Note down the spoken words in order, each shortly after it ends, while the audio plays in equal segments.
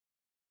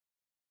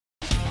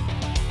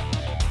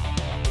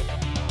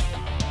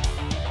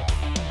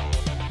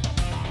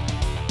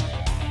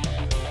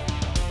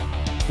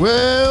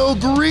Well,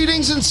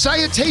 greetings and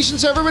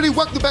salutations, everybody.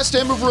 Welcome to the best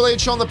movie-related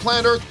show on the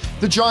planet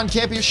Earth, the John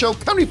Campea Show,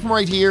 coming from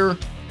right here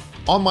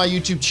on my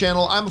YouTube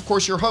channel. I'm, of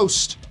course, your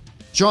host,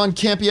 John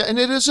Campea, and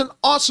it is an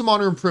awesome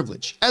honor and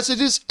privilege, as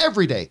it is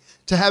every day,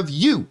 to have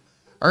you,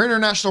 our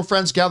international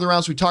friends, gather around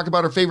as we talk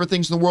about our favorite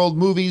things in the world,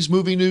 movies,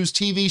 movie news,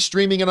 TV,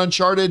 streaming, and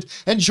Uncharted.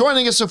 And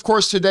joining us, of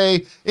course,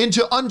 today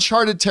into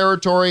uncharted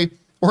territory,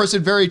 or is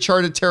it very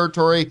charted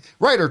territory?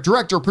 Writer,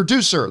 director,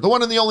 producer, the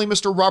one and the only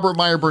Mr. Robert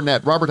Meyer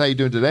Burnett. Robert, how you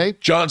doing today?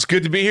 John, it's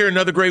good to be here.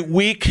 Another great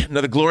week,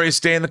 another glorious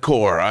day in the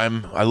core. I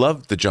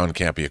love the John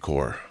Campea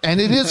core. And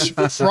it is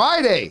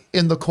Friday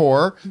in the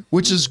core,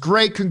 which is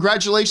great.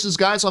 Congratulations,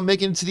 guys, on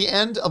making it to the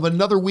end of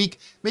another week.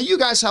 May you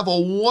guys have a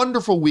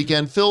wonderful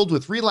weekend filled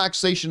with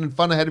relaxation and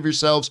fun ahead of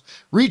yourselves,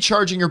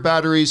 recharging your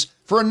batteries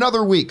for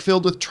another week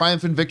filled with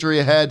triumph and victory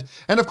ahead.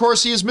 And of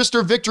course, he is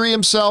Mr. Victory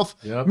himself,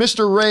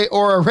 Mr. Ray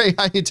Ora. Ray,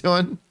 how you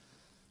doing?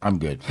 I'm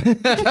good.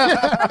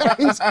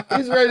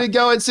 he's ready to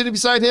go. And sitting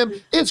beside him,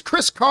 it's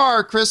Chris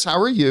Carr. Chris,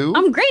 how are you?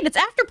 I'm great. It's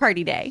after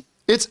party day.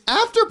 It's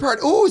after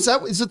party. Oh,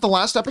 is it the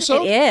last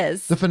episode? It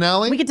is. The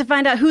finale? We get to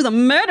find out who the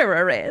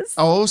murderer is.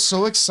 Oh,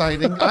 so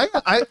exciting.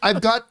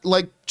 I've got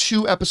like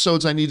 2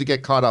 episodes I need to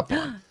get caught up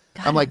on.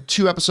 I'm like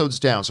 2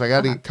 episodes down, so I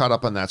got to get caught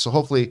up on that. So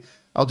hopefully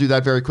I'll do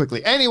that very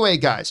quickly. Anyway,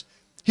 guys,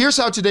 here's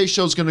how today's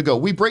show is going to go.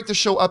 We break the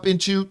show up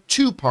into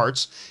 2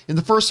 parts. In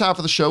the first half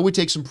of the show, we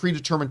take some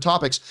predetermined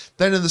topics.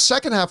 Then in the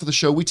second half of the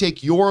show, we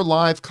take your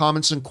live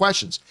comments and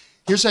questions.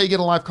 Here's how you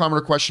get a live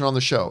comment or question on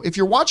the show. If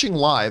you're watching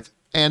live,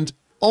 and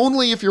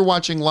only if you're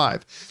watching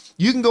live,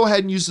 you can go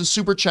ahead and use the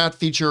super chat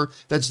feature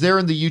that's there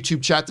in the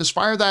YouTube chat. Just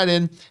fire that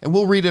in, and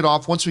we'll read it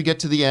off once we get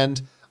to the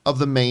end of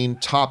the main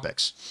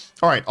topics.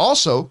 All right,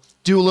 also,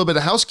 do a little bit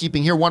of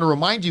housekeeping here. Want to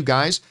remind you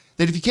guys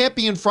that if you can't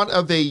be in front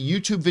of a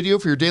YouTube video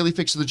for your daily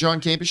fix of the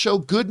John Campea Show,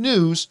 good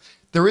news,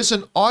 there is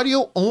an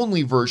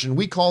audio-only version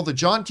we call the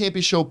John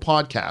Campea Show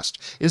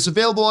podcast. It is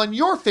available on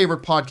your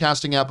favorite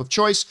podcasting app of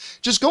choice.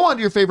 Just go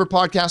onto your favorite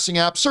podcasting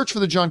app, search for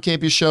the John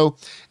Campea Show,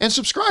 and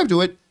subscribe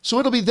to it so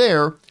it'll be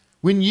there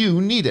when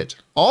you need it.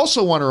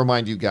 Also want to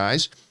remind you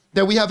guys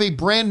that we have a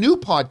brand new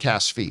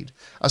podcast feed,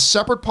 a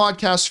separate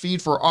podcast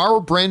feed for our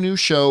brand new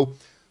show,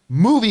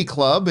 Movie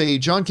Club, a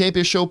John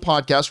Campea Show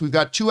podcast. We've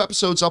got 2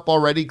 episodes up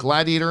already,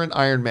 Gladiator and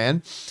Iron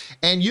Man,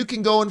 and you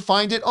can go and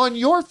find it on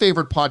your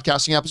favorite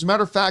podcasting app. As a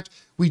matter of fact,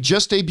 we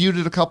just debuted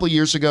it a couple of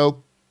years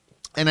ago,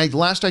 and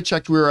last I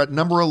checked, we were at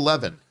number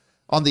 11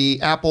 on the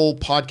Apple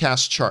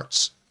podcast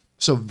charts.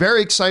 So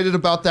very excited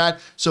about that.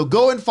 So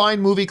go and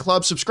find Movie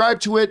Club, subscribe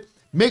to it.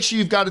 Make sure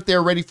you've got it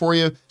there ready for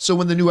you, so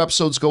when the new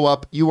episodes go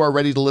up, you are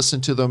ready to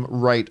listen to them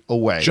right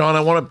away. John,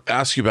 I want to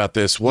ask you about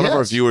this. One of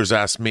our viewers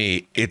asked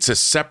me, it's a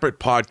separate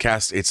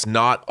podcast. It's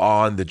not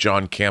on the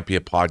John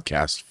Campea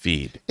podcast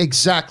feed.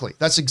 Exactly.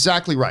 That's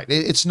exactly right.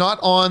 It's not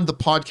on the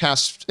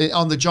podcast,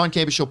 on the John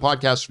Campea Show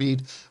podcast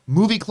feed.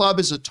 Movie Club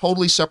is a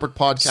totally separate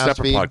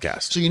podcast feed.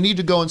 Podcast. So you need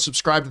to go and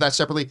subscribe to that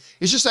separately.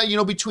 It's just that,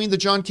 between the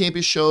John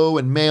Campea Show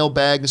and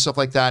Mailbag and stuff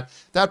like that,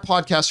 that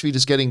podcast feed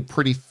is getting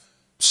pretty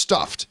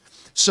stuffed.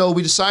 So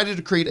we decided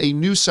to create a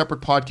new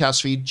separate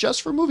podcast feed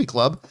just for Movie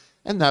Club,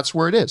 and that's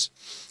where it is.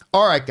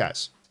 All right,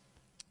 guys.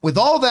 With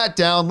all that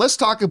down, let's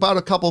talk about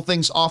a couple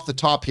things off the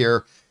top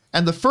here.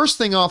 And the first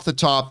thing off the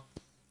top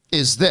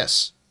is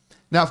this.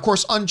 Now, of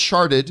course,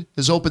 Uncharted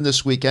is open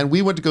this weekend.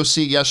 We went to go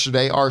see it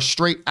yesterday. Our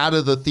straight out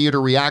of the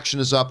theater reaction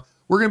is up.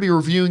 We're going to be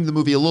reviewing the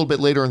movie a little bit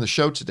later in the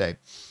show today.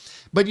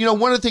 But,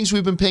 one of the things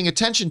we've been paying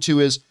attention to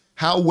is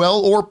how well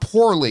or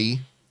poorly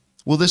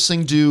will this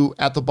thing do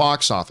at the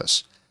box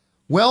office?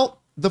 Well,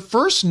 the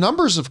first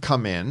numbers have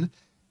come in,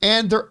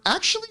 and they're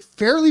actually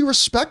fairly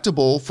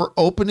respectable for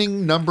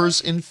opening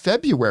numbers in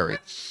February.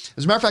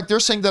 As a matter of fact, they're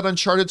saying that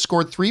Uncharted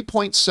scored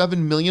 $3.7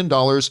 million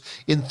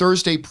in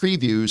Thursday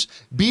previews,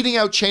 beating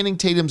out Channing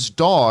Tatum's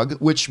Dog,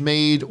 which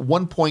made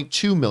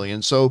 $1.2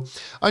 million. So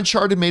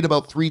Uncharted made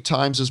about 3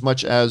 times as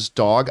much as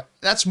Dog.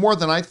 That's more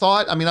than I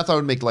thought. I thought it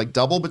would make like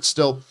double, but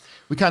still,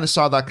 we kind of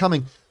saw that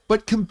coming.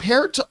 But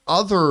compared to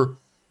other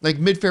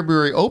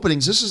mid-February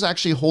openings, this is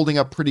actually holding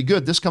up pretty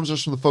good. This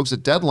comes from the folks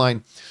at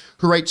Deadline,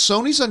 who write,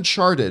 Sony's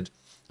Uncharted,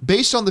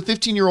 based on the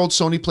 15-year-old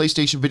Sony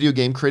PlayStation video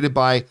game created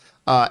by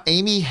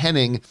Amy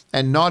Hennig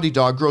and Naughty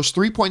Dog, grossed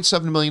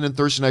 $3.7 million in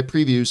Thursday night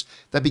previews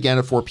that began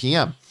at 4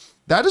 p.m.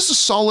 That is a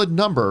solid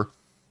number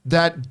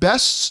that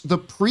bests the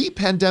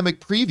pre-pandemic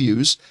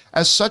previews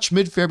as such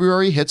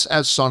mid-February hits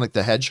as Sonic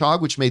the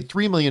Hedgehog, which made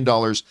 $3 million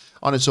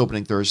on its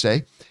opening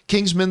Thursday,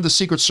 Kingsman: The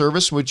Secret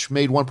Service, which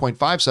made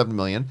 $1.57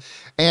 million,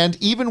 and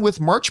even with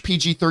March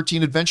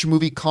PG-13 adventure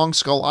movie Kong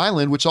Skull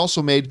Island, which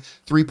also made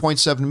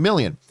 $3.7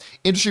 million.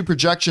 Industry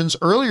projections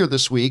earlier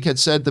this week had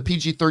said the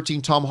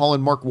PG-13 Tom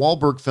Holland Mark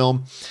Wahlberg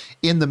film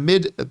in the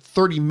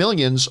mid-30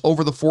 millions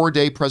over the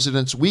 4-day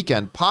President's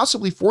Weekend,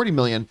 possibly 40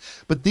 million,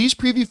 but these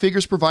preview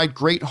figures provide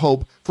great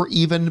hope for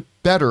even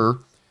better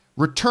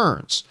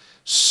returns.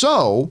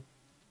 So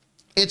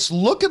it's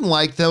looking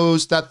like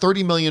that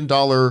 $30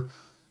 million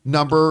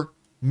number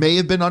may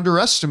have been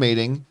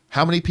underestimating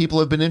how many people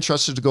have been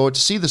interested to go to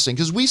see this thing.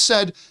 Because we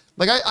said,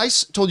 Like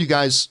told you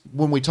guys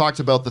when we talked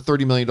about the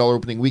 $30 million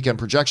opening weekend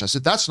projection, I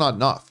said, that's not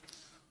enough.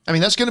 I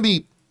mean, that's going to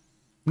be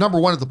number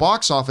one at the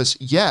box office,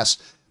 yes,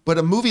 but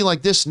a movie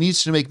like this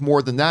needs to make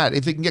more than that.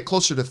 If it can get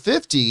closer to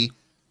 50,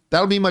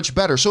 that'll be much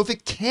better. So if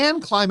it can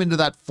climb into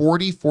that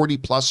 40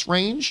 plus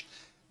range,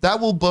 that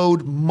will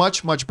bode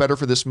much, much better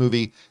for this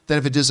movie than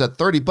if it does at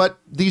 30. But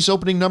these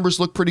opening numbers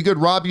look pretty good.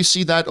 Rob, you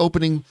see that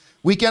opening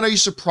weekend. Are you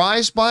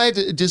surprised by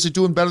it? Is it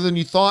doing better than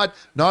you thought?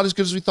 Not as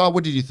good as we thought?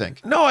 What did you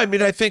think? No, I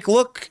mean, I think,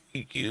 look,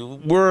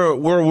 we're a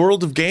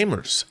world of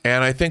gamers.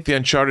 And I think the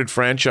Uncharted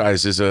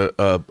franchise is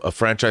a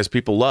franchise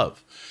people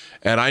love.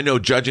 And I know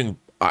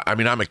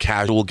I'm a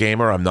casual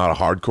gamer. I'm not a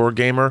hardcore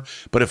gamer.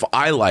 But if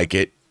I like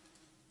it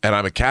and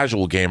I'm a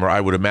casual gamer,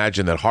 I would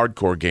imagine that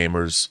hardcore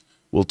gamers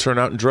will turn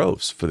out in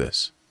droves for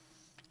this.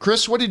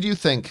 Chris, what did you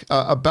think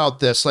about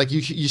this? Like,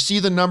 you see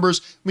the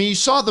numbers. I mean, you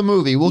saw the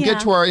movie. We'll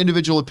get to our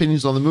individual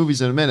opinions on the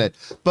movies in a minute.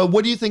 But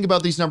what do you think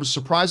about these numbers?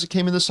 Surprised it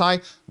came in this high?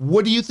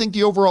 What do you think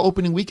the overall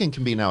opening weekend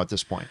can be now at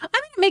this point? I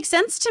mean, it makes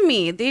sense to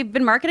me. They've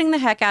been marketing the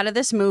heck out of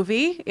this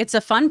movie. It's a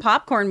fun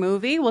popcorn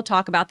movie. We'll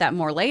talk about that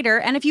more later.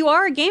 And if you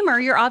are a gamer,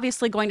 you're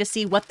obviously going to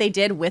see what they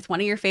did with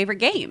one of your favorite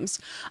games.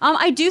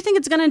 I do think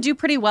it's going to do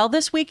pretty well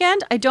this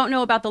weekend. I don't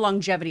know about the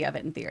longevity of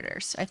it in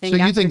theaters. I think.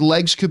 So you think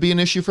legs could be an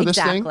issue for this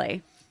thing?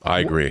 Exactly.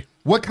 I agree.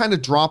 What kind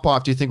of drop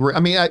off do you think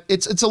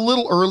it's a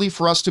little early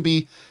for us to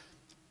be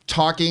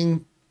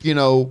talking,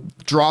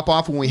 drop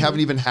off when we haven't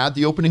even had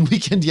the opening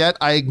weekend yet,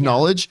 I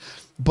acknowledge.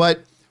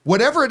 But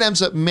whatever it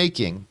ends up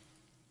making,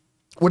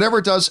 whatever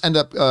it does end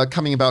up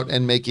coming about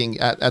and making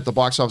at the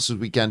box office this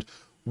weekend,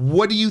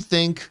 what do you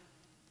think,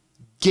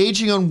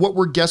 gauging on what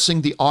we're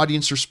guessing the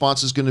audience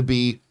response is going to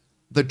be,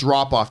 the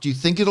drop off? Do you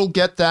think it'll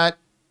get that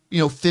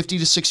 50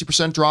 to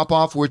 60% drop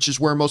off, which is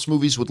where most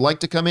movies would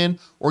like to come in?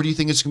 Or do you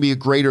think it's going to be a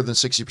greater than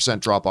 60%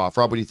 drop off?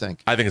 Rob, what do you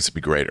think? I think it's going to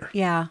be greater.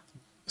 Yeah.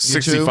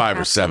 65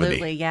 or 70.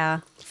 Absolutely, yeah.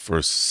 For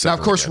now,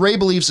 of course, Ray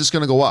believes it's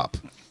going to go up.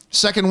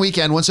 Second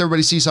weekend, once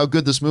everybody sees how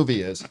good this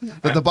movie is,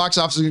 that the box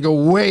office is going to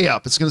go way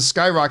up. It's going to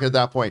skyrocket at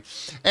that point.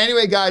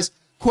 Anyway, guys,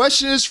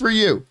 question is for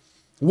you.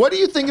 What do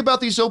you think about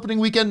these opening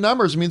weekend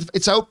numbers? I mean,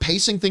 it's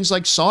outpacing things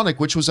like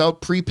Sonic, which was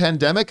out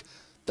pre-pandemic.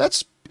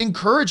 That's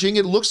encouraging.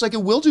 It looks like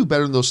it will do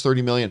better than those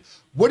 30 million.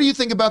 What do you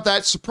think about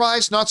that?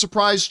 Surprised, not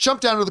surprised?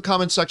 Jump down to the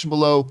comment section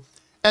below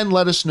and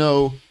let us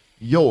know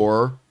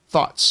your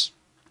thoughts.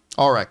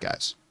 All right,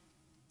 guys.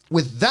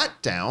 With that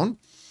down,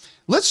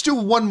 let's do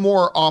one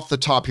more off the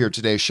top here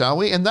today, shall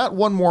we? And that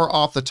one more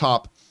off the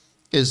top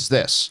is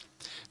this.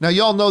 Now,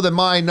 y'all know that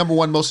my number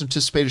one most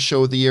anticipated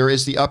show of the year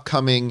is the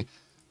upcoming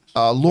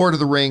Lord of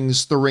the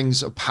Rings, The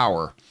Rings of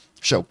Power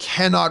show.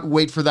 Cannot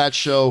wait for that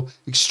show.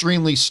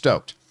 Extremely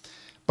stoked.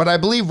 But I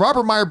believe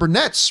Robert Meyer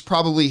Burnett's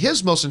probably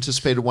his most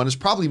anticipated one is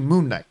probably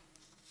Moon Knight.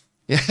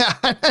 Yeah,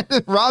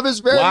 Rob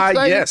is very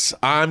excited. Yes,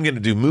 I'm going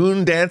to do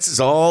moon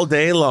dances all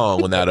day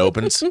long when that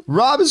opens.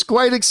 Rob is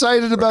quite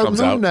excited about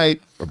Moon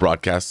Knight. Or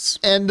broadcasts.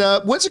 And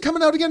when's it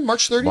coming out again?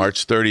 March 30th?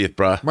 March 30th,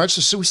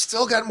 bruh. So we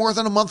still got more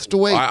than a month to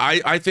wait.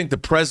 I think the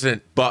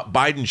president,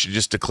 Biden, should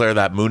just declare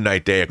that Moon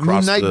Knight Day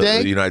across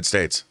the United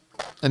States.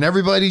 And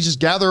everybody just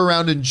gather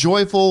around in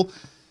joyful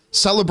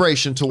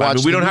celebration to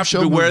watch. We don't have to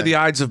beware the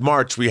Ides of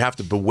March. We have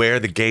to beware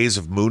the gaze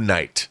of Moon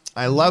Knight.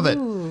 I love it.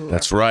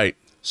 That's right.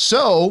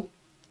 So,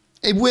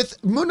 with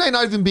Moon Knight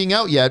not even being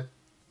out yet,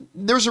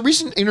 there was a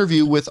recent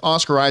interview with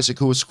Oscar Isaac,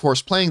 who was, of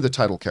course, playing the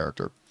title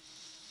character.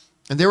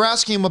 And they were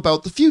asking him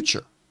about the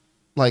future.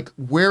 Like,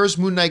 where is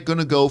Moon Knight going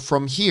to go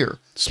from here?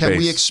 Space. Can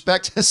we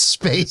expect a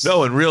space?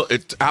 No,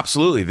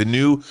 absolutely. The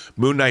new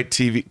Moon Knight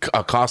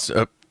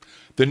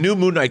the new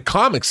Moon Knight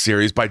comic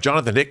series by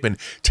Jonathan Hickman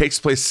takes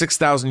place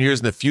 6,000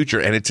 years in the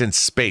future, and it's in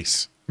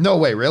space. No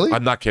way, really?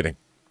 I'm not kidding.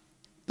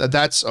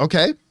 That's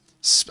okay.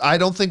 I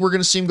don't think we're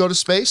going to see him go to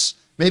space.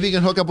 Maybe he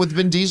can hook up with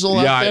Vin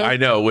Diesel. Yeah, I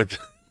know.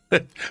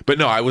 But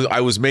no, I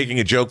was making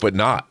a joke, but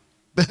not.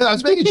 I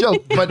was making a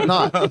joke, but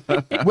not.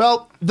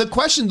 Well, the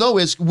question, though,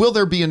 is, will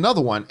there be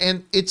another one?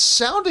 And it's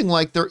sounding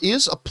like there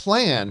is a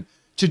plan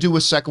to do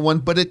a second one,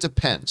 but it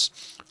depends.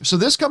 So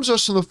this comes to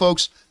us from the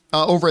folks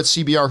over at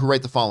CBR who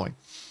write the following.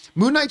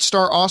 Moon Knight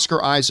star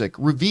Oscar Isaac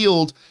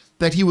revealed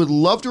that he would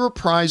love to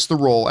reprise the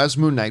role as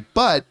Moon Knight,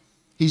 but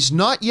he's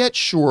not yet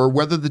sure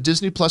whether the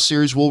Disney Plus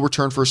series will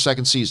return for a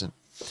second season.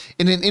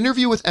 In an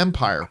interview with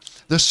Empire,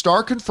 the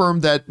star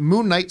confirmed that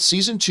Moon Knight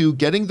Season 2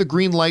 getting the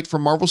green light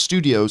from Marvel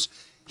Studios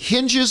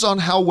hinges on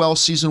how well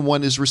Season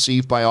 1 is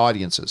received by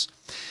audiences.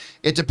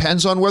 It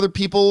depends on whether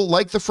people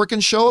like the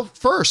frickin' show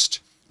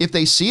first. If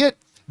they see it,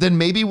 then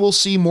maybe we'll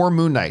see more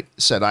Moon Knight,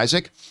 said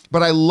Isaac.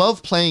 But I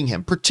love playing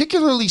him,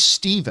 particularly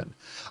Steven.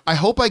 I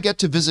hope I get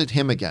to visit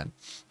him again.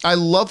 I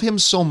love him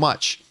so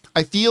much.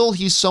 I feel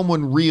he's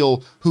someone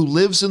real who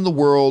lives in the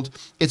world.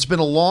 It's been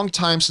a long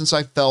time since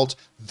I felt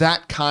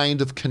that kind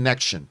of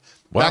connection.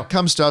 Wow. That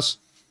comes to us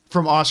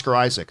from Oscar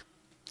Isaac.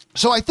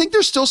 So I think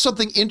there's still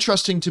something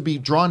interesting to be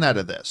drawn out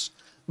of this.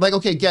 Like,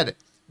 okay, get it.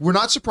 We're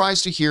not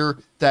surprised to hear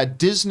that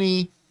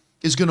Disney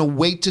is going to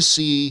wait to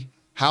see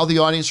how the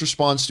audience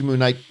responds to Moon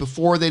Knight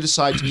before they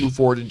decide to move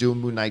forward and do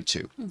Moon Knight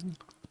 2. Mm-hmm.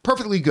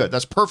 perfectly good.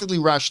 That's perfectly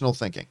rational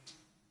thinking.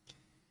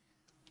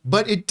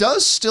 But it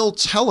does still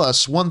tell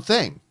us one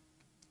thing,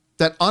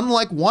 that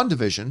unlike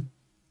WandaVision,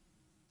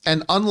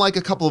 and unlike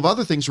a couple of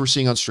other things we're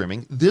seeing on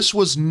streaming, this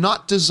was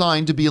not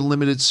designed to be a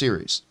limited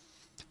series.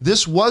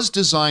 This was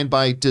designed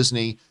by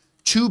Disney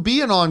to be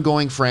an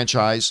ongoing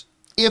franchise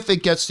if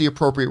it gets the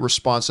appropriate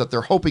response that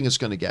they're hoping it's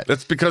going to get.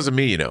 That's because of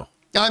me, you know.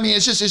 I mean,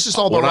 it's just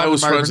all about When I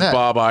was Robert friends with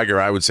Burnett. Bob Iger,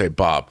 I would say,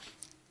 Bob,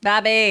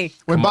 Bobby.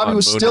 When Come Bobby on,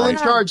 was Moon still in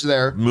Knight. charge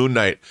there. Moon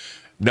Knight.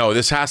 No,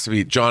 this has to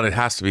be, John, it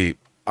has to be,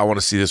 I want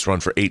to see this run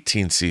for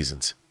 18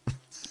 seasons.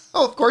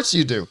 Oh, of course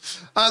you do.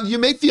 You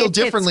may feel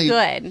differently.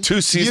 It's good. 2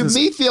 You seasons.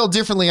 may feel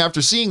differently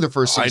after seeing the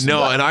first I season. know,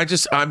 but- and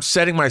I'm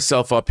setting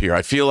myself up here.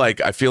 I feel like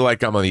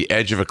I'm on the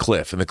edge of a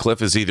cliff, and the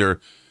cliff is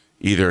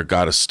either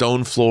got a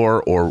stone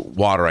floor or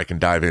water I can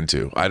dive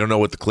into. I don't know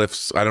what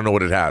I don't know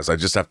what it has. I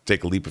just have to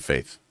take a leap of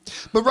faith.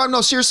 But Rob,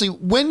 no, seriously,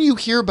 when you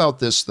hear about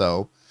this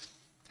though,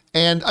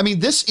 and I mean,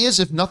 this is,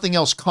 if nothing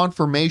else,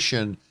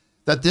 confirmation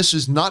that this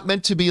is not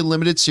meant to be a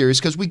limited series,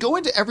 because we go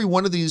into every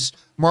one of these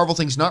Marvel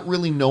things not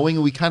really knowing,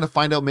 and we kind of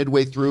find out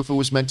midway through if it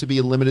was meant to be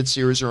a limited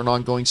series or an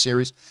ongoing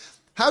series.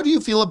 How do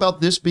you feel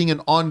about this being an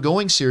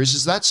ongoing series?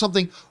 Is that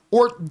something,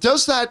 or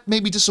does that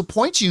maybe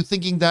disappoint you,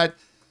 thinking that,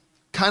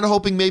 kind of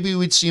hoping maybe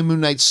we'd see a Moon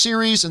Knight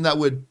series and that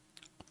would,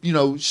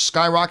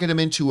 skyrocket him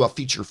into a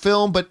feature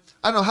film? But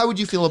I don't know, how would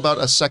you feel about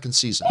a second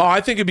season? Oh,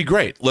 I think it'd be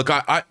great. Look,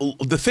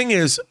 the thing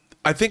is,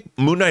 I think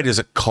Moon Knight is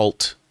a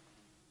cult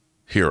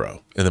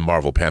hero in the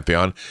Marvel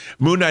pantheon.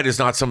 Moon Knight is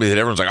not somebody that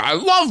everyone's like, I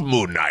love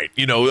Moon Knight.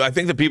 I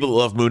think the people that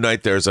love Moon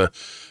Knight, there's a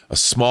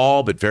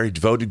small but very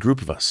devoted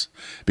group of us,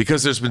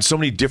 because there's been so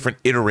many different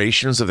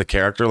iterations of the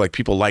character. Like,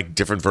 people like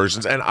different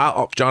versions. And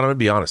John, I'm gonna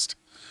be honest,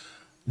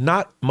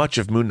 not much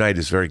of Moon Knight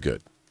is very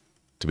good,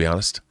 to be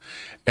honest.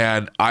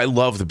 And I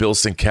love the Bill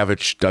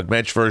Sienkiewicz, Doug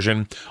Mensch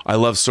version. I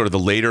love sort of the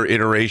later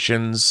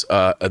iterations,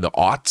 and the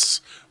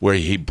aughts, where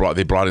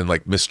they brought in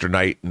like Mr.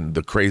 Knight and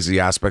the crazy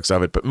aspects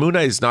of it. But Moon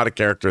Knight is not a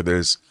character that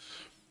is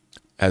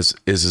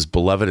as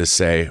beloved as,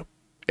 say,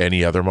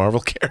 any other Marvel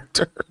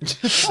character.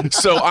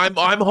 So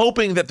I'm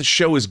hoping that the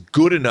show is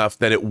good enough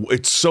that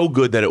it's so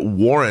good that it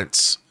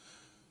warrants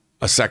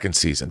a second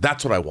season.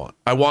 That's what I want.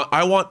 I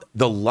want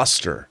the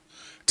luster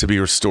to be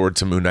restored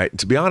to Moon Knight. And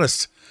to be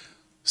honest,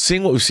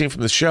 seeing what we've seen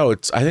from the show,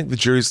 I think the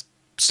jury's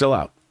still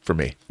out for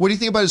me. What do you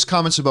think about his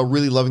comments about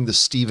really loving the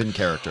Steven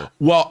character?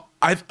 Well,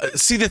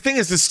 the thing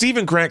is, the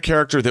Stephen Grant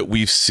character that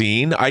we've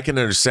seen, I can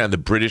understand the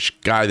British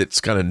guy that's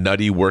kind of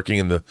nutty working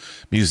in the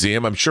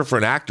museum. I'm sure for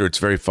an actor, it's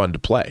very fun to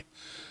play.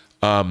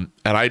 And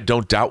I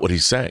don't doubt what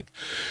he's saying.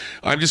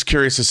 I'm just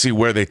curious to see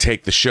where they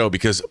take the show,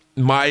 because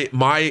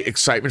my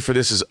excitement for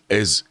this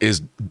is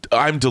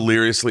I'm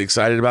deliriously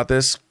excited about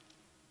this,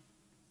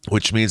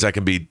 which means I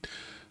can be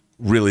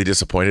really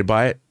disappointed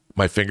by it.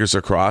 My fingers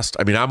are crossed.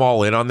 I mean, I'm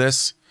all in on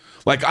this.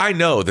 Like, I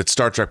know that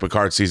Star Trek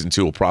Picard season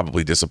 2 will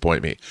probably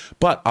disappoint me,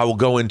 but I will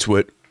go into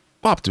it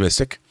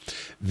optimistic.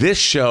 This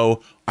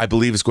show, I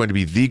believe, is going to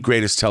be the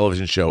greatest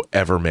television show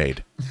ever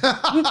made.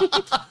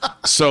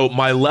 So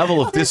my level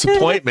of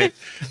disappointment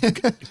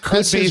could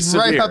This be is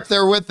severe. right up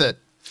there with it.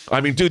 I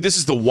mean, dude, this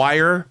is The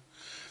Wire.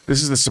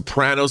 This is The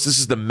Sopranos. This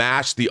is The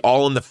MASH, the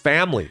All in the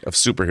Family of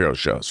superhero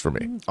shows for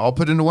me. I'll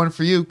put into one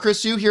for you.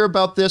 Chris, you hear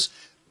about this.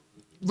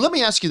 Let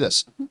me ask you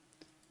this.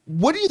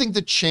 What do you think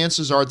the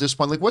chances are at this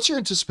point? Like, what's your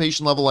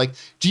anticipation level like?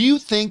 Do you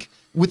think,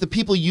 with the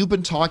people you've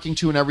been talking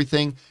to and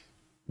everything,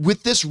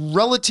 with this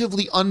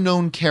relatively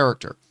unknown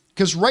character,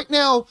 because right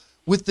now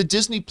with the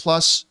Disney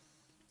Plus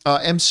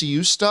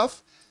MCU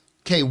stuff,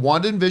 okay,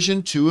 Wanda and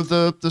Vision, two of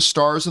the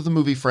stars of the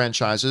movie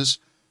franchises,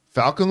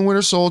 Falcon and the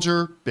Winter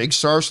Soldier, big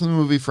stars from the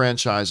movie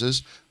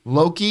franchises,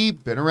 Loki,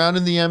 been around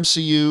in the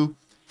MCU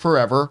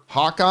forever,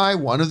 Hawkeye,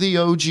 one of the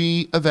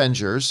OG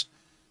Avengers.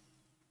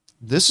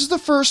 This is the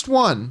first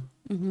one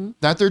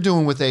that they're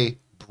doing with a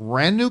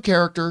brand new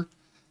character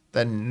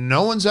that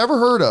no one's ever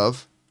heard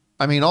of.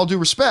 I mean, all due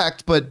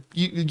respect, but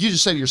you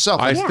just said it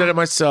yourself. I said it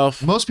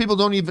myself. Most people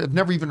have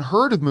never even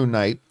heard of Moon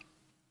Knight.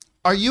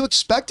 Are you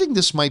expecting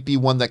this might be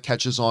one that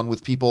catches on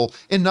with people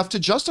enough to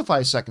justify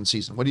a second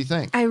season? What do you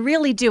think? I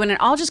really do. And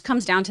it all just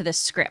comes down to this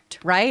script,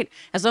 right?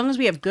 As long as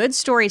we have good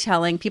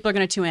storytelling, people are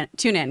going to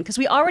tune in, because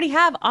we already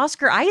have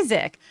Oscar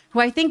Isaac, who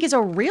I think is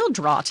a real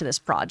draw to this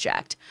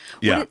project.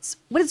 Yeah.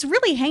 What it's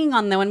really hanging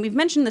on, though, and we've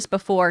mentioned this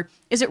before,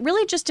 is it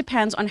really just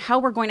depends on how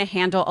we're going to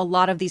handle a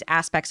lot of these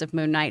aspects of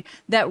Moon Knight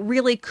that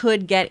really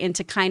could get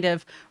into kind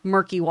of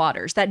murky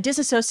waters, that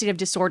dissociative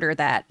disorder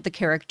that the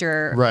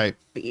character Right.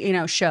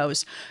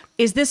 Shows.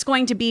 Is this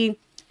going to be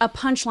a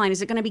punchline?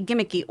 Is it going to be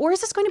gimmicky? Or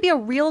is this going to be a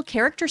real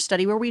character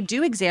study where we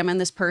do examine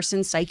this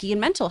person's psyche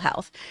and mental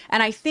health?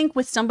 And I think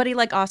with somebody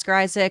like Oscar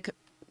Isaac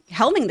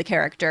helming the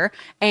character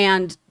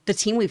and the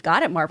team we've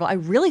got at Marvel, I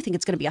really think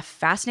it's going to be a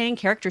fascinating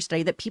character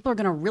study that people are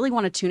going to really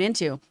want to tune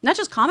into. Not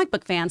just comic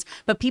book fans,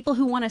 but people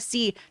who want to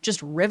see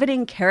just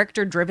riveting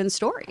character-driven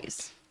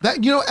stories.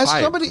 That, as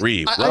I somebody,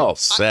 agree. Well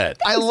said.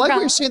 I like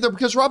what you're saying there,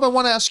 because Rob, I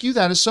want to ask you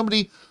that as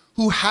somebody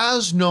who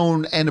has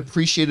known and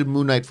appreciated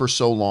Moon Knight for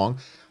so long.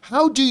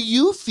 How do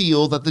you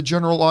feel that the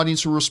general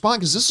audience will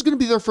respond? Because this is going to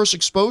be their first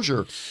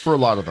exposure for a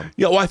lot of them.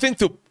 Yeah, well, I think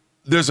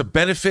there's a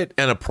benefit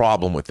and a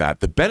problem with that.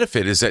 The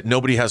benefit is that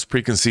nobody has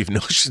preconceived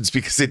notions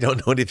because they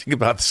don't know anything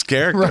about this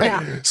character. Right.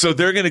 Yeah. So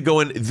they're going to go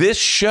in. This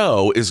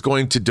show is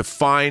going to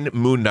define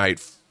Moon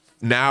Knight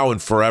now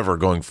and forever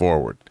going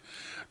forward.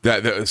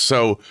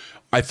 So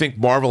I think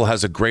Marvel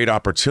has a great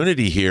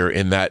opportunity here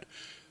in that,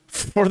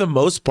 for the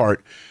most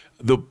part,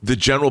 the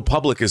general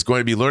public is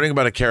going to be learning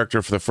about a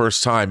character for the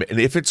first time. And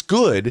if it's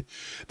good,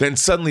 then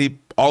suddenly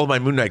all of my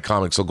Moon Knight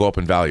comics will go up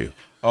in value.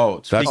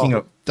 Oh, speaking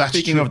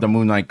true. of the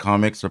Moon Knight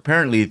comics,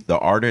 apparently the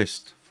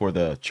artist for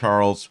the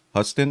Charles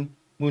Huston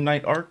Moon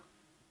Knight art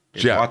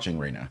is watching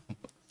right now.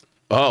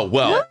 Oh,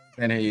 well.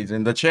 And he's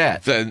in the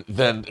chat. Then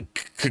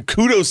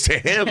kudos to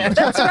him.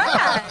 That's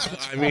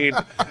right. I mean,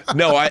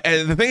 no,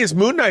 and the thing is,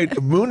 Moon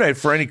Knight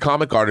for any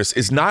comic artist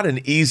is not an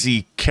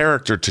easy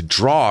character to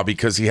draw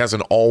because he has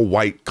an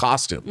all-white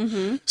costume.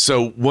 Mm-hmm.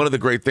 So one of the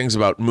great things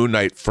about Moon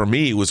Knight for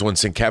me was when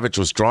Sienkiewicz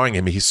was drawing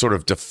him, he sort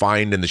of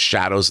defined in the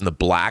shadows and the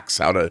blacks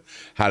how to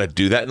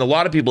do that. And a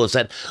lot of people have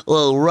said,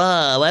 "Well,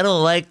 Rob, I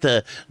don't like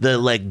the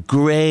like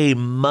gray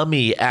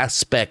mummy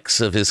aspects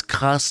of his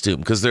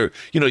costume because they're,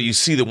 you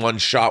see the one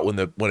shot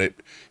when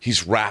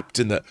he's wrapped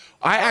in the."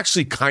 I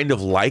actually kind of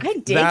like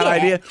that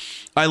idea.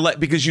 I like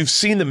because you've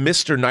seen the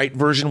Mr. Knight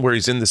version where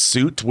he's in the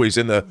suit, where he's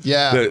in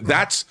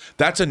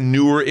that's a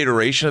newer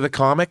iteration of the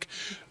comic,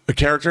 a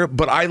character.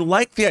 But I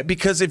like that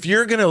because if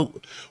you're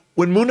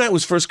when Moon Knight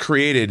was first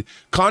created,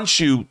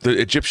 Khonshu, the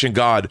Egyptian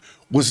god,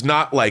 was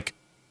not like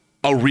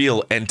a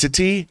real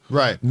entity.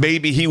 Right.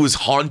 Maybe he was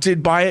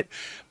haunted by it,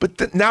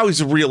 but now he's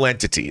a real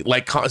entity.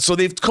 So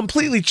they've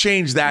completely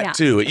changed that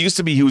too. It used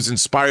to be he was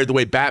inspired the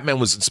way Batman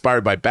was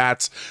inspired by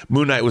bats.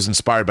 Moon Knight was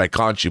inspired by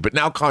Khonshu, but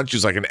now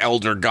Khonshu's like an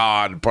elder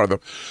god, part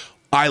of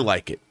I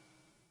like it.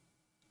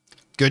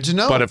 Good to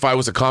know. But if I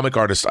was a comic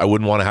artist, I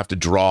wouldn't want to have to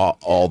draw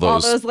all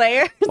those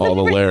layers. all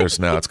the layers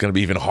now. It's going to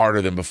be even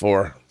harder than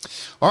before.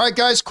 All right,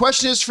 guys,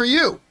 question is for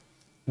you.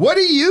 What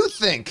do you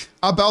think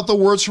about the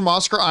words from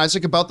Oscar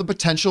Isaac about the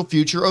potential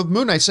future of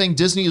Moon Knight, saying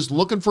Disney is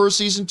looking for a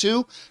season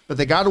 2, but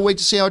they got to wait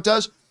to see how it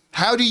does?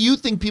 How do you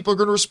think people are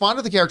going to respond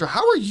to the character?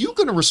 How are you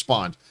going to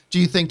respond, do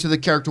you think, to the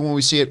character when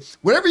we see it?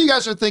 Whatever you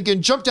guys are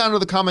thinking, jump down to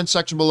the comment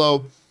section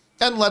below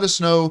and let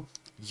us know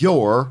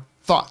your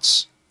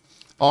thoughts.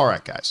 All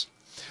right, guys.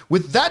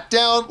 With that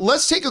down,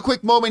 let's take a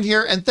quick moment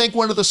here and thank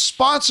one of the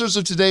sponsors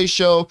of today's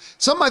show,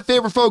 some of my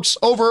favorite folks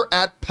over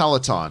at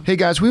Peloton. Hey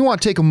guys, we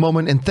want to take a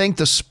moment and thank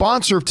the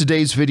sponsor of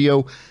today's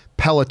video,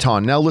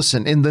 Peloton. Now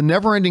listen, in the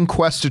never-ending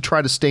quest to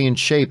try to stay in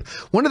shape,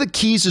 one of the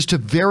keys is to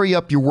vary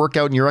up your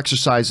workout and your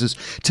exercises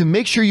to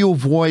make sure you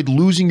avoid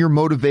losing your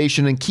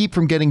motivation and keep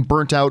from getting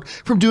burnt out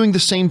from doing the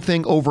same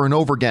thing over and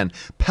over again.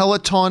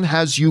 Peloton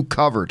has you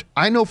covered.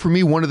 I know for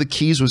me, one of the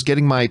keys was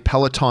getting my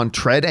Peloton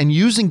tread and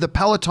using the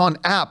Peloton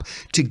app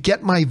to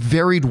get my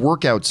varied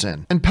workouts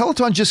in. And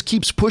Peloton just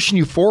keeps pushing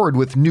you forward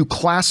with new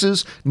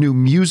classes, new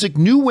music,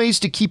 new ways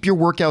to keep your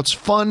workouts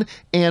fun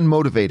and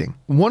motivating.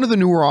 One of the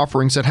newer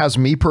offerings that has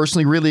me personally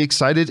really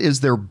excited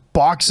is their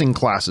boxing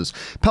classes.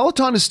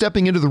 Peloton is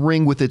stepping into the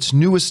ring with its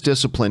newest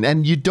discipline,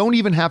 and you don't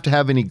even have to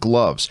have any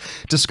gloves.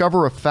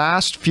 Discover a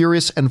fast,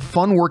 furious, and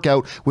fun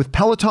workout with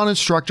Peloton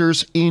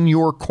instructors in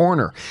your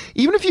corner.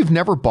 Even if you've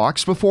never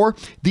boxed before,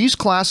 these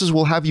classes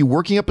will have you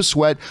working up a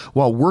sweat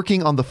while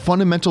working on the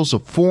fundamentals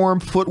of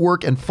form,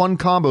 footwork, and fun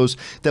combos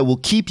that will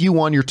keep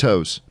you on your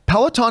toes.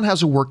 Peloton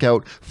has a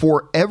workout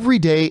for every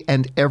day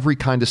and every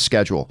kind of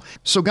schedule.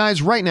 So guys,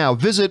 right now,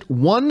 visit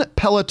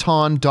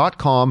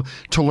onepeloton.com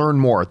to learn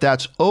more.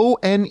 That's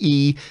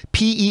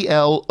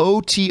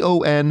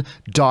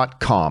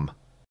onepeloton.com.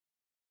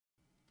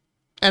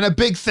 And a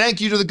big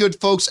thank you to the good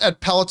folks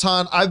at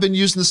Peloton. I've been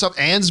using this stuff.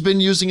 Anne's been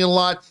using it a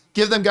lot.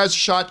 Give them guys a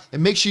shot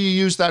and make sure you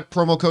use that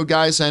promo code,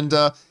 guys, and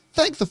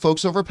thank the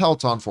folks over at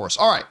Peloton for us.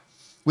 All right,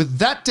 with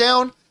that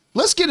down,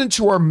 let's get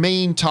into our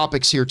main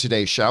topics here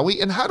today, shall we?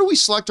 And how do we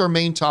select our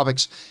main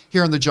topics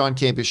here on the John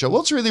Campea Show?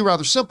 Well, it's really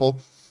rather simple.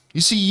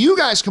 You see, you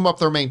guys come up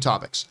with our main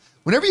topics.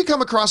 Whenever you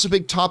come across a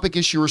big topic,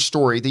 issue, or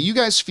story that you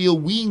guys feel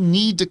we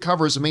need to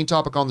cover as a main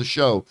topic on the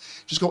show,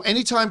 just go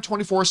anytime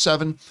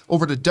 24/7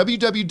 over to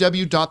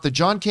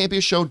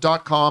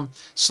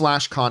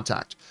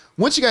www.thejohncampeashow.com/contact.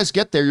 Once you guys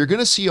get there, you're going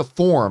to see a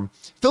form.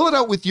 Fill it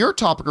out with your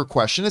topic or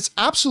question. It's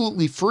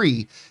absolutely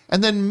free.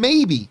 And then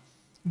maybe,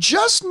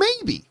 just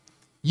maybe,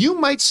 you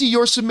might see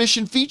your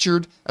submission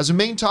featured as a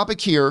main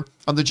topic here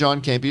on the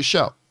John Campea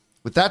Show.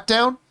 With that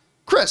down,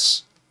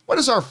 Chris, what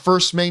is our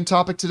first main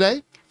topic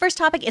today? First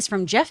topic is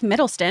from Jeff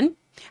Middleston.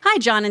 Hi,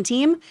 John and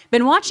team.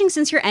 Been watching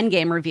since your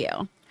Endgame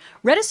review.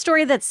 Read a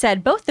story that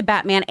said both the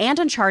Batman and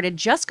Uncharted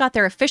just got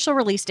their official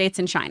release dates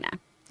in China.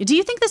 Do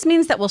you think this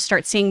means that we'll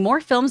start seeing more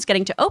films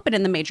getting to open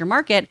in the major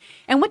market?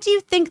 And what do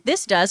you think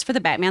this does for the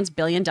Batman's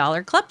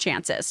billion-dollar club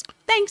chances?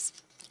 Thanks.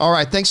 All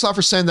right. Thanks a lot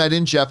for sending that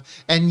in, Jeff.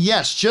 And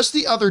yes, just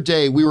the other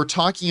day, we were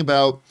talking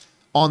about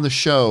on the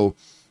show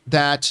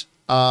that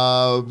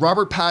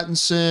Robert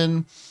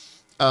Pattinson,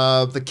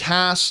 the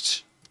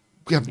cast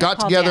have got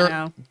Paul together.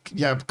 Dano.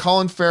 Yeah,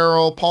 Colin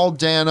Farrell, Paul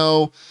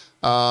Dano.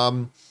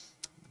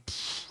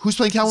 Who's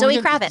playing Catwoman Zoe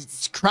again?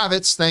 Kravitz.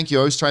 Kravitz, thank you.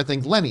 I always try to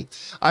think Lenny.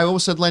 I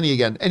almost said Lenny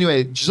again.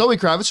 Anyway, Zoe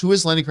Kravitz, who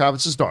is Lenny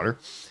Kravitz's daughter.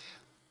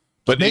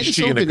 But Made is a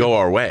she show going to video. go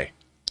our way?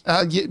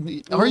 Are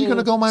you going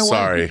to go my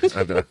way?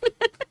 Sorry.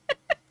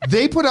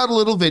 They put out a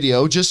little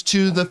video just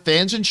to the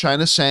fans in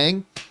China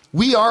saying,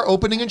 we are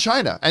opening in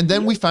China. And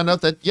then we found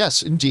out that,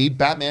 yes, indeed,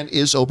 Batman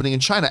is opening in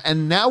China.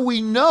 And now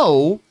we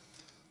know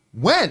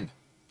when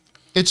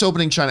it's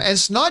opening in China. And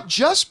it's not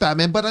just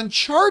Batman, but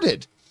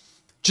Uncharted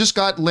just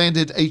got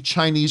landed a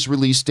Chinese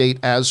release date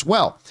as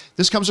well.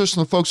 This comes to us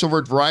from the folks over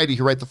at Variety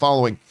who write the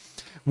following.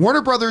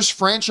 Warner Brothers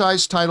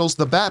franchise titles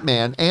The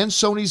Batman and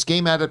Sony's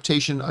game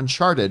adaptation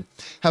Uncharted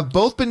have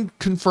both been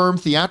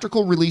confirmed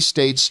theatrical release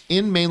dates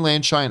in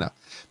mainland China.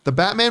 The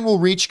Batman will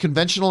reach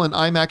conventional and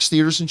IMAX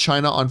theaters in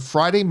China on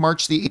Friday,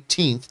 March the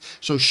 18th,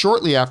 so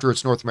shortly after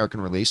its North American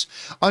release.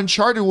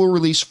 Uncharted will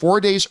release 4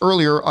 days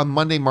earlier on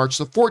Monday, March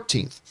the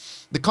 14th.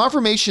 The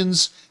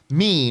confirmations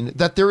mean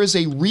that there is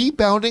a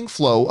rebounding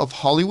flow of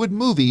Hollywood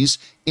movies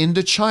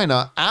into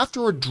China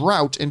after a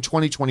drought in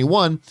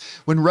 2021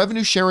 when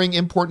revenue sharing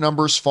import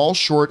numbers fall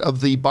short of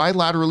the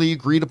bilaterally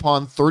agreed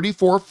upon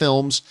 34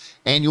 films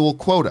annual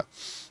quota.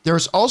 There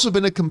has also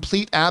been a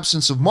complete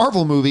absence of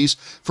Marvel movies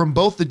from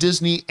both the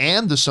Disney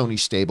and the Sony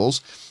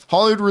stables.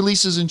 Hollywood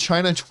releases in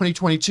China in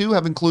 2022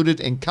 have included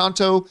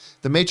Encanto,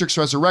 The Matrix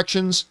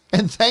Resurrections,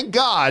 and thank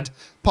God,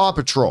 Paw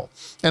Patrol.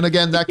 And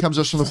again, that comes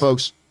us from the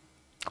folks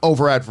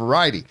over at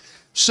Variety.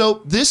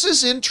 So this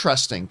is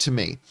interesting to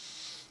me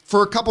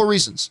for a couple of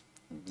reasons.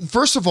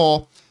 First of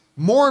all,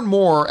 more and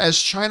more as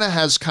China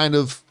has kind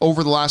of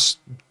over the last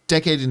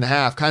decade and a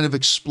half kind of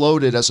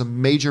exploded as a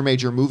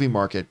major movie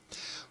market,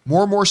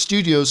 more and more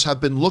studios have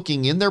been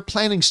looking in their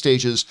planning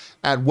stages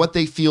at what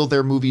they feel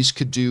their movies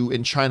could do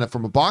in China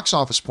from a box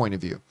office point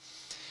of view.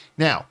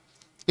 Now,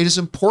 it is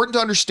important to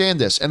understand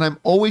this, and I'm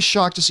always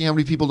shocked to see how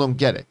many people don't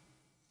get it.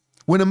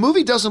 When a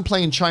movie doesn't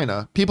play in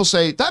China, people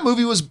say, that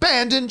movie was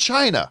banned in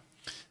China.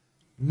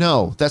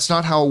 No, that's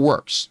not how it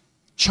works.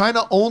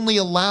 China only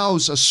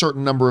allows a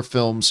certain number of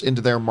films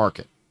into their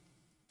market.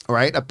 All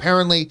right.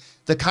 Apparently,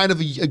 the kind of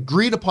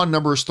agreed upon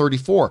number is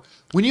 34.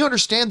 When you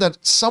understand that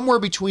somewhere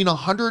between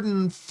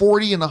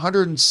 140 and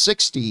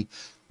 160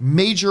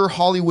 major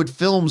Hollywood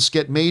films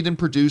get made and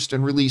produced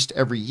and released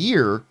every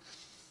year,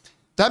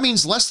 that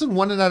means less than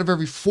 1 out of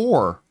every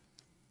 4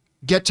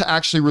 get to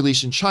actually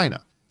release in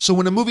China. So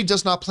when a movie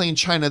does not play in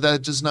China,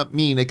 that does not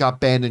mean it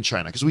got banned in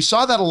China. Because we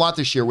saw that a lot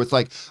this year with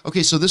like,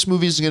 okay, so this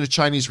movie isn't going to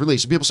Chinese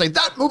release. And people say,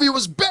 that movie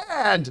was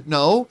banned.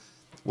 No,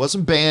 it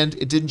wasn't banned.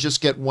 It didn't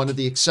just get one of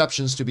the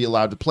exceptions to be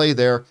allowed to play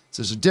there.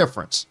 So there's a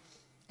difference.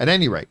 At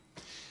any rate,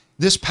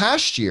 this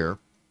past year,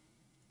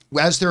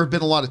 as there have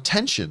been a lot of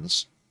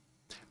tensions,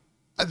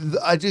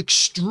 an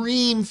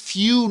extreme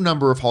few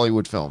number of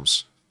Hollywood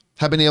films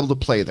have been able to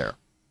play there.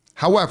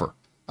 However,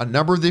 a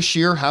number this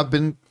year have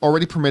been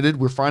already permitted.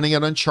 We're finding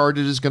out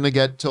Uncharted is going to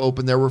get to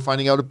open there. We're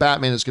finding out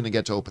Batman is going to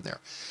get to open there.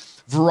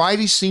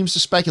 Variety seems to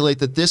speculate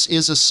that this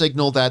is a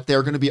signal that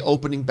they're going to be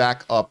opening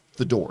back up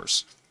the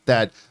doors,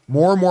 that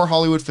more and more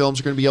Hollywood films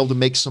are going to be able to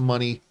make some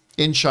money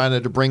in China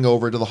to bring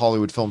over to the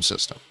Hollywood film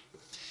system.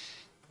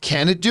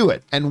 Can it do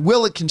it? And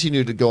will it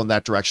continue to go in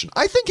that direction?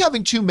 I think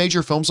having 2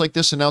 major films like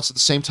this announced at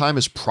the same time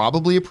is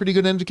probably a pretty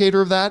good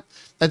indicator of that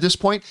at this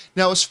point.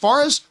 Now, as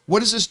far as what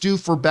does this do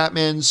for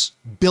Batman's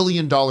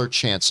billion-dollar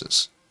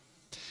chances?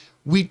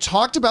 We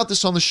talked about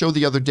this on the show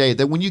the other day,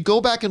 that when you go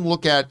back and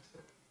look at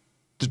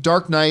The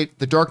Dark Knight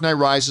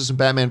Rises, and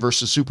Batman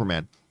versus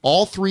Superman,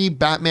 all 3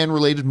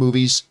 Batman-related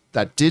movies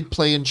that did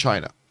play in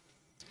China,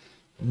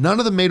 none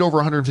of them made over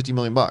 $150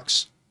 million.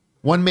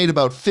 One made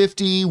about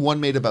 50,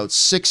 one made about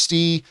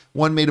 60,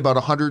 one made about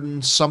 100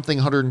 and something,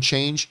 100 and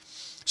change.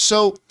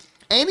 So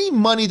any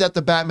money that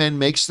the Batman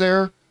makes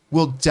there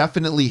will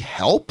definitely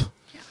help,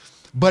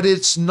 but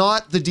it's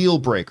not the deal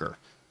breaker.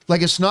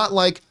 Like, it's not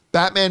like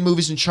Batman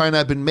movies in China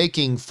have been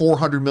making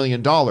 $400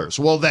 million.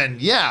 Well, then,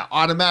 yeah,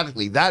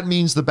 automatically, that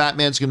means the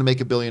Batman's going to make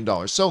 $1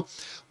 billion. So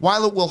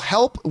while it will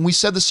help, and we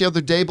said this the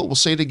other day, but we'll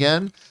say it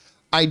again,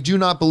 I do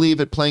not believe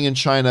it playing in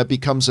China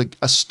becomes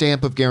a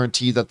stamp of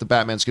guarantee that the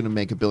Batman's going to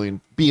make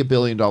be a $1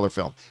 billion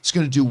film. It's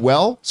going to do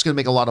well. It's going to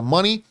make a lot of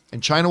money,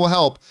 and China will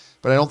help,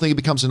 but I don't think it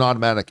becomes an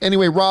automatic.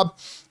 Anyway, Rob,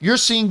 you're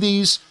seeing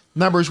these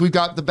numbers. We've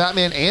got the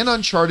Batman and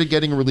Uncharted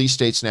getting release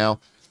dates now.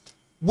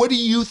 What do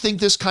you think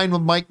this kind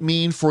of might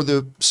mean for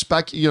the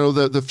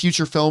the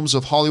future films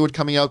of Hollywood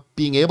coming out,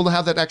 being able to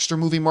have that extra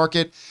movie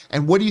market?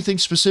 And what do you think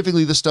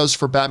specifically this does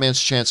for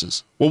Batman's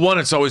chances? Well, one,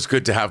 it's always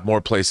good to have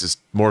more places,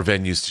 more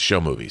venues to show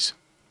movies.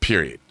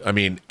 Period. I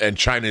mean, and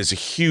China is a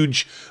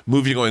huge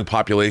movie-going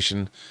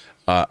population,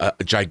 a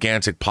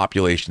gigantic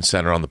population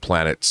center on the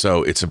planet,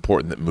 so it's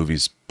important that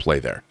movies play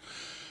there.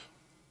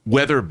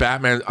 whether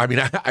Batman, I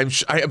mean, I'm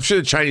sure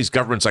the Chinese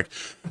government's like,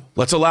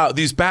 let's allow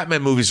these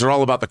Batman movies are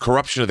all about the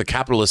corruption of the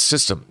capitalist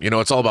system. You know,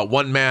 it's all about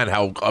one man,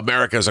 how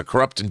America is a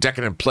corrupt and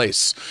decadent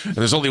place. And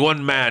there's only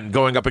one man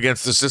going up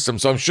against the system.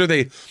 So I'm sure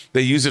they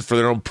use it for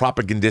their own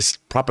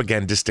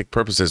propagandistic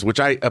purposes,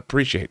 which I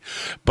appreciate.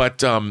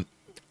 But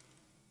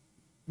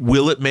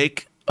will it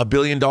make $1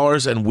 billion?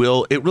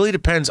 And it really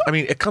depends. I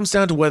mean, it comes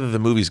down to whether the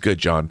movie's good,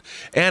 John.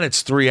 And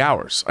it's 3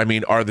 hours. I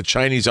mean, are the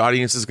Chinese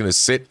audiences going to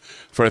sit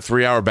for a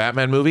 3-hour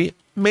Batman movie?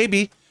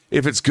 Maybe,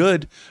 if it's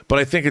good. But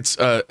I think it's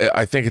a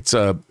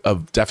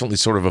definitely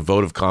sort of a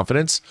vote of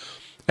confidence.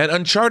 And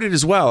Uncharted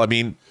as well. I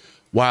mean,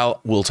 while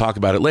we'll talk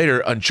about it later,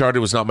 Uncharted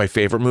was not my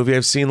favorite movie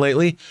I've seen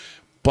lately.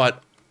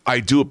 But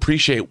I do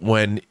appreciate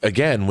when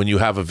you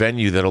have a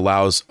venue that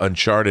allows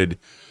Uncharted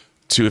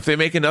to, if they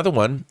make another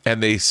one,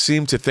 and they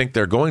seem to think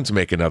they're going to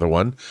make another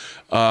one,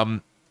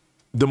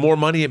 the more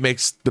money it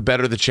makes, the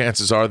better the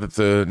chances are that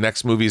the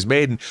next movie is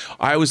made. And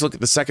I always look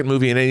at the second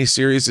movie in any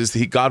series as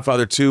the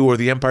Godfather 2 or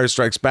the Empire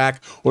Strikes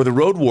Back or the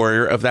Road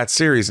Warrior of that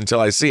series until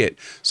I see it.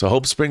 So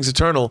hope springs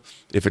eternal.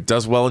 If it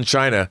does well in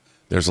China,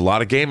 there's a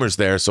lot of gamers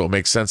there, so it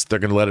makes sense that they're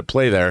going to let it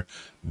play there.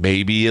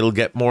 Maybe it'll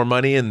get more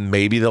money, and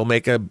maybe they'll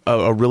make a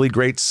really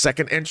great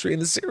second entry in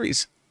the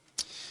series.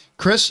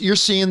 Chris, you're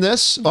seeing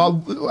this.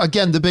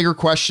 Again, the bigger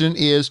question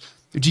is,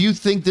 do you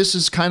think this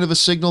is kind of a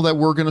signal that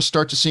we're going to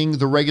start to seeing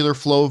the regular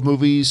flow of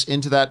movies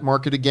into that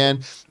market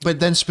again?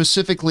 But then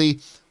specifically,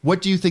 what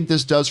do you think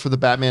this does for the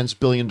Batman's $1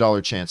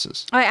 billion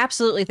chances? I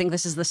absolutely think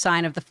this is the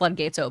sign of the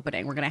floodgates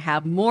opening. We're going to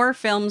have more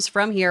films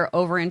from here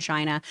over in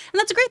China. And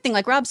that's a great thing.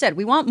 Like Rob said,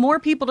 we want more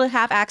people to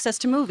have access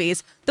to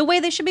movies the way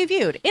they should be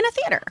viewed, in a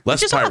theater. Less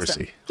which is piracy.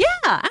 Awesome.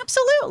 Yeah,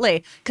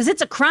 absolutely. Because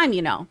it's a crime,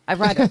 you know.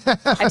 I've read it.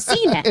 I've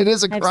seen it. It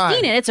is a crime. I've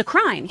seen it. It's a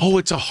crime. Oh,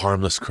 it's a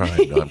harmless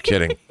crime. No, I'm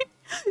kidding.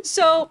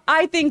 So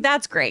I think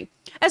that's great.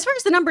 As far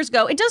as the numbers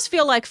go, it does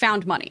feel like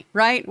found money,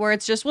 right? Where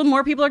it's just, well,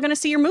 more people are going to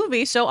see your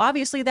movie, so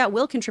obviously that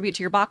will contribute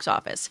to your box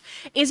office.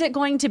 Is it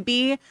going to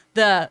be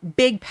the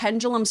big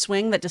pendulum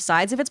swing that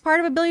decides if it's part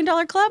of $1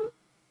 billion club?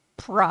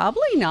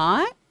 Probably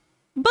not.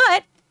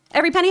 But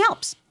every penny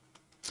helps.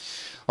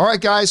 All right,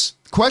 guys.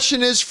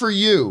 Question is for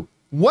you.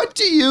 What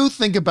do you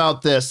think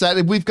about this?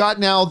 That we've got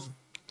now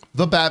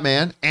the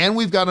Batman and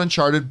we've got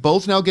Uncharted,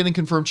 both now getting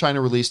confirmed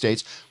China release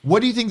dates. What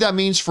do you think that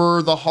means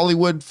for the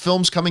Hollywood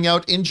films coming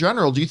out in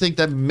general? Do you think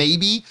that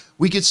maybe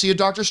we could see a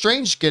Doctor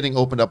Strange getting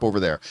opened up over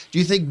there? Do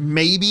you think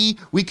maybe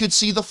we could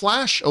see The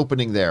Flash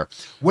opening there?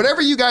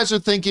 Whatever you guys are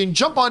thinking,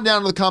 jump on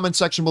down to the comment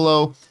section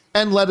below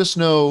and let us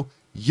know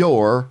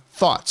your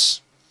thoughts.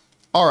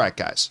 All right,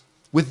 guys.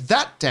 With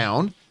that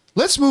down,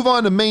 let's move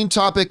on to main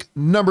topic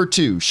number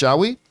 2, shall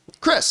we?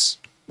 Chris,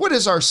 what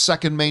is our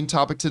second main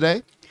topic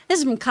today? This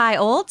is from Kai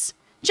Oltz.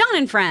 John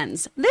and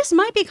friends, this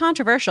might be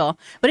controversial,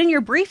 but in your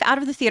brief out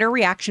of the theater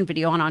reaction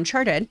video on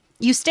Uncharted,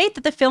 you state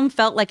that the film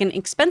felt like an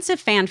expensive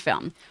fan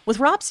film, with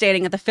Rob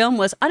stating that the film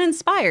was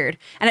uninspired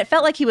and it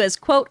felt like he was,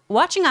 quote,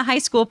 watching a high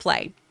school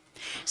play.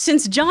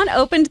 Since John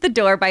opened the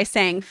door by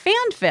saying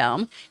fan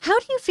film, how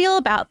do you feel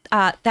about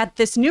that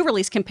this new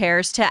release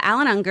compares to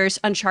Alan Unger's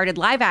Uncharted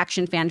live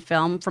action fan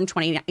film from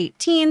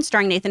 2018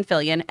 starring Nathan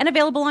Fillion and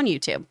available on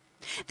YouTube?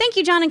 Thank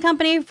you, John and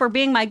company, for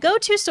being my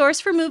go-to source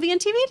for movie and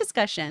TV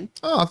discussion.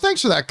 Oh,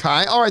 thanks for that,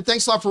 Kai. All right,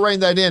 thanks a lot for writing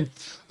that in.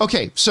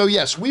 Okay, so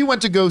yes, we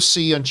went to go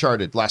see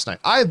Uncharted last night.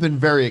 I have been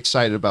very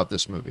excited about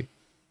this movie.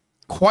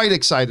 Quite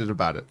excited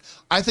about it.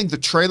 I think the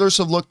trailers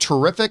have looked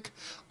terrific.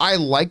 I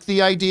like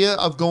the idea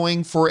of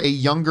going for a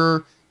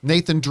younger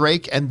Nathan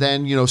Drake and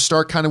then,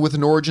 start kind of with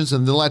an origins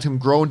and then let him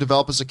grow and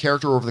develop as a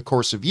character over the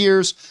course of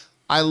years.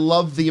 I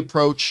love the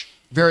approach.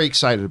 Very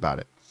excited about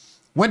it.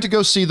 Went to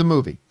go see the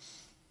movie.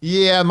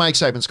 Yeah, my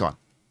excitement's gone.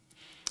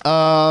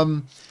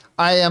 I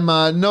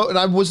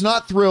was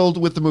not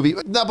thrilled with the movie.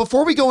 Now,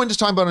 before we go into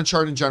talking about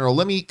Uncharted in general,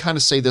 let me kind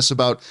of say this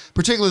about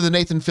particularly the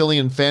Nathan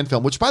Fillion fan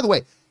film, which, by the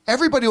way,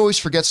 everybody always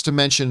forgets to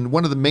mention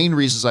one of the main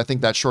reasons I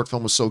think that short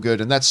film was so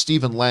good, and that's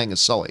Stephen Lang as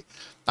Sully.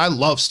 I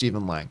love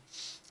Stephen Lang.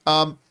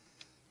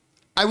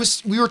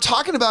 We were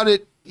talking about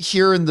it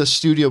here in the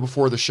studio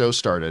before the show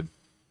started.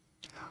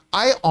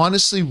 I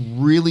honestly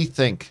really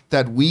think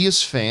that we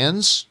as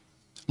fans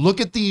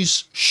look at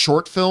these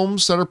short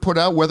films that are put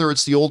out, whether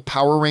it's the old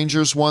Power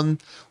Rangers one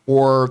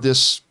or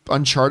this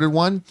Uncharted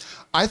one.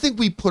 I think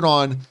we put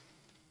on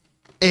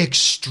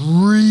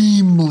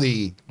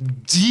extremely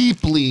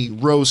deeply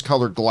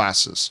rose-colored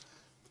glasses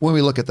when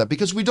we look at them,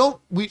 because we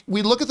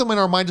look at them and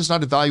our mind does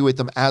not evaluate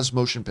them as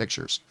motion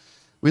pictures.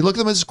 We look at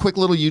them as quick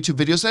little YouTube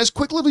videos. And as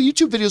quick little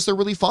YouTube videos, they're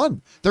really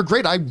fun. They're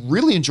great. I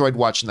really enjoyed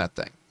watching that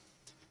thing.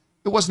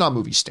 It was not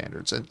movie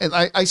standards. And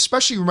I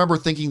especially remember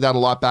thinking that a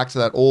lot back to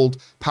that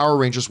old Power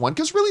Rangers one,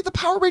 because really the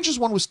Power Rangers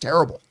one was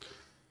terrible.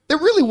 It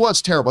really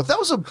was terrible. If that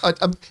was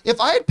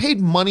if I had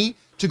paid money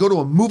to go to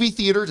a movie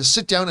theater to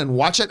sit down and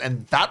watch it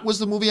and that was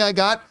the movie I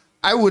got,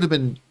 I would have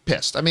been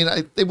pissed. I mean,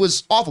 it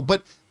was awful,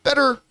 but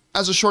better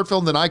as a short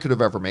film than I could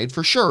have ever made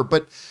for sure.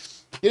 But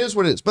it is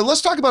what it is. But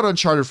let's talk about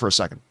Uncharted for a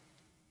second.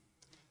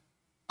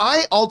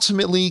 I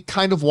ultimately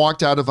kind of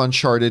walked out of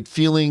Uncharted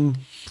feeling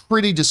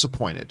pretty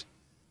disappointed.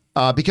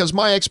 because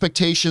my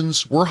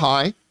expectations were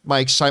high. My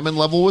excitement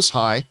level was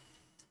high.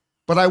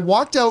 But I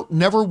walked out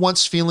never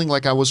once feeling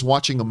like I was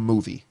watching a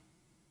movie.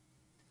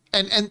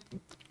 And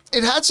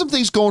it had some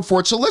things going for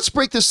it. So let's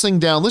break this thing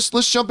down.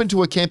 Let's jump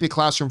into a campy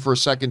classroom for a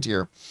second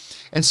here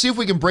and see if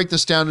we can break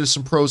this down into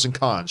some pros and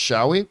cons,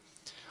 shall we?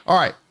 All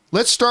right,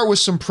 let's start with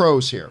some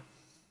pros here.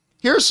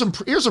 Here's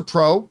a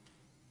pro.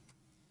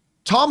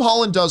 Tom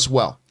Holland does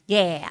well.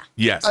 Yeah.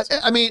 Yes.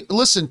 I mean,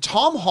 listen,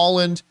 Tom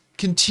Holland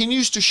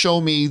continues to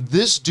show me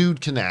this dude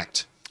can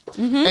act.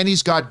 And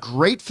he's got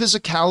great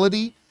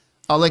physicality.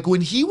 Like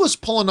when he was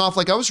pulling off,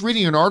 like I was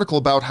reading an article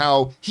about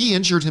how he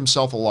injured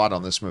himself a lot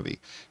on this movie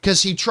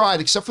because he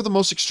tried, except for the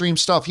most extreme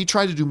stuff, he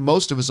tried to do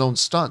most of his own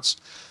stunts.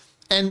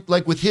 And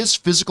like with his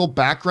physical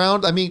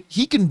background, I mean,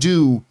 he can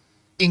do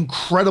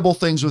incredible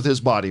things with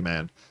his body,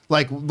 man.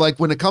 Like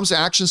when it comes to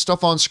action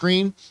stuff on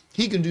screen,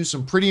 he can do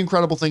some pretty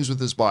incredible things with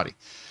his body.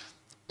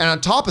 And on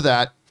top of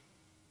that,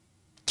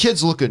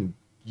 kid's looking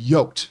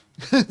yoked.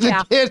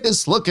 The kid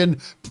is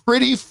looking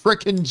pretty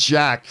freaking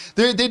jacked.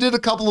 They did a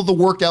couple of the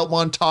workout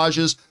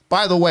montages.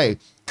 By the way,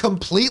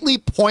 completely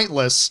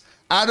pointless,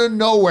 out of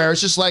nowhere.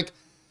 It's just like,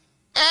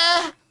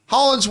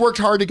 Holland's worked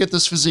hard to get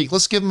this physique.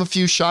 Let's give him a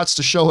few shots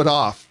to show it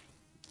off.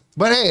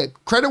 But hey,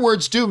 credit where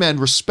it's due, man.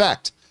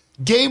 Respect.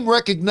 Game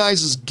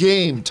recognizes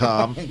game,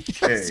 Tom.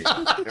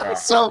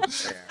 So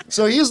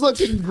he's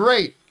looking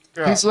great.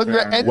 He's looking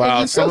great. And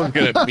Wow, someone's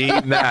going to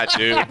mean that,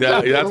 dude.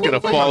 That's going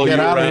to follow you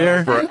out of here.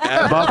 around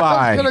forever.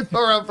 Bye-bye. It's going to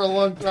go around for a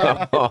long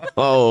time.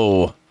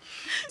 Oh.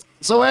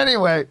 So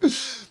anyway,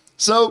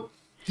 that's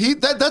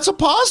a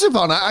positive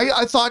on it.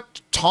 I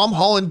thought Tom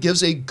Holland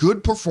gives a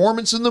good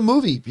performance in the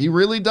movie. He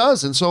really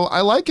does. And so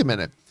I like him in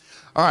it.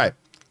 All right.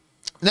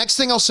 Next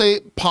thing I'll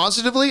say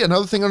positively,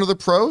 another thing under the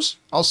pros,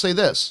 I'll say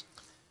this.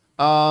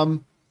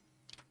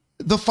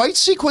 The fight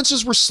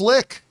sequences were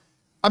slick.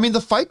 I mean,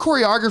 the fight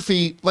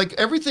choreography, like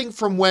everything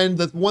from when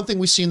the one thing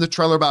we see in the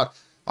trailer about,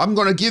 I'm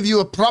going to give you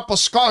a proper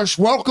Scottish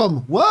welcome.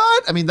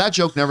 What? I mean, that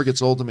joke never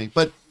gets old to me.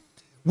 But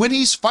when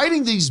he's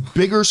fighting these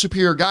bigger,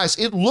 superior guys,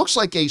 it looks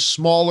like a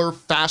smaller,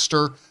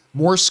 faster,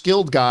 more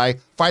skilled guy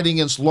fighting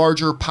against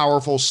larger,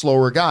 powerful,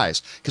 slower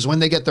guys. Because when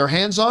they get their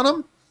hands on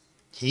him,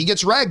 he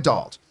gets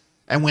ragdolled.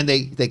 And when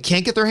they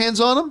can't get their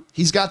hands on him,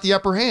 he's got the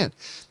upper hand.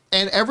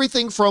 And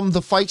everything from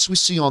the fights we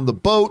see on the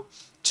boat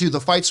to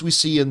the fights we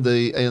see in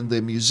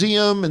the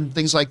museum and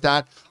things like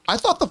that, I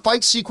thought the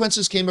fight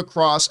sequences came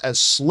across as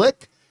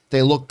slick.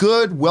 They look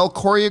good, well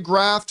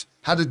choreographed,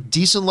 had a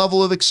decent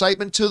level of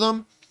excitement to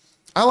them.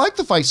 I like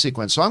the fight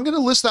sequence, so I'm going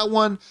to list that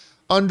one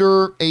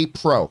under a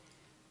pro.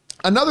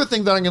 Another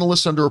thing that I'm going to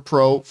list under a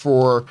pro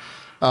for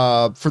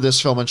this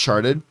film,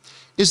 Uncharted,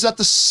 is that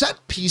the set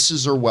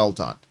pieces are well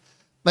done.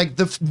 Like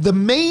the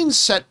main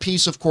set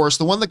piece, of course,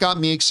 the one that got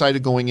me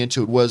excited going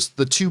into it was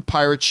the two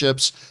pirate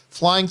ships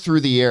flying through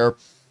the air.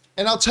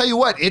 And I'll tell you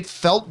what, it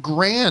felt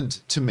grand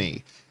to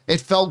me.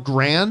 It felt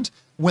grand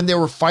when they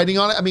were fighting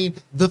on it. I mean,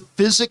 the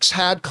physics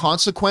had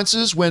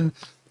consequences. When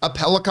a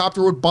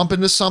helicopter would bump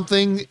into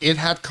something, it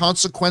had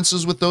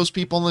consequences with those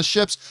people on the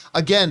ships.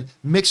 Again,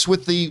 mixed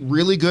with the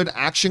really good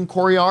action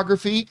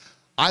choreography,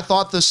 I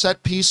thought the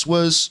set piece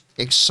was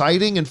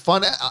exciting and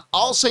fun.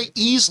 I'll say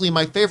easily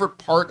my favorite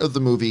part of the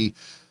movie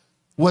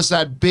was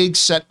that big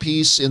set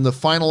piece in the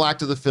final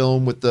act of the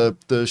film with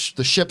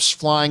the ships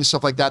flying,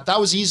 stuff like that. That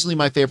was easily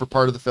my favorite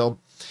part of the film,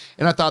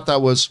 and I thought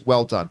that was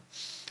well done.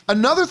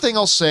 Another thing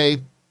I'll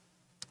say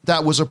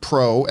that was a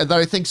pro, and that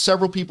I think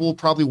several people will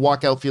probably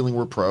walk out feeling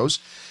were pros,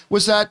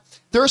 was that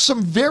there are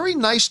some very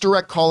nice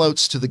direct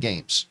call-outs to the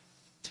games.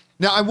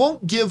 Now, I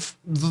won't give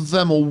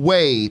them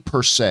away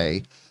per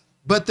se,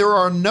 but there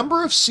are a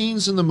number of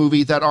scenes in the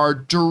movie that are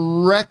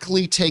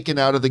directly taken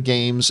out of the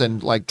games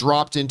and like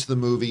dropped into the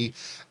movie.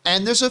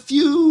 And there's a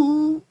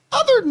few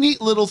other neat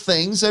little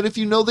things that if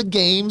you know the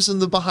games and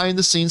the behind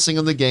the scenes thing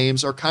on the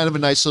games are kind of a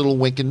nice little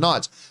wink and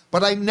nods.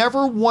 But I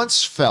never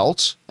once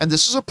felt, and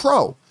this is a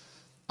pro,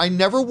 I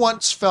never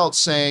once felt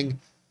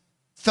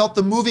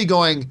the movie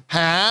going,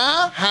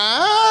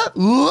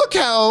 look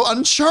how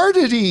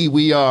Uncharted-y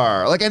we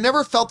are. Like I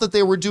never felt that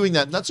they were doing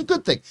that. And that's a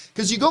good thing.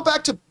 Because you go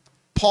back to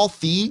Paul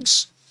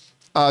Feig's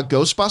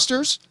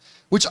Ghostbusters,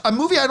 which a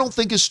movie I don't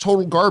think is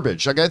total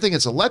garbage. Like I think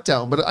it's a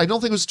letdown, but I don't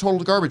think it was total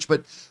garbage.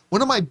 But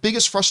one of my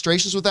biggest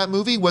frustrations with that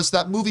movie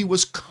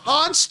was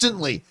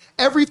constantly,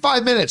 every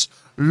 5 minutes,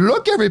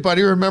 look,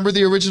 everybody, remember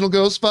the original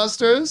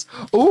Ghostbusters?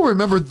 Oh,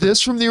 remember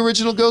this from the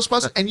original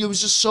Ghostbusters? And it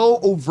was just so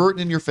overt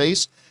and in your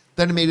face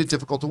that it made it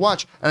difficult to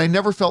watch. And I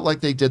never felt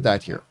like they did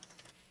that here.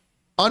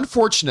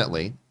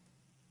 Unfortunately,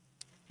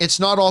 it's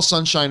not all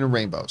sunshine and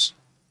rainbows.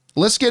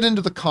 Let's get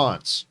into the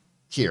cons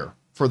here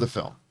for the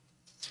film.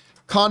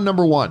 Con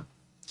number one.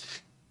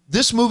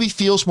 This movie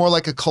feels more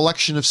like a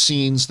collection of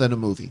scenes than a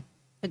movie.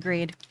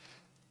 Agreed.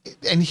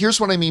 And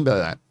here's what I mean by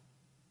that.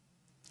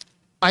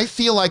 I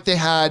feel like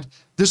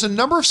there's a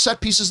number of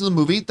set pieces in the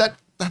movie that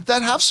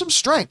have some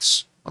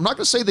strengths. I'm not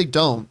going to say they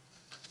don't,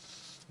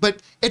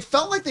 but it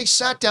felt like they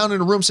sat down in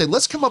a room and said,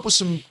 let's come up with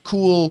some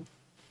cool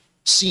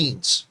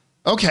scenes.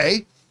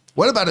 Okay,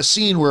 what about a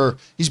scene where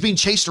he's being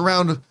chased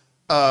around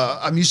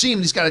a museum.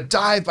 And he's got to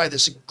dive by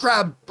this and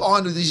grab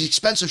onto these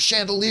expensive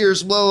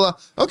chandeliers, blah, blah,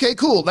 blah. Okay,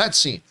 cool, that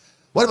scene.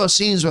 What about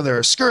scenes where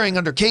they're scurrying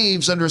under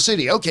caves under a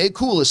city? Okay,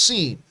 cool, a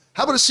scene.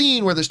 How about a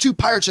scene where there's 2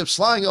 pirate ships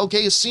flying?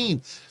 Okay, a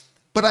scene.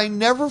 But I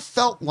never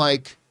felt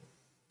like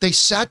they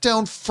sat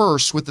down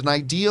first with an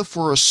idea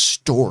for a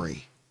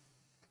story.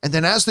 And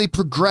then as they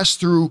progressed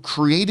through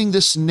creating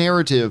this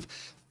narrative,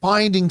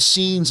 finding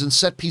scenes and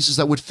set pieces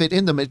that would fit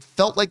in them, it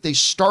felt like they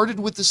started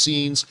with the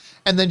scenes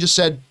and then just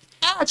said,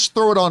 just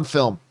throw it on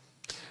film.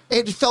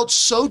 It felt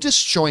so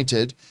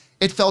disjointed.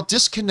 It felt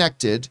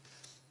disconnected.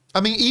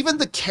 I mean, even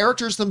the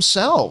characters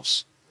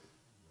themselves,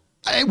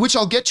 which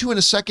I'll get to in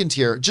a second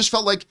here, just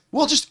felt like,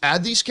 well, just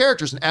add these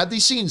characters and add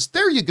these scenes.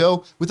 There you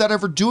go, without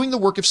ever doing the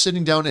work of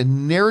sitting down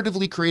and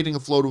narratively creating a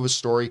flow to a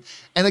story.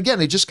 And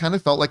again, it just kind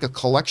of felt like a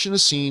collection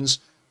of scenes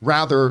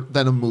rather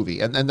than a movie.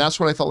 And that's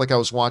what I felt like I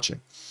was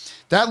watching.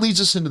 That leads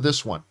us into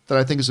this one that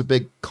I think is a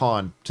big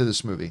con to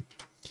this movie.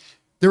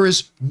 There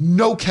is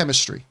no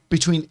chemistry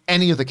between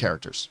any of the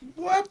characters.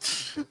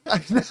 What?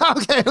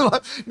 Okay,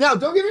 now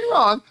don't get me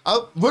wrong.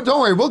 Don't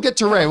worry, we'll get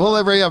to Ray. We'll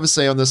let Ray have a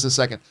say on this in a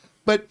second.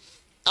 But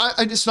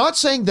it's not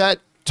saying that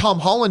Tom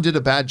Holland did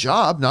a bad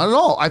job. Not at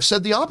all. I've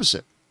said the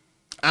opposite.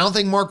 I don't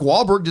think Mark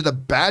Wahlberg did a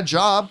bad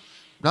job.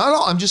 Not at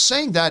all. I'm just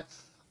saying that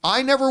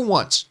I never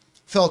once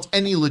felt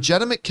any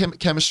legitimate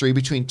chemistry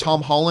between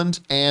Tom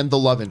Holland and the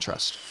love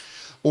interest,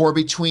 or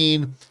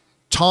between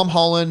Tom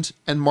Holland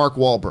and Mark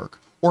Wahlberg,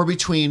 or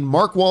between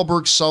Mark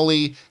Wahlberg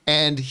Sully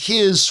and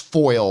his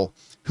foil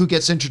who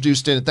gets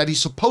introduced in it that he's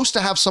supposed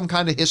to have some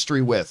kind of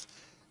history with.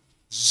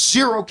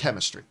 Zero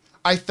chemistry.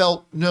 I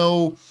felt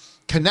no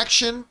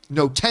connection,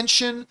 no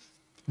tension,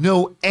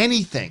 no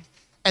anything.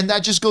 And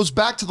that just goes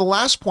back to the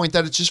last point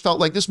that it just felt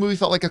like this movie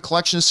felt like a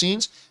collection of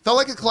scenes, felt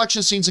like a collection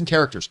of scenes and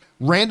characters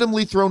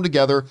randomly thrown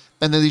together.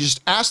 And then they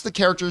just asked the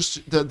characters,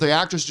 the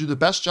actors to do the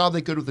best job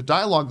they could with the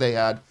dialogue they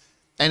had.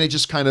 And it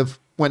just kind of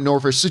went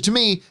nowhere. So to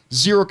me,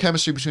 zero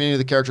chemistry between any of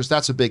the characters.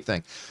 That's a big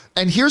thing.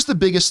 And here's the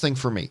biggest thing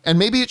for me. And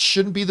maybe it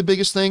shouldn't be the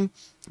biggest thing,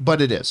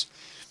 but it is.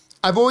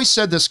 I've always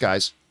said this,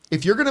 guys.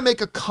 If you're going to make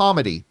a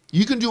comedy,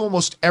 you can do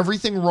almost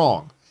everything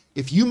wrong.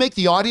 If you make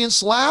the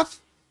audience laugh,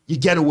 you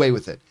get away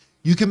with it.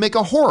 You can make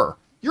a horror.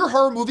 Your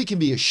horror movie can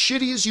be as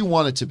shitty as you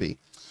want it to be.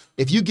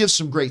 If you give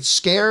some great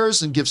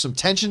scares and give some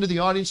tension to the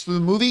audience through the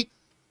movie,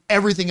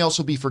 everything else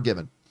will be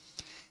forgiven.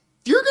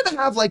 If you're going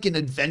to have like an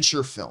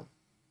adventure film,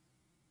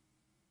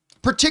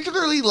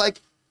 particularly like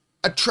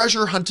a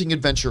treasure hunting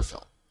adventure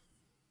film,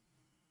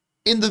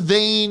 in the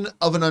vein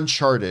of an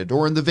Uncharted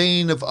or in the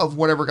vein of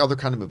whatever other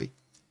kind of movie,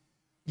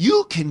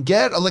 you can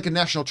get like a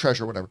National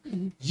Treasure, whatever.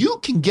 You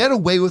can get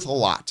away with a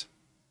lot.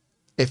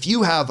 If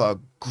you have a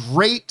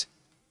great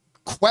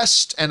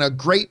quest and a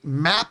great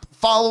map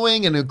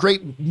following and a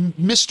great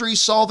mystery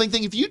solving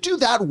thing, if you do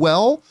that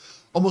well,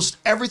 almost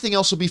everything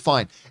else will be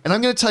fine. And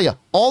I'm going to tell you,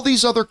 all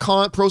these other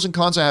pros and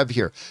cons I have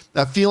here,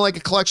 that feel like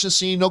a collection of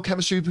scenes, no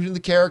chemistry between the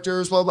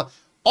characters, blah, blah, blah,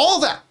 all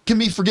that can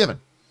be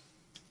forgiven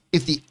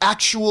if the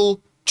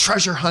actual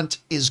treasure hunt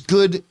is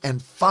good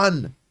and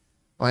fun.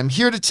 I'm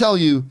here to tell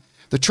you,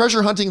 the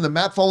treasure hunting and the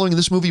map following in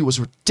this movie was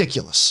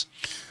ridiculous.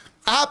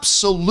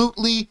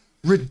 Absolutely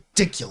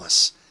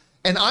ridiculous.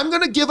 And I'm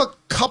going to give a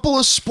couple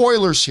of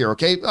spoilers here,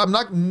 okay? I'm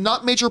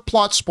not major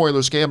plot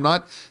spoilers, okay? I'm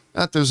not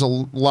there's a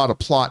lot of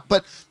plot,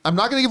 but I'm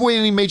not going to give away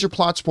any major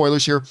plot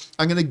spoilers here.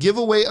 I'm going to give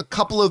away a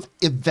couple of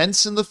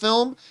events in the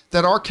film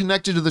that are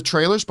connected to the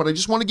trailers, but I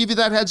just want to give you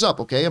that heads up,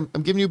 okay? I'm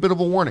giving you a bit of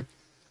a warning.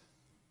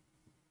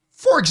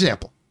 For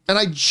example, and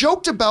I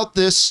joked about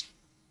this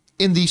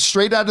in the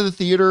straight out of the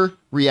theater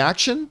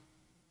reaction,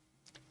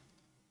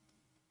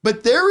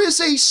 but there is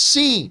a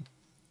scene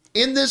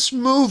in this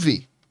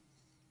movie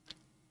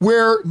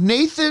where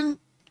Nathan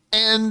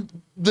and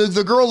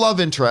the girl love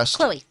interest,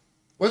 Chloe.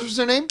 What was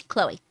her name?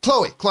 Chloe.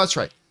 Chloe, that's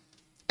right.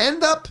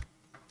 End up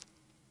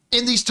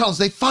in these tunnels.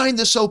 They find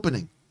this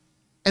opening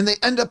and they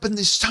end up in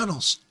these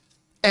tunnels.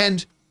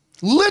 And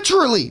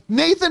literally,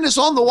 Nathan is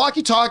on the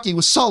walkie-talkie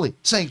with Sully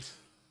saying,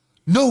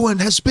 "No one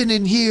has been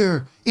in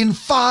here in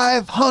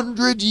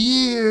 500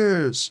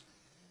 years.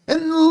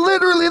 And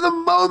literally the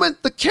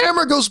moment the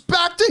camera goes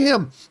back to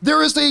him,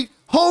 there is a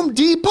Home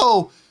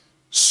Depot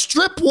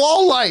strip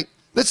wall light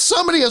that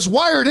somebody has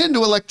wired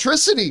into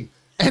electricity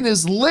and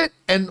is lit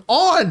and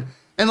on.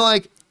 And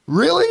like,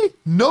 really?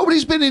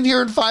 Nobody's been in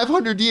here in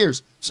 500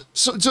 years.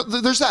 So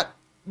there's that.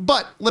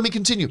 But let me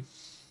continue.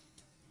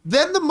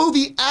 Then the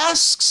movie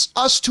asks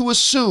us to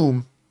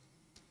assume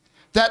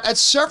that at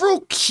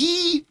several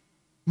key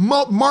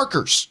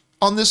markers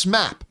on this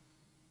map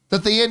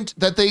that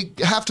they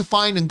have to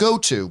find and go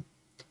to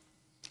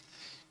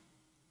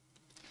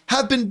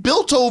have been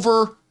built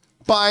over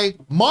by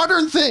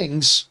modern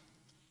things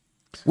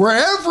where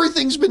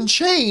everything's been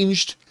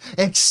changed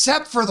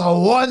except for the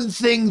one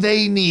thing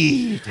they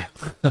need.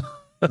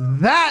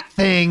 That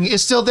thing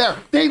is still there.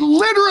 They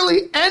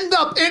literally end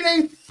up in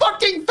a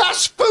fucking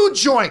fast food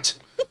joint.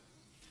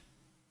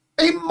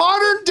 A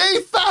modern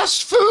day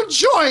fast food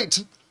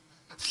joint.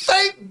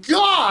 Thank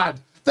God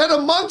that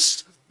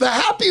amongst the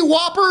Happy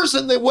Whoppers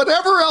and the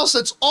whatever else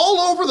that's all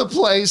over the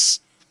place,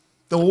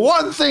 the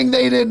one thing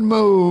they didn't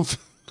move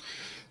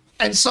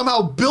and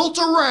somehow built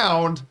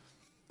around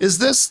is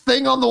this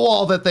thing on the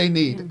wall that they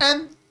need.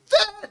 And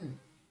then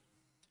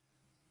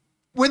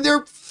when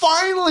they're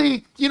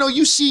finally,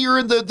 you see you're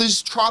in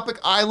these tropic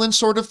island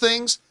sort of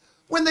things,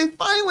 when they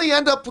finally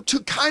end up to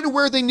kind of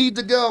where they need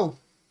to go.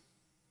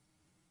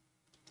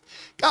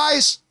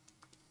 Guys,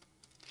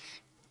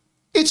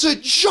 it's a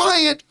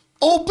giant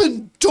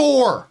open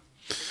door.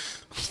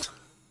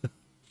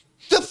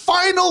 The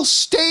final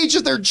stage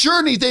of their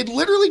journey, they'd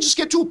literally just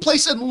get to a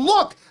place and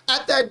look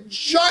at that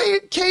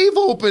giant cave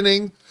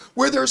opening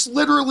where there's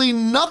literally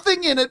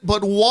nothing in it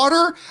but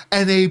water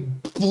and a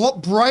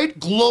bright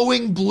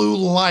glowing blue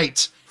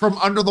light from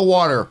under the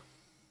water.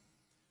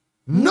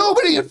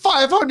 Nobody in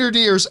 500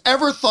 years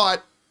ever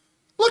thought,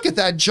 look at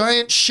that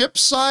giant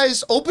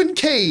ship-sized open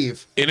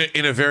cave.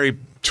 In a very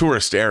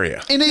tourist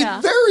area. In a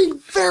very,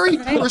 very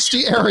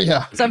touristy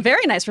area. It's a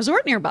very nice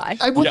resort nearby.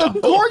 With a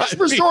gorgeous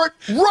resort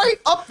right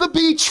up the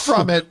beach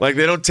from it. Like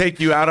they don't take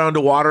you out onto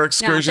water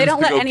excursions they don't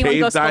to let go anyone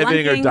cave go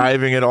diving or spelunking.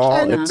 diving at all.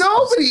 And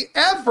nobody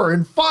ever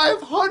in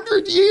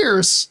 500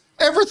 years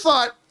ever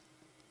thought,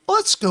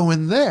 let's go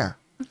in there.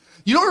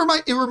 You know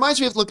what it reminds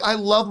me of? Look, I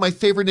love my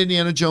favorite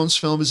Indiana Jones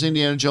film is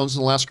Indiana Jones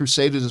and the Last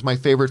Crusade. It is my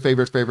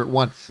favorite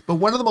one. But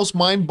one of the most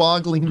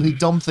mind-bogglingly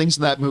dumb things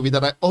in that movie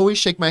that I always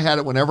shake my head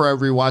at whenever I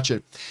rewatch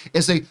it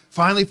is they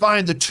finally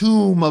find the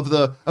tomb of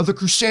the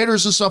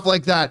Crusaders and stuff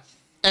like that.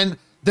 And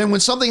then when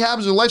something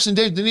happens in their lives and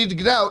days, they need to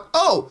get out.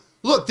 Oh,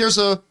 look, there's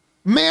a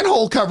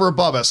manhole cover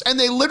above us. And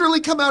they literally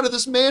come out of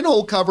this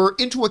manhole cover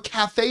into a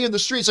cafe in the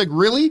street. It's like,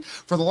 really?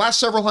 For the last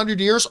several hundred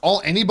years,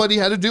 all anybody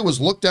had to do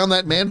was look down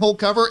that manhole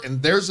cover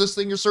and there's this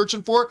thing you're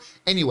searching for?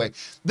 Anyway,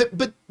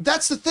 but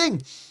that's the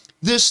thing.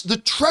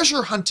 The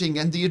treasure hunting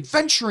and the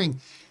adventuring,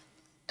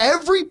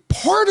 every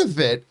part of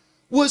it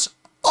was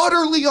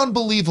utterly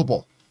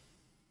unbelievable.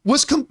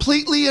 Was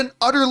completely and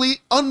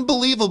utterly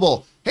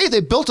unbelievable. Hey,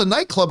 they built a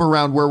nightclub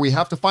around where we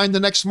have to find the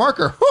next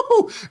marker.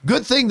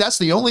 Good thing that's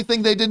the only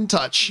thing they didn't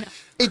touch.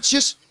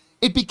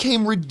 It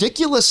became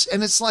ridiculous.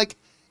 And it's like,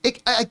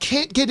 I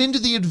can't get into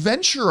the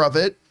adventure of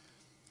it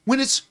when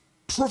it's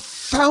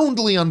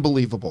profoundly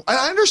unbelievable.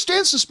 I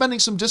understand suspending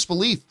some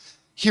disbelief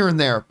here and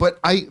there, but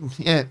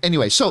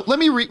anyway, so let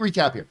me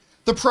recap here.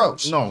 The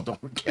pros. No,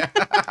 don't recap.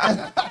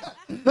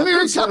 Let me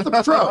recap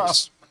the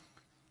pros.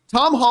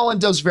 Tom Holland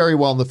does very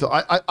well in the film.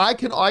 I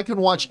can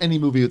watch any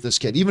movie with this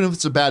kid. Even if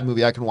it's a bad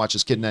movie, I can watch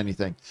this kid in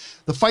anything.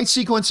 The fight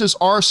sequences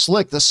are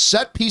slick. The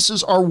set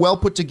pieces are well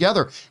put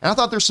together. And I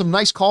thought there's some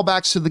nice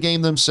callbacks to the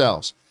game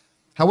themselves.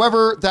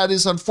 However, that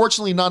is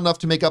unfortunately not enough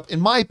to make up,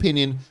 in my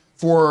opinion,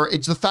 for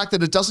it's the fact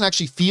that it doesn't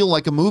actually feel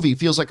like a movie. It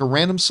feels like a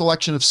random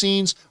selection of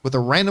scenes with a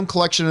random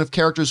collection of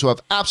characters who have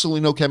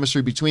absolutely no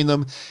chemistry between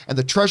them. And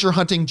the treasure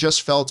hunting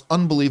just felt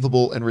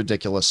unbelievable and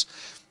ridiculous.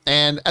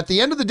 And at the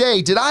end of the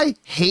day, did I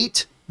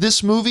hate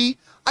this movie?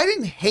 I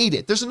didn't hate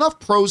it. There's enough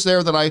pros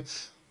there that I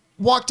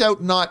walked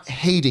out not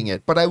hating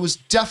it, but I was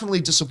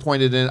definitely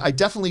disappointed in it. I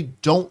definitely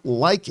don't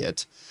like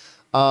it.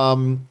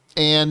 I'm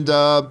kind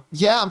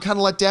of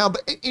let down.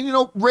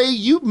 But, Ray,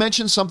 you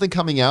mentioned something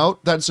coming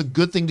out that's a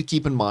good thing to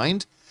keep in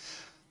mind.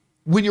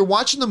 When you're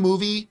watching the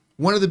movie,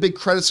 one of the big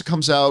credits that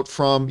comes out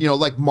from,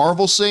 like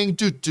Marvel saying,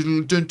 dun,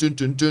 dun, dun, dun,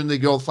 dun, dun, they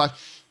go flash.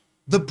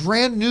 The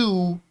brand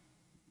new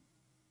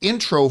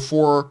intro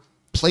for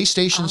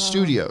PlayStation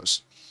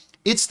Studios.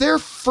 It's their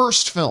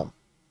first film.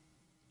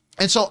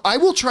 And so I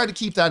will try to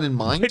keep that in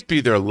mind. Might be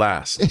their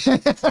last. No,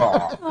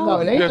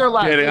 it ain't their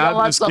last. Kidding.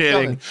 I'm just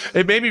kidding.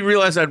 It made me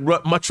realize I'd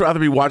much rather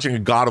be watching a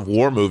God of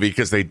War movie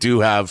because they do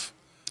have.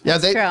 Yeah,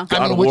 That's true.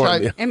 God of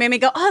War. It made me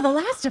go, oh, The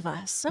Last of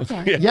Us.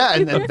 Okay. Yeah,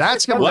 and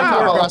that's going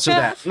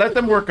to Let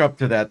them work up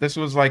to that. This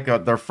was like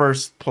their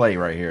first play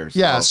right here. So.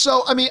 Yeah,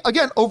 so,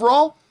 again,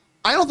 overall,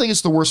 I don't think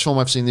it's the worst film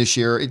I've seen this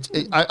year.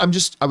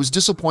 I was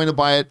disappointed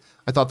by it.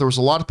 I thought there was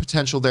a lot of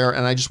potential there,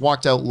 and I just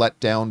walked out let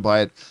down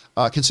by it,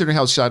 considering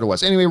how excited I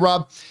was. Anyway,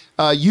 Rob,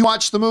 you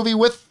watched the movie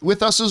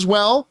with us as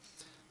well.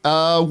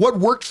 What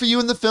worked for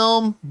you in the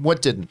film?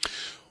 What didn't?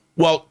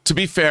 Well, to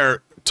be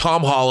fair,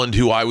 Tom Holland,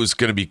 who I was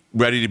going to be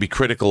ready to be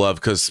critical of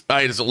because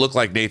he doesn't look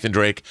like Nathan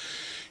Drake,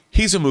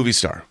 he's a movie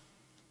star.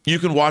 You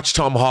can watch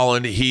Tom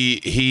Holland.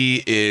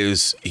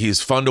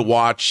 He's fun to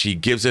watch. He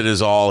gives it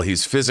his all.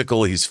 He's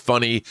physical. He's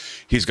funny.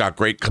 He's got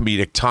great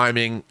comedic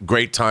timing.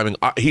 Great timing.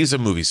 He's a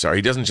movie star.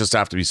 He doesn't just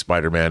have to be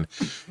Spider-Man.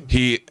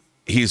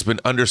 He's been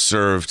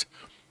underserved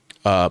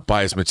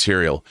by his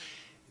material.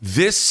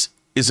 This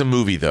is a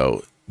movie,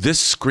 though.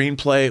 This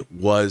screenplay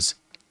was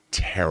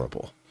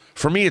terrible.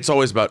 For me, it's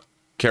always about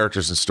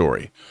characters and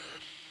story.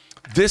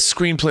 This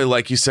screenplay,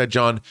 like you said,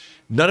 John,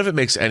 none of it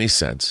makes any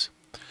sense.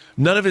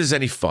 None of it is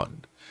any fun.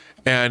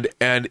 And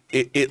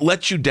it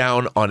lets you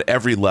down on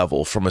every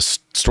level from a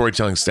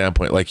storytelling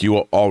standpoint, like you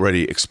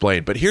already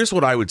explained. But here's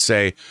what I would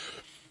say.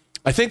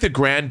 I think the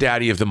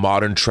granddaddy of the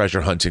modern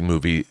treasure hunting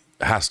movie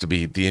has to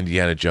be the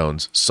Indiana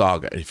Jones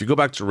saga. And if you go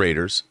back to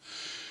Raiders,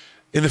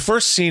 in the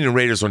first scene in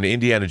Raiders when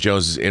Indiana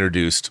Jones is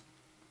introduced,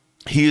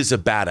 he is a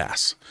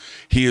badass.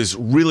 He is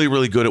really,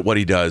 really good at what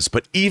he does.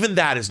 But even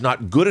that is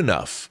not good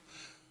enough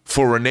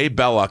for Renee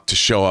Belloc to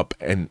show up.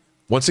 And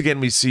once again,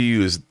 we see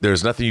you as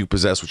there's nothing you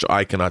possess which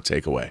I cannot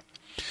take away.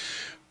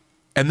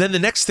 And then the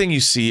next thing you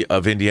see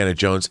of Indiana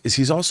Jones is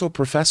he's also a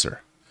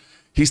professor.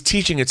 He's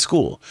teaching at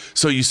school.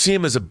 So you see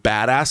him as a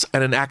badass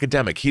and an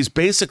academic. He's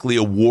basically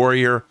a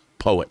warrior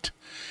poet.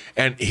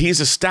 And he's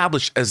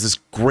established as this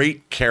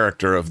great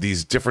character of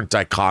these different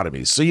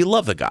dichotomies. So you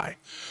love the guy.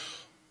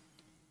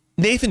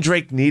 Nathan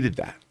Drake needed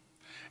that.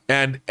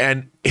 And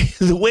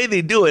the way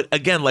they do it,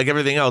 again, like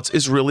everything else,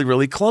 is really,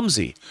 really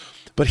clumsy.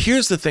 But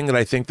here's the thing that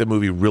I think the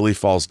movie really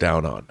falls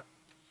down on.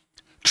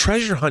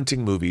 Treasure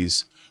hunting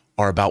movies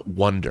are about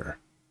wonder.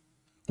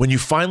 When you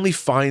finally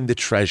find the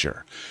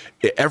treasure,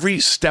 every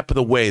step of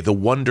the way, the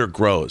wonder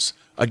grows.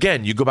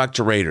 Again, you go back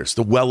to Raiders,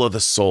 the Well of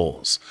the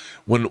Souls.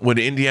 When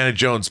Indiana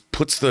Jones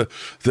puts the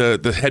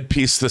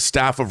headpiece, the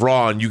Staff of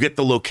Ra, and you get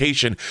the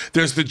location,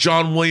 there's the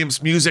John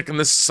Williams music and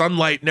the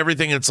sunlight and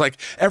everything. And it's like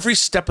every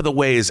step of the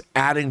way is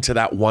adding to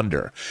that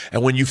wonder.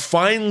 And when you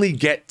finally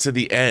get to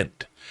the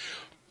end,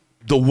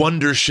 the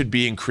wonder should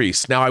be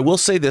increased. Now, I will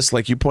say this,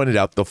 like you pointed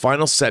out, the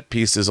final set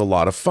piece is a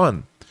lot of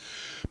fun.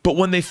 But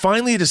when they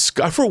finally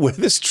discover where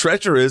this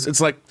treasure is,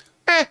 it's like,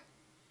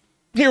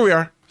 here we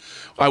are.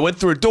 I went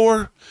through a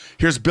door.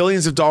 Here's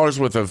billions of dollars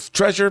worth of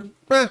treasure.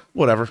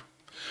 Whatever.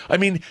 I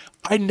mean,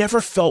 I never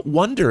felt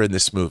wonder in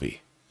this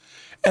movie.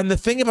 And the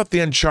thing about the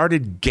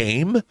Uncharted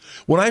game,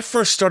 when I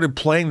first started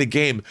playing the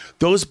game,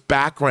 those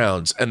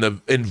backgrounds and the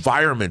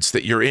environments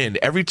that you're in,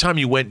 every time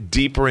you went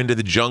deeper into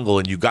the jungle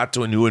and you got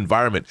to a new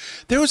environment,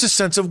 there was a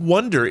sense of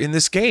wonder in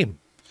this game.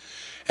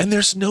 And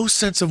there's no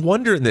sense of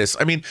wonder in this.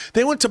 I mean,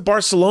 they went to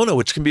Barcelona,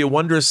 which can be a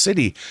wondrous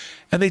city,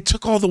 and they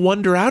took all the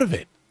wonder out of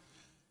it.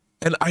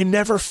 And I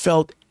never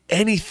felt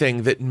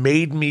anything that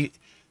made me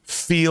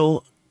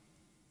feel,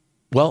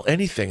 well,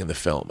 anything in the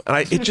film.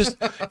 And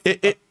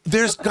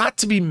there's got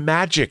to be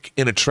magic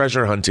in a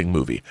treasure hunting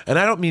movie. And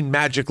I don't mean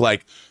magic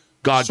like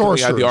God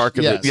coming out of the Ark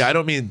of it. Yeah, I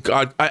don't mean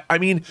God. I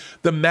mean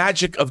the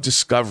magic of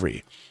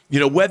discovery. You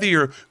know, whether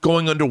you're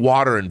going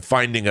underwater and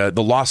finding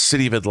the lost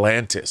city of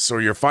Atlantis,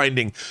 or you're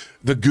finding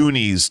the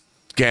Goonies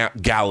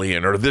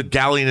galleon, or the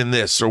galleon in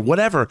this, or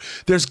whatever,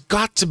 there's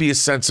got to be a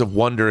sense of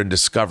wonder and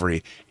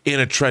discovery in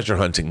a treasure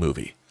hunting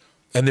movie.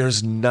 And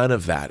there's none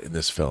of that in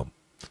this film.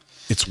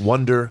 It's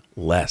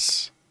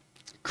wonderless.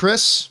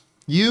 Chris,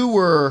 you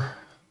were,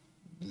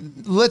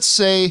 let's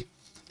say,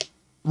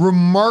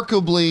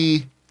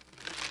 remarkably,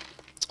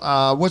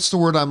 what's the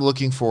word I'm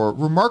looking for?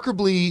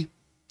 Remarkably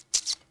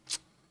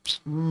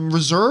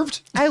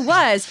reserved? I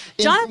was.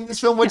 In this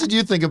film, what did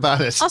you think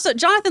about it? Also,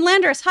 Jonathan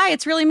Landers, hi,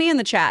 it's really me in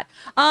the chat.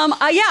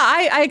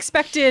 I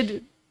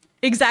expected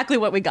exactly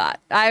what we got.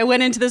 I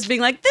went into this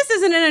being like, this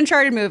isn't an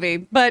Uncharted movie,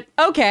 but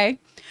okay.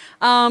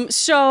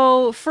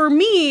 So for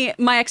me,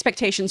 my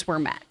expectations were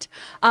met.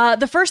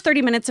 The first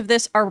 30 minutes of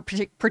this are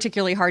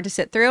particularly hard to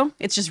sit through.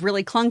 It's just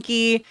really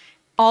clunky.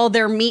 All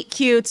their meet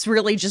cutes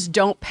really just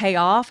don't pay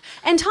off.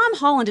 And Tom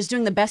Holland is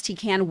doing the best he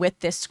can with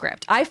this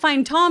script. I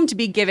find Tom to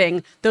be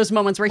giving those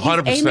moments where he's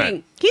 100%.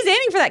 aiming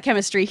for that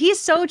chemistry. He's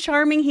so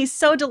charming. He's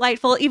so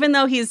delightful, even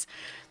though he's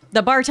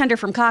the bartender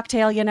from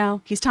Cocktail, you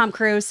know, he's Tom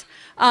Cruise.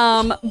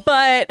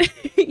 But,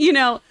 you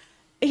know,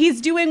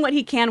 he's doing what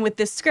he can with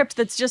this script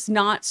that's just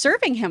not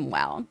serving him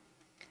well.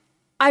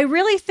 I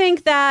really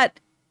think that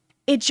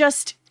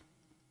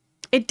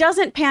it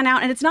doesn't pan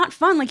out, and it's not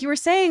fun. Like you were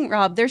saying,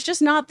 Rob, there's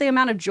just not the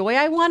amount of joy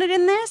I wanted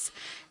in this.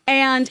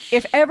 And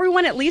if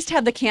everyone at least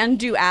had the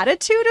can-do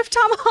attitude of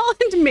Tom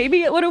Holland,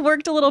 maybe it would have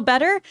worked a little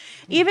better.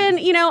 Even,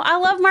 you know, I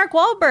love Mark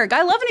Wahlberg.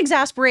 I love an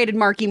exasperated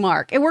Marky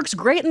Mark. It works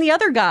great in the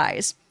other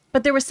guys.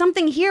 But there was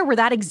something here where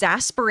that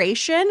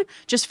exasperation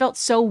just felt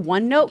so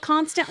one note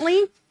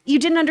constantly. You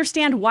didn't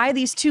understand why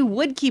these two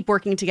would keep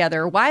working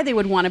together, why they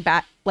would want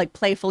to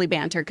playfully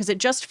banter, because it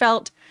just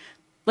felt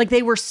like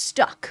they were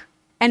stuck.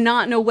 And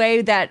not in a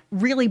way that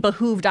really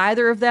behooved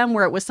either of them,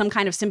 where it was some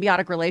kind of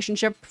symbiotic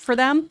relationship for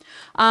them.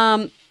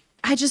 It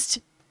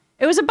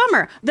was a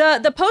bummer.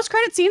 The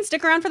post-credit scene,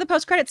 stick around for the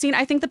post-credit scene.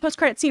 I think the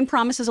post-credit scene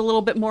promises a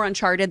little bit more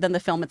Uncharted than the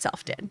film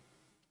itself did.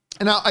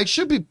 And now I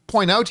should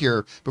point out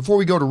here, before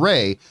we go to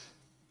Ray,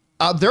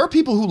 there are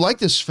people who like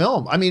this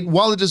film. I mean,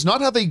 while it does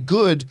not have a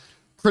good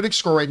critic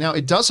score right now,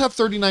 it does have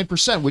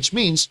 39%, which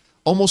means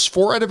almost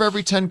 4 out of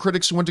every 10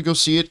 critics who went to go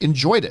see it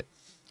enjoyed it.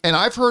 And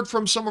I've heard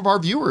from some of our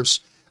viewers,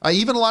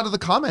 even a lot of the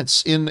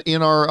comments in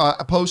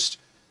our post,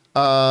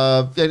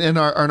 in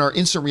our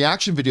instant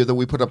reaction video that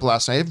we put up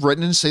last night, have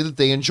written and say that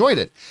they enjoyed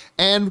it.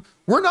 And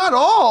we're not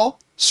all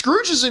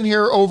Scrooges in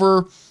here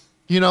over,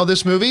 you know,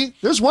 this movie.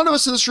 There's one of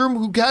us in this room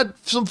who had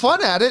some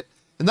fun at it,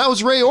 and that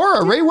was Ray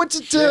Ora. Ray, what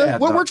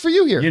worked for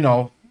you here? You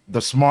know,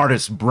 the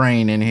smartest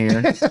brain in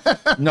here.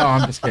 No,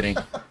 I'm just kidding.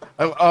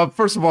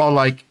 First of all,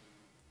 like,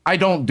 I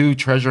don't do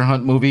treasure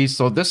hunt movies,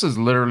 so this is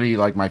literally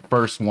like my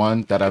first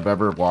one that I've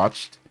ever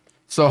watched.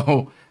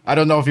 So I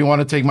don't know if you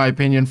want to take my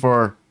opinion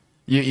for,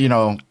 you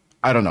know,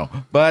 I don't know.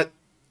 But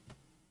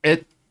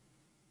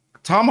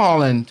Tom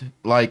Holland,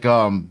 like,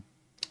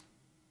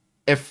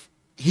 if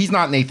he's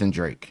not Nathan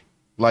Drake.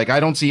 Like, I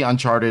don't see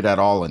Uncharted at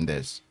all in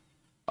this.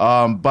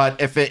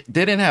 But if it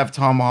didn't have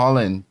Tom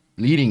Holland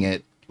leading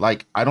it,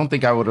 like, I don't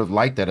think I would have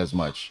liked that as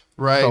much.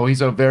 Right. So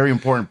he's a very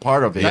important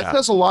part of it. That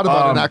says a lot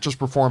about an actor's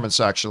performance,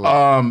 actually.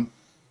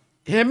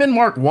 Him and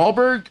Mark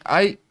Wahlberg,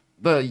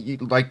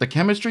 the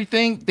chemistry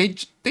thing,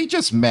 they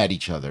just met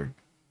each other.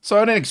 So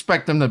I didn't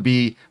expect them to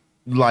be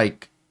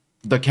like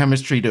the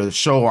chemistry to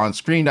show on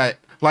screen.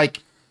 Like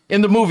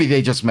in the movie,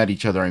 they just met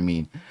each other, I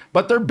mean.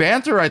 But their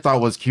banter I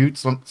thought was cute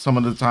some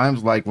of the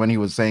times, like when he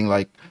was saying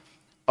like,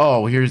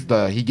 oh,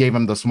 he gave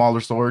him the smaller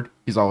sword.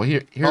 He's all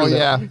here,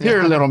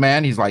 here, little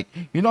man. He's like,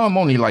 I'm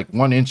only like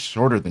 1 inch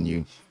shorter than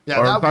you.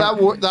 Yeah,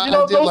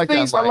 that those like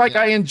things that line,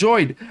 I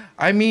enjoyed.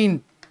 I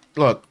mean,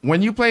 look,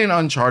 when you play an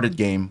Uncharted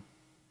game,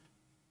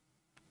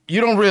 you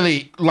don't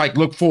really like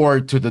look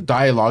forward to the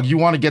dialogue. You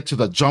want to get to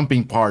the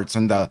jumping parts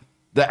and the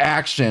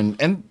action.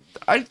 And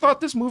I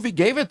thought this movie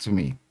gave it to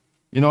me.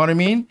 You know what I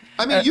mean?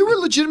 I mean, you were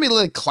legitimately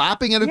like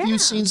clapping at a few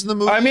scenes in the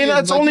movie. I mean,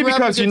 that's like, only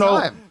because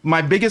time.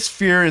 my biggest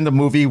fear in the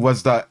movie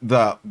was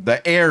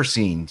the air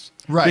scenes.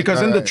 Right.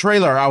 Because in the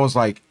trailer, I was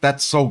like,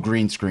 "That's so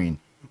green screen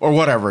or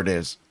whatever it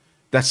is."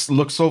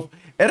 Looks so.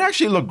 It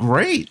actually looked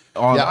great.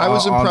 I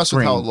was impressed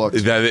with how it looked.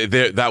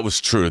 That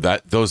was true.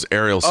 Those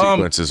aerial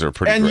sequences are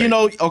pretty. And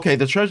great.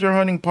 the treasure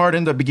hunting part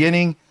in the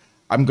beginning,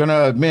 I'm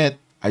gonna admit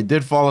I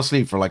did fall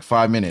asleep for like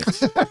 5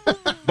 minutes.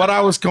 But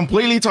I was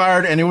completely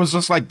tired, and it was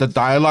just like the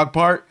dialogue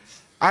part.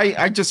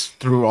 I just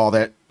threw all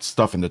that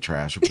stuff in the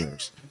trash. Who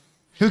cares?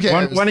 Who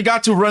cares? When it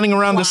got to running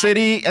around the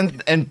city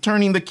and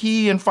turning the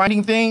key and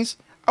finding things,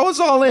 I was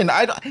all in.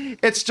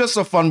 It's just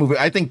a fun movie.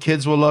 I think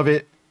kids will love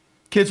it.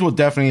 Kids will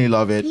definitely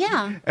love it.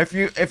 Yeah. If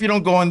you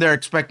don't go in there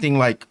expecting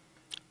like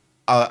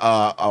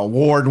a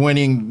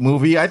award-winning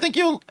movie, I think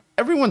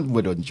everyone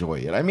would enjoy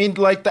it. I mean,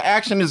 like the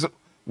action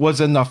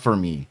was enough for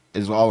me.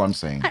 Is all I'm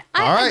saying.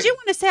 I do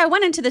want to say I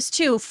went into this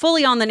too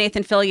fully on the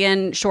Nathan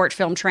Fillion short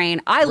film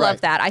train. I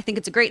love that. I think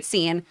it's a great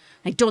scene.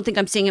 I don't think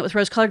I'm seeing it with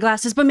rose-colored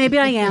glasses, but maybe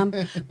I am.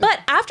 But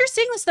after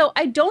seeing this, though,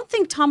 I don't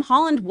think Tom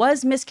Holland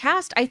was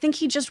miscast. I think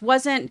he just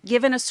wasn't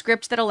given a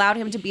script that allowed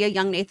him to be a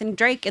young Nathan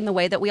Drake in the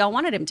way that we all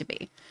wanted him to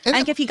be. I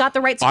think if he got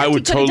the right script, I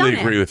would he could have totally done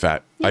agree it. with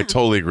that. I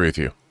totally agree with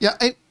you. Yeah,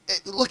 and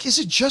look, is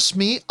it just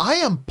me? I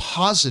am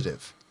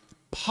positive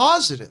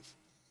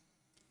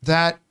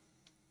that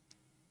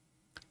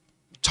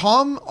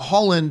Tom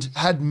Holland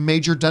had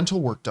major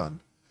dental work done,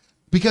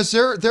 because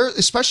there,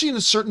 especially in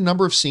a certain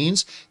number of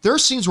scenes, there are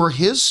scenes where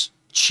his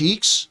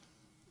cheeks,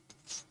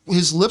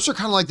 his lips are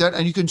kind of like that,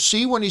 and you can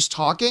see when he's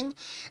talking.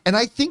 And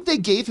I think they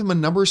gave him a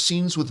number of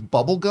scenes with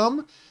bubble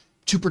gum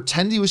to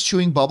pretend he was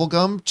chewing bubble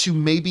gum to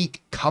maybe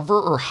cover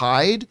or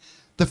hide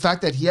the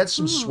fact that he had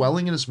some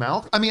swelling in his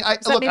mouth. I mean, I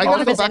got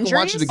to go back and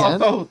watch it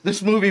again. Although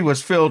this movie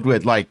was filled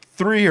with like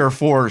 3 or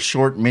 4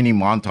 short mini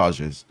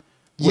montages.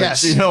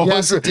 Yes,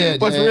 which, it did.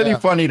 Was really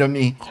funny to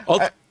me.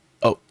 I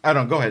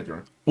don't go ahead,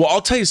 Jordan. Well,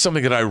 I'll tell you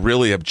something that I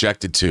really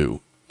objected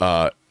to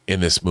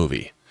in this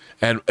movie.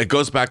 And it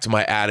goes back to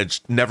my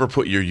adage, never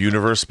put your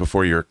universe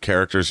before your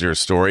characters, your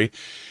story.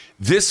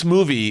 This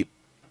movie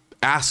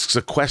asks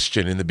a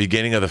question in the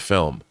beginning of the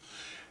film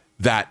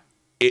that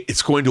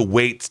it's going to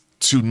wait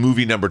to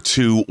movie number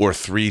 2 or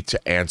 3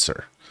 to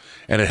answer.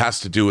 And it has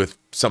to do with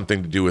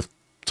something to do with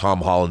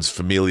Tom Holland's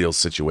familial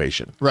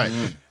situation. Right.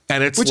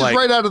 And it's which is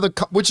right out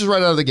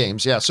of the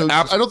games. Yeah. So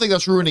I don't think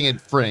that's ruining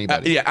it for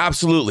anybody. Yeah,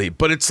 absolutely.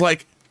 But it's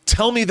like,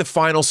 tell me the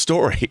final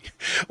story.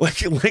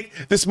 like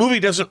this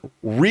movie doesn't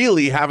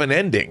really have an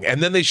ending.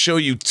 And then they show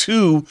you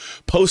 2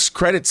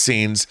 post-credit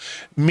scenes,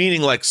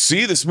 meaning like,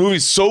 see, this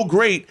movie's so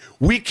great,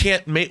 we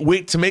can't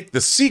wait to make the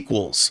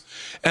sequels.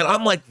 And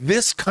I'm like,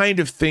 this kind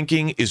of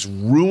thinking is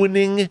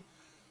ruining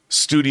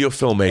studio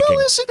filmmaking. Well,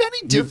 is it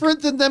any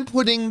different than them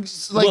putting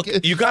like?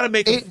 Look, you got to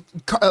make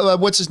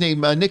what's his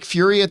name, Nick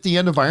Fury at the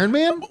end of Iron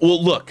Man?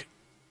 Well, look.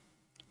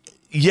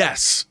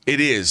 Yes, it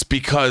is,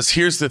 because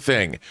here's the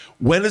thing.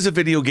 When is a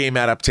video game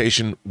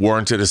adaptation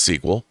warranted a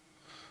sequel?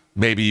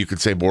 Maybe you could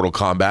say Mortal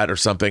Kombat or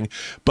something,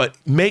 but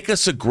make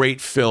us a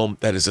great film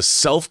that is a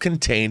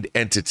self-contained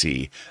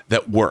entity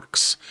that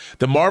works.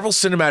 The Marvel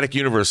Cinematic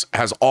Universe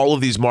has all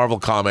of these Marvel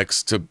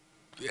comics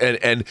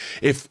and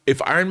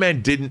if Iron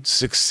Man didn't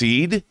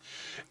succeed,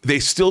 they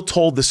still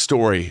told the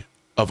story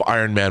of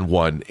Iron Man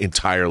 1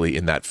 entirely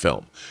in that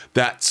film.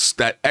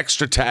 That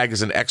extra tag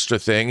is an extra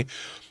thing.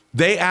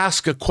 They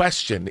ask a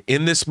question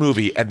in this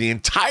movie, and the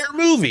entire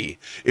movie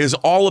is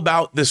all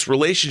about this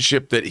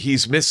relationship that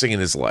he's missing in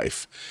his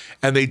life.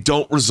 And they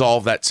don't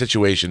resolve that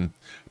situation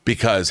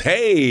because,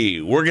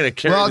 hey, we're going to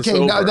carry this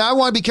over. Now I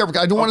want to be careful.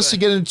 I don't want us to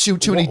get into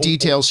too many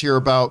details here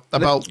about.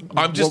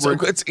 I'm just.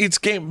 It's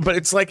game, but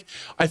it's like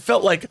I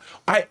felt like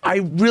I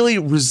really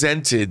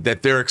resented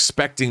that they're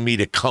expecting me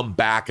to come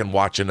back and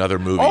watch another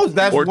movie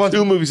or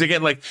 2 movies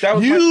again. Like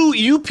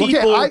you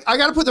people. Okay, I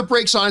got to put the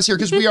brakes on us here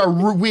because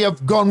we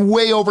have gone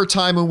way over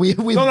time and we've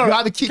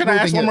got to keep Can moving.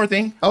 I ask one more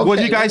thing? Okay,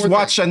 will you guys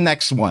watch the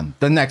next one?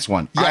 The next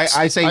one. Yes,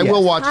 I say I yes.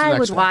 will watch the next one. I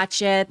would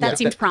watch it. That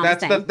seems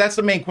promising. That's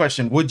the main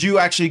question. Would you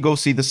actually go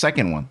see the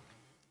second one?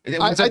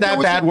 Was it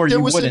that bad where there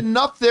you was wouldn't?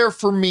 enough there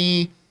for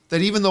me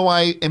that even though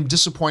I am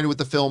disappointed with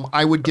the film,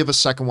 I would give a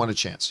second one a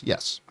chance.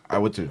 Yes. I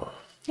would too.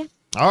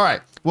 All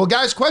right. Well,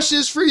 guys, question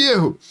is for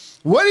you.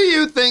 What do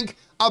you think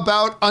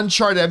about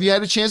Uncharted? Have you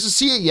had a chance to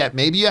see it yet?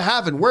 Maybe you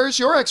haven't. Where's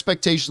your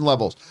expectation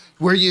levels?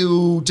 Were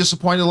you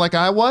disappointed like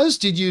I was?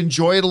 Did you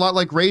enjoy it a lot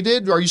like Ray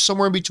did? Are you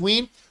somewhere in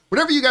between?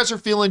 Whatever you guys are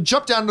feeling,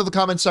 jump down into the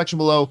comment section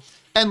below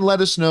and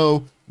let us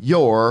know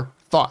your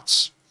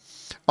thoughts.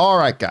 All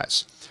right,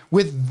 guys.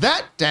 With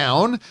that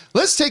down,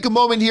 let's take a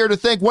moment here to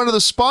thank one of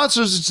the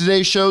sponsors of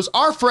today's shows,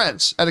 our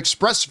friends at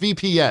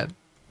ExpressVPN.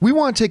 We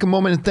want to take a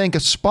moment and thank a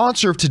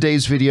sponsor of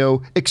today's video,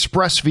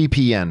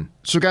 ExpressVPN.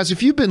 So guys,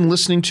 if you've been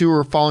listening to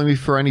or following me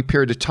for any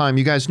period of time,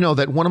 you guys know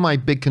that one of my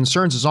big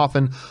concerns is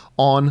often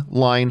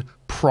online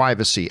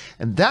privacy.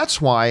 And that's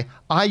why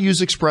I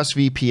use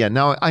ExpressVPN.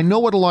 Now, I know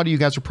what a lot of you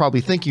guys are probably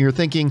thinking. You're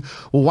thinking,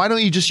 well, why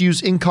don't you just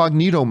use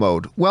incognito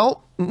mode?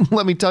 Well,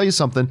 let me tell you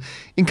something.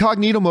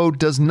 Incognito mode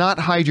does not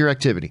hide your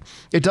activity.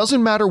 It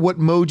doesn't matter what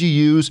mode you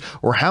use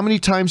or how many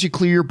times you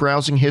clear your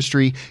browsing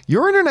history.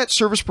 Your internet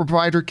service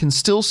provider can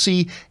still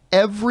see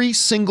every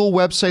single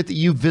website that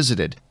you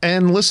visited.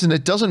 And listen,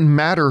 it doesn't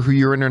matter who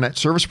your internet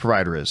service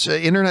provider is.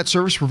 Internet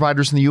service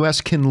providers in the US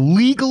can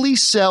legally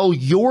sell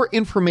your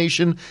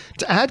information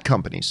to ad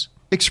companies.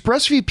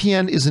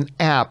 ExpressVPN is an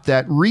app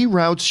that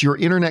reroutes your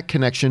internet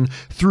connection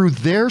through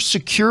their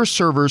secure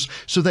servers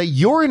so that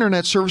your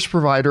internet service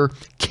provider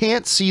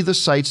can't see the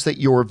sites that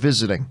you're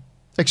visiting.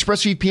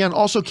 ExpressVPN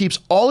also keeps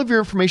all of your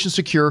information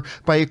secure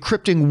by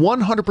encrypting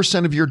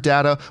 100% of your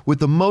data with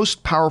the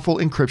most powerful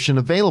encryption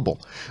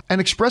available.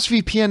 And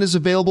ExpressVPN is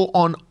available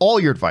on all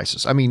your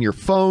devices. I mean, your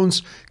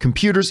phones,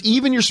 computers,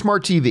 even your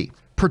smart TV.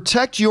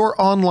 Protect your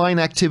online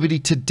activity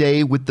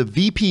today with the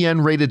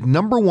VPN rated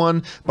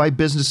 #1 by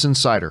Business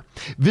Insider.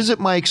 Visit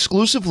my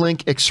exclusive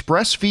link,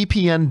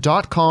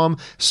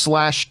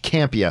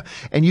 expressvpn.com/Campia,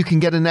 and you can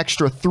get an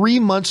extra 3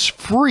 months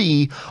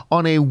free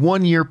on a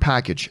 1-year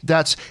package.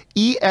 That's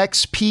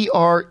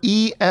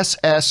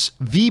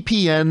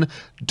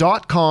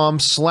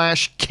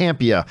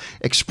expressvpn.com/Campia.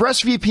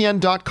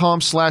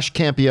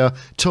 expressvpn.com/Campia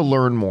to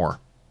learn more.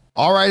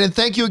 All right, and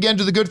thank you again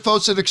to the good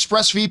folks at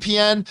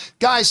ExpressVPN.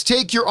 Guys,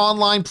 take your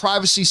online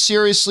privacy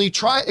seriously.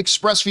 Try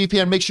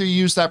ExpressVPN. Make sure you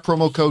use that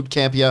promo code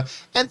Campia.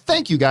 And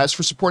thank you guys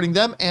for supporting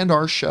them and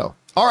our show.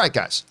 All right,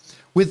 guys,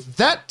 with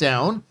that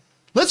down,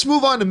 let's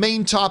move on to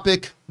main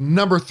topic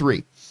number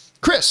 3.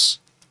 Chris,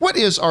 what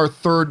is our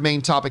third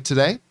main topic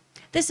today?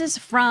 This is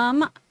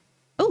from,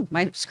 oh,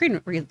 my screen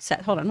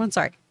reset. Hold on one,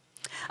 sorry.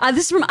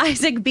 This is from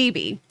Isaac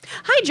Beebe.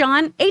 Hi,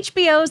 John.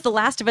 HBO's The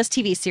Last of Us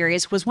TV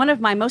series was one of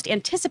my most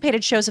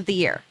anticipated shows of the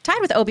year, tied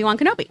with Obi-Wan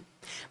Kenobi.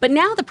 But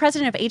now the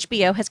president of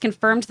HBO has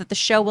confirmed that the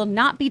show will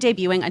not be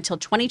debuting until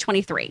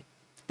 2023.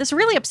 This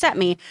really upset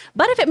me,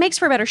 but if it makes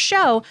for a better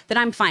show, then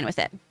I'm fine with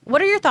it.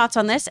 What are your thoughts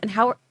on this, and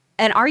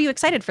are you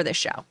excited for this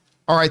show?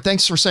 All right,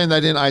 thanks for saying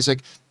that in,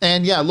 Isaac.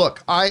 And yeah,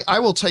 look, I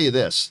will tell you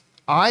this.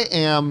 I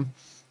am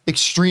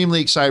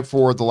extremely excited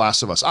for The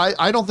Last of Us.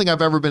 I don't think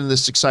I've ever been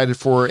this excited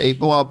for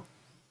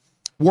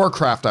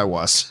Warcraft I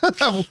was.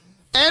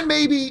 and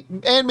maybe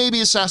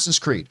Assassin's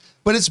Creed.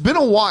 But it's been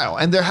a while,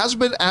 and there hasn't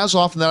been as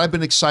often that I've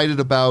been excited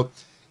about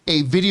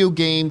a video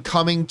game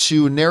coming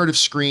to a narrative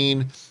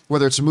screen,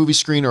 whether it's a movie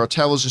screen or a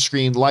television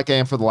screen, like I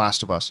am for The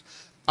Last of Us.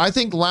 I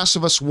think The Last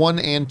of Us 1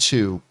 and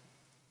 2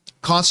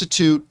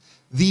 constitute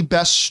the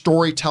best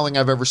storytelling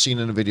I've ever seen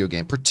in a video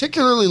game,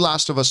 particularly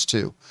Last of Us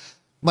 2.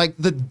 Like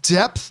the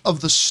depth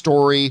of the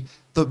story,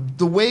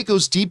 the way it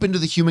goes deep into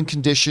the human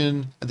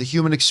condition and the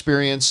human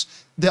experience,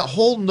 the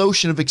whole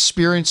notion of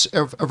experience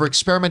of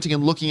experimenting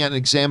and looking at and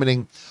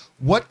examining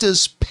what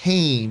does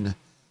pain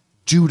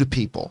do to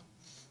people,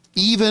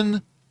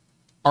 even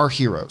our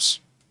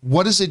heroes.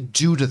 What does it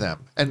do to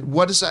them? And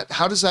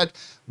how does that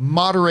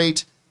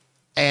moderate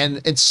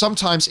and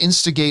sometimes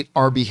instigate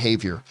our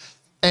behavior?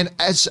 And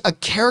as a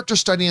character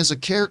study, as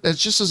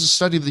just as a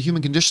study of the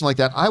human condition like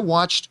that, I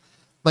watched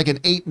like an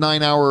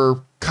 8-9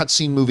 hour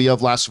cutscene movie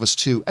of Last of Us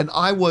 2, and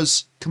I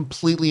was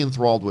completely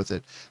enthralled with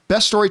it.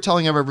 Best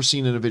storytelling I've ever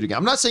seen in a video game.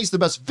 I'm not saying it's the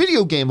best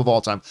video game of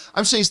all time.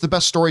 I'm saying it's the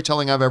best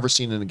storytelling I've ever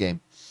seen in a game.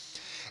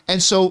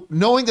 And so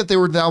knowing that they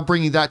were now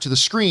bringing that to the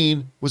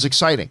screen was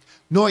exciting.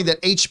 Knowing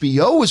that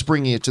HBO was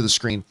bringing it to the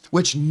screen,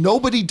 which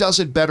nobody does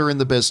it better in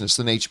the business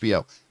than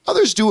HBO.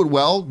 Others do it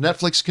well.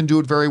 Netflix can do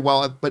it very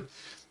well, but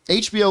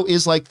HBO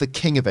is like the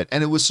king of it.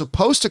 And it was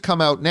supposed to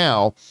come out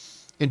now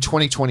in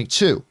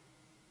 2022.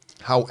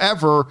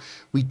 However,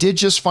 we did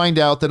just find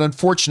out that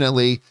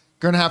unfortunately,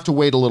 going to have to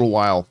wait a little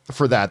while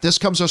for that. This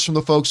comes to us from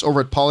the folks over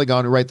at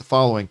Polygon who write the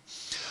following.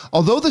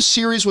 Although the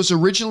series was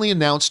originally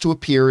announced to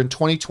appear in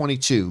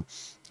 2022,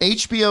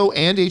 HBO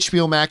and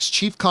HBO Max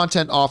Chief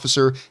Content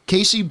Officer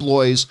Casey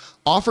Bloys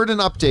offered an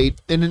update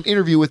in an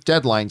interview with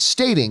Deadline,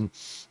 stating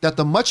that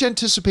the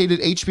much-anticipated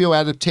HBO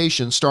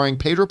adaptation starring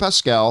Pedro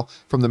Pascal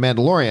from The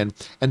Mandalorian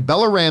and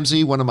Bella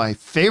Ramsey, one of my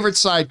favorite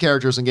side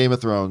characters in Game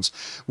of Thrones,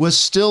 was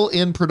still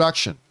in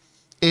production.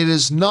 It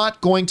is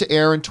not going to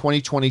air in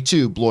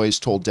 2022, Blois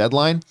told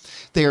Deadline.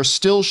 They are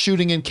still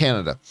shooting in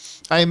Canada.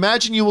 I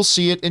imagine you will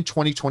see it in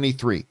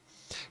 2023.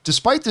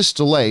 Despite this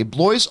delay,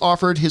 Blois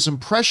offered his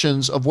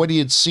impressions of what he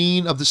had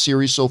seen of the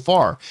series so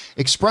far,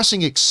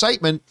 expressing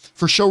excitement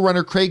for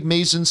showrunner Craig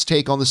Mazin's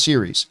take on the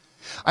series.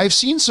 I've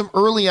seen some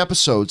early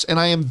episodes and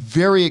I am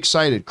very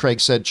excited, Craig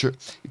said.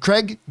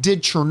 Craig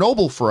did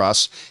Chernobyl for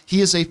us.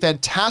 He is a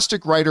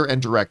fantastic writer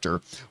and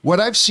director. What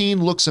I've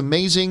seen looks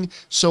amazing,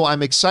 so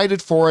I'm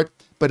excited for it,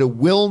 but it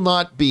will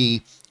not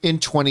be in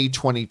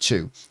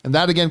 2022. And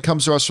that again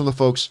comes to us from the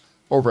folks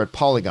over at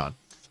Polygon.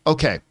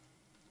 Okay,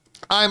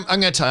 I'm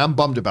going to tell you, I'm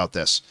bummed about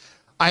this.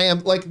 I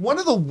am like one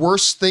of the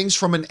worst things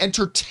from an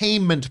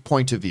entertainment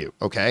point of view,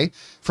 okay?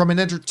 From an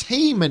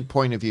entertainment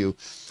point of view,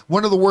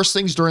 one of the worst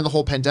things during the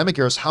whole pandemic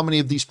era is how many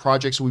of these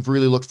projects we've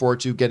really looked forward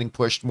to getting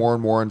pushed more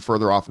and more and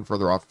further off and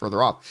further off,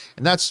 further off.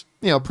 And that's,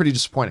 pretty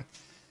disappointing.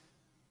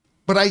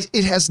 But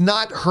it has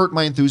not hurt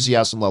my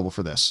enthusiasm level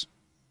for this.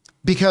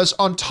 Because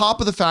on top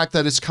of the fact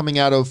that it's coming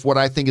out of what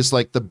I think is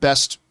like the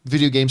best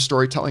video game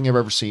storytelling I've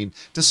ever seen,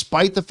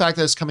 despite the fact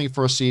that it's coming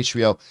from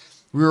HBO,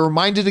 we were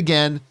reminded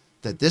again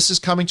that this is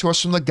coming to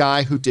us from the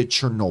guy who did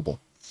Chernobyl.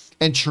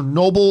 And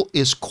Chernobyl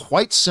is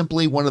quite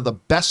simply one of the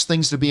best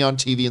things to be on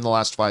TV in the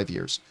last 5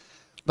 years.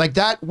 Like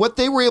that, what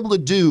they were able to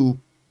do,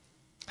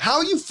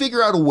 how you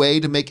figure out a way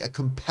to make a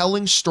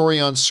compelling story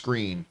on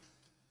screen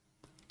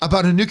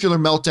about a nuclear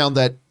meltdown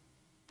that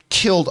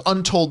killed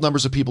untold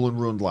numbers of people and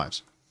ruined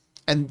lives.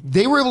 And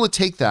they were able to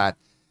take that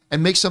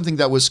and make something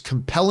that was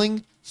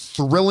compelling,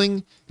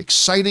 thrilling,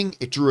 exciting.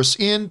 It drew us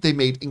in. They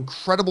made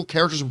incredible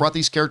characters and brought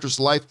these characters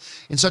to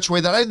life in such a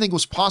way that I didn't think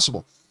was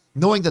possible.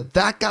 Knowing that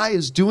that guy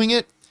is doing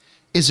it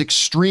is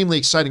extremely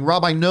exciting.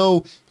 Rob, I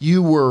know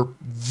you were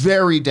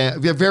very,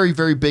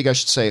 very big, I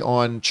should say,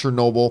 on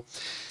Chernobyl.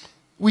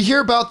 We hear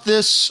about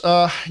this,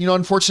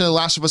 unfortunately, The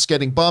Last of Us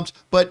getting bumped,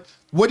 but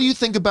what do you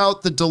think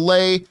about the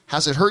delay?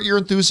 Has it hurt your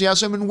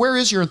enthusiasm? And where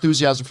is your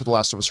enthusiasm for The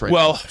Last of Us right now?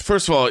 Well,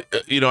 first of all,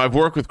 I've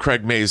worked with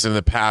Craig Mazin in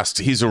the past.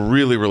 He's a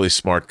really, really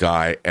smart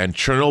guy, and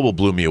Chernobyl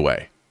blew me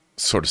away,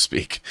 so to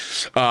speak.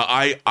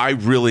 I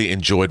really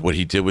enjoyed what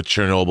he did with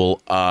Chernobyl.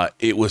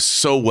 It was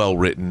so well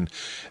written.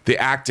 The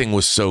acting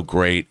was so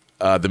great.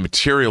 The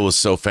material was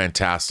so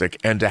fantastic.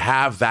 And to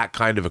have that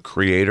kind of a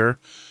creator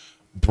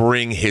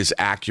bring his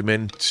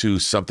acumen to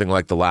something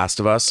like The Last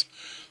of Us,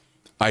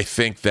 I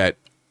think that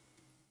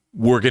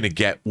we're going to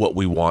get what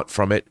we want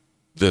from it.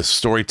 The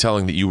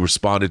storytelling that you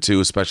responded to,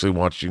 especially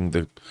watching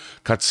the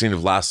cutscene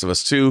of Last of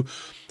Us 2,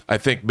 I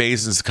think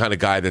Mazin's the kind of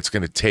guy that's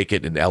going to take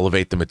it and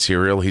elevate the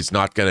material. He's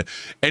not going to,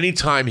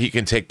 anytime he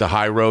can take the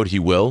high road, he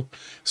will.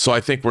 So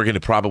I think we're going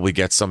to probably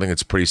get something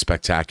that's pretty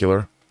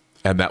spectacular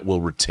and that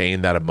will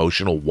retain that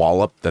emotional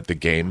wallop that the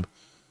game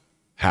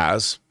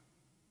has.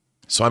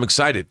 So I'm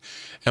excited.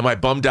 Am I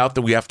bummed out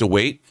that we have to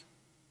wait?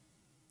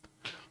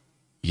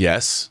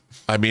 Yes.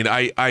 I mean,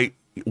 I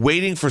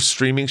waiting for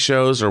streaming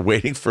shows or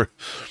waiting for...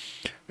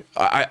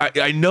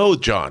 I know,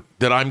 John,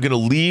 that I'm going to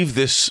leave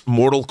this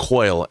mortal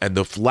coil, and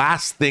the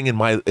last thing in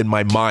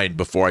my mind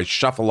before I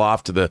shuffle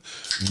off to the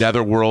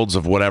netherworlds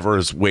of whatever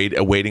is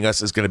awaiting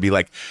us is going to be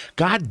like,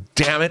 God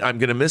damn it, I'm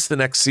going to miss the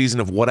next season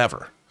of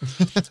whatever.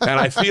 And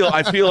I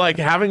feel like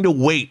having to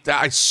wait.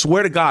 I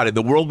swear to God, in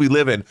the world we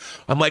live in,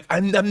 I'm like,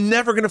 I'm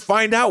never going to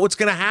find out what's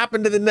going to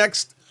happen to the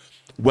next.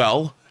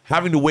 Well,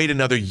 having to wait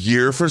another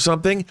year for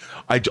something,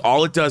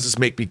 all it does is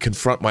make me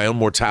confront my own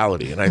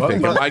mortality. And I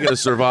think, am I going to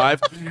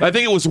survive? I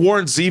think it was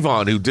Warren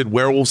Zevon who did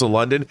Werewolves in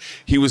London.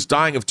 He was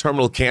dying of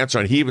terminal cancer,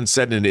 and he even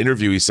said in an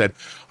interview, he said,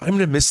 I'm going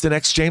to miss the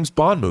next James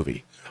Bond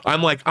movie.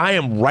 I'm like, I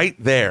am right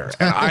there.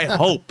 And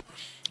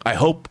I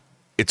hope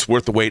it's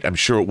worth the wait. I'm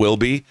sure it will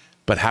be.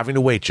 But having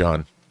to wait,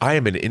 John, I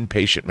am an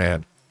impatient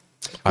man.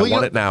 I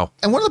want it now.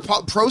 And one of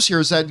the pros here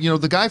is that,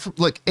 the guy from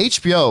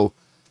HBO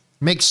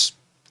makes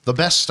the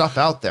best stuff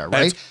out there,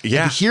 right?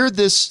 Yeah. And you hear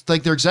this,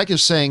 like their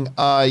executives saying,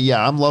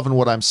 yeah, I'm loving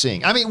what I'm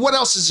seeing. I mean, what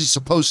else is he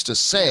supposed to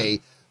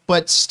say?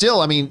 But still,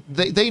 I mean,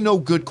 they know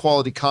good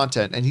quality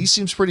content, and he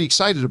seems pretty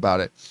excited about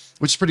it,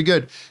 which is pretty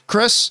good.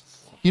 Chris,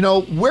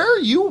 where are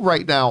you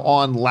right now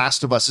on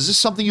Last of Us? Is this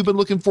something you've been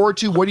looking forward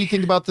to? What do you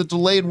think about the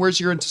delay, and where's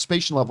your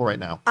anticipation level right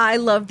now? I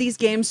love these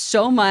games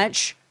so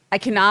much. I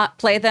cannot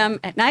play them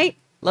at night.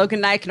 Logan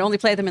and I can only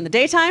play them in the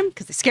daytime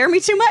because they scare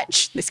me too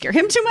much. They scare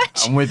him too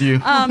much. I'm with you.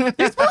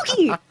 They're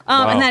spooky.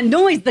 Wow. And that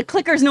noise, the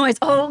clickers noise.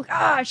 Oh,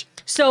 gosh.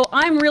 So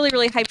I'm really,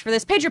 really hyped for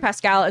this. Pedro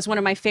Pascal is one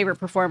of my favorite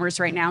performers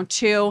right now,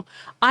 too.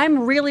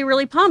 I'm really,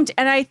 really pumped.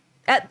 And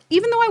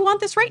even though I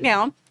want this right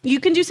now, you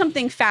can do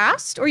something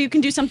fast or you can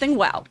do something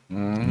well.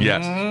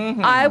 Yes.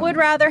 I would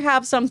rather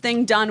have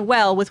something done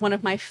well with one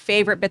of my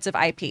favorite bits of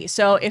IP.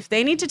 So if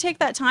they need to take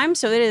that time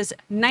so it is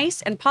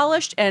nice and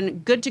polished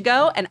and good to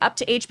go and up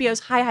to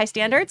HBO's high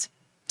standards,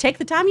 take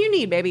the time you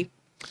need, baby.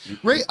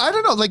 Ray, I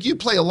don't know, like you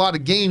play a lot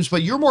of games,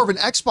 but you're more of an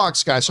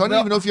Xbox guy, so I don't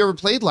even know if you ever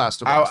played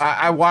Last of Us.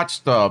 I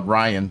watched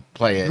Ryan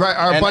play it. Right,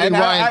 our buddy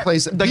Ryan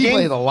plays it. He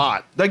played a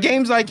lot. The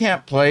games I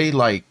can't play,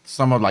 like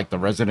some of like the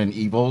Resident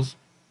Evils,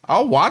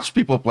 I'll watch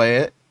people play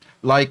it.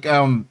 Like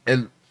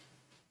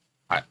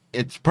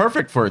it's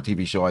perfect for a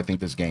TV show. I think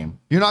this game.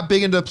 You're not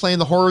big into playing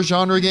the horror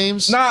genre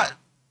games? Not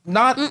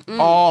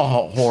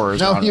all horror No,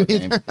 genre you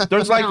games. either.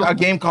 There's like a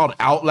game called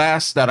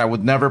Outlast that I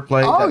would never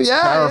play. Oh, That's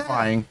yeah,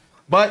 terrifying.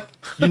 But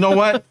you know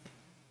what?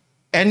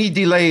 Any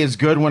delay is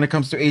good when it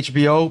comes to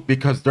HBO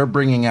because they're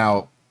bringing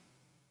out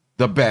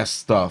the best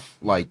stuff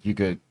like you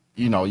could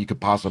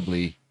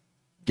possibly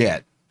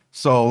get.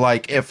 So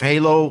like if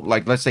Halo,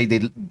 like let's say they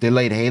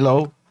delayed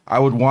Halo, I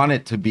would want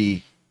it to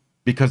be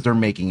because they're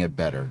making it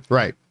better.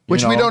 Right.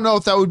 Which we don't know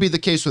if that would be the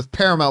case with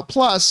Paramount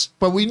Plus,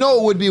 but we know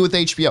it would be with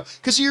HBO.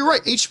 Because you're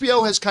right,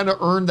 HBO has kind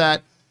of earned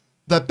that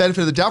benefit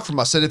of the doubt from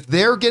us. That if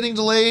they're getting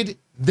delayed,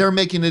 they're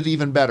making it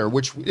even better,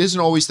 which isn't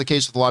always the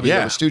case with a lot of the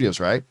other studios,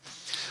 right?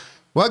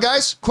 Well,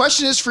 guys,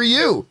 question is for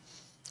you.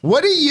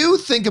 What do you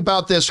think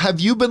about this? Have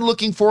you been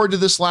looking forward to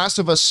this Last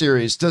of Us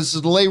series? Does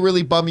the delay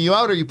really bum you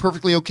out? Are you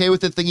perfectly okay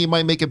with it, thinking you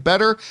might make it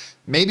better?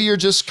 Maybe you're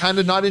just kind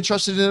of not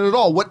interested in it at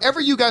all. Whatever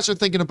you guys are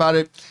thinking about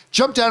it,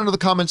 jump down into the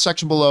comment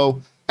section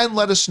below and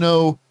let us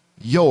know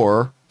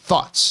your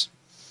thoughts.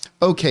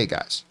 Okay,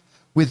 guys,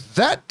 with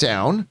that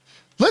down,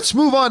 let's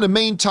move on to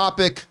main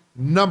topic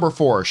number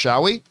 4,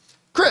 shall we?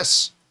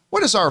 Chris,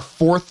 what is our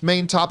 4th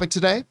main topic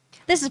today?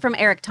 This is from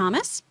Eric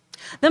Thomas.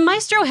 The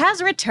Maestro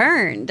has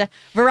returned.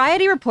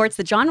 Variety reports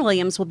that John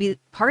Williams will be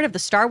part of the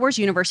Star Wars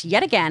universe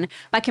yet again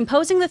by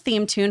composing the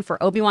theme tune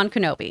for Obi-Wan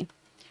Kenobi.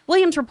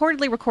 Williams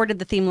reportedly recorded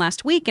the theme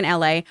last week in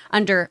LA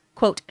under,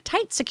 quote,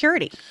 tight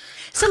security.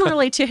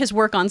 Similarly to his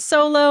work on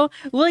Solo,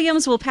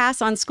 Williams will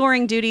pass on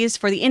scoring duties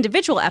for the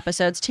individual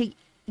episodes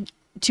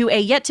to a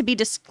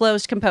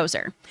yet-to-be-disclosed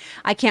composer.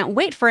 I can't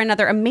wait for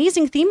another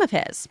amazing theme of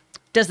his.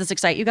 Does this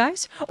excite you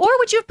guys? Or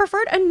would you have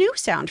preferred a new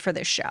sound for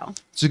this show?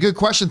 It's a good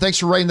question. Thanks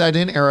for writing that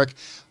in, Eric.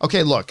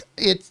 Okay, look,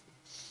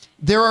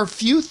 there are a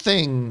few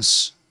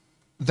things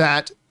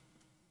that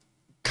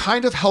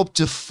kind of help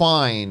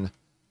define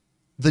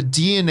the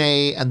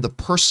DNA and the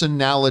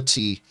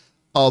personality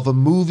of a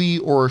movie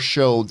or a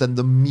show than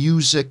the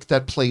music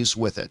that plays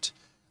with it.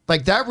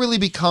 Like that really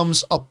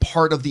becomes a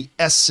part of the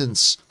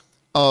essence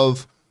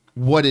of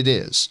what it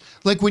is.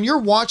 Like when you're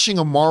watching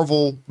a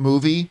Marvel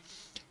movie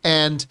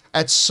and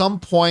at some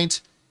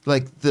point,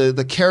 like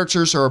the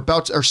characters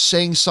are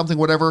saying something,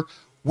 whatever,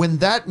 when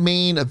that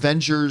main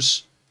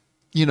Avengers,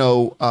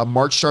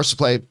 march starts to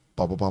play,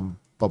 bubble bum,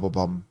 bubble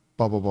bum,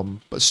 bubble bum,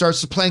 but starts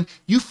to playing,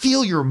 you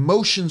feel your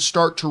emotions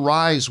start to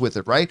rise with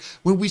it, right?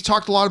 When we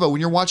talked a lot about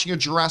when you're watching a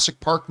Jurassic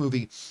Park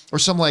movie or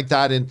something like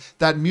that, and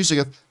that music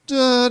of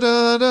da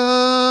da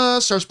da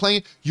starts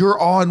playing,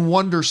 your awe and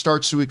wonder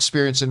starts to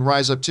experience and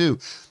rise up too.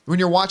 When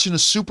you're watching a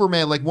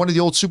Superman, like one of the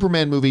old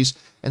Superman movies,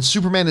 and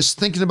Superman is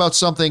thinking about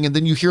something, and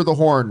then you hear the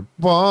horn,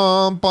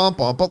 bum, bum,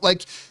 bum, but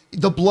like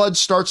the blood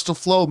starts to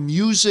flow.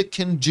 Music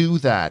can do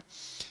that.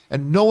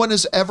 And no one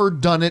has ever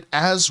done it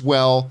as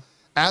well,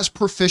 as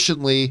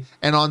proficiently,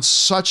 and on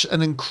such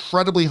an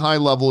incredibly high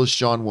level as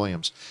John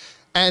Williams.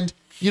 And,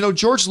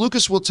 George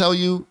Lucas will tell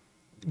you,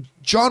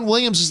 John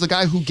Williams is the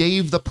guy who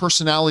gave the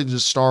personality to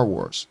Star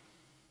Wars.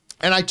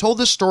 And I told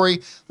this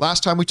story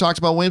last time we talked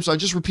about Williams. I'll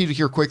just repeat it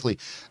here quickly.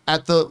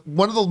 At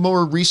one of the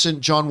more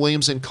recent John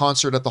Williams in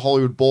concert at the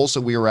Hollywood Bowls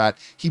that we were at,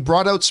 he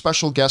brought out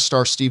special guest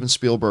star Steven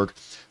Spielberg,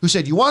 who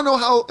said, "You want to know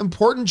how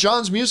important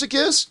John's music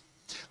is?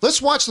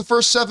 Let's watch the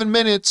first 7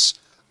 minutes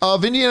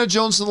of Indiana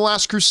Jones and the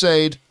Last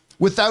Crusade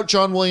without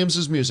John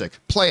Williams' music.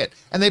 Play it."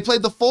 And they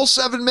played the full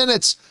 7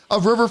 minutes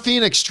of River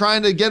Phoenix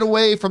trying to get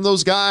away from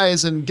those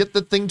guys and get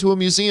the thing to a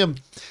museum.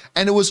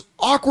 And it was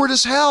awkward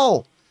as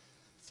hell.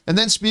 And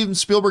then Steven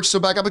Spielberg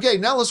stood back up. Okay,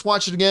 now let's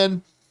watch it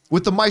again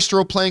with the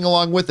maestro playing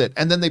along with it.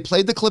 And then they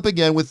played the clip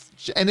again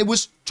and it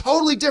was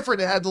totally different.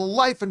 It had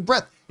life and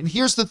breath. And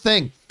here's the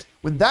thing.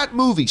 When that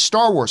movie,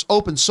 Star Wars,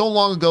 opened so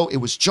long ago, it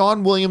was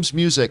John Williams'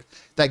 music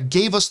that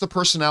gave us the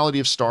personality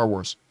of Star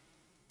Wars.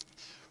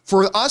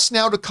 For us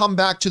now to come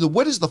back to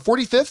what is the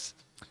 45th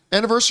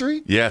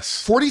anniversary?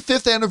 Yes.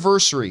 45th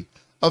anniversary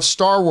of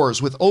Star Wars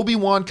with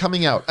Obi-Wan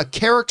coming out, a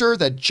character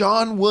that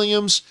John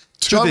Williams'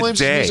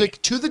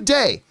 music to the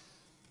day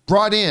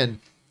brought in.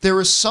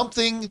 There is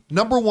something,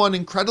 number one,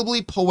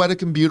 incredibly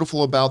poetic and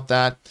beautiful about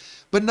that.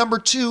 But number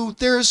two,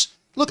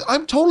 look,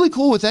 I'm totally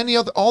cool with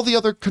all the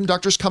other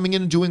conductors coming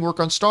in and doing work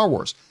on Star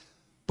Wars.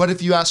 But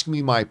if you ask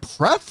me my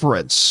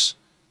preference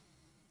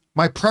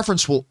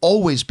will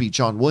always be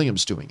John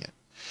Williams doing it.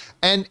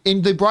 And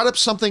they brought up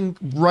something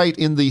right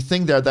in the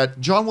thing there, that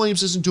John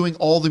Williams isn't doing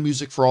all the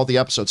music for all the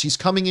episodes. He's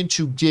coming in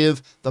to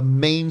give the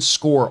main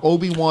score,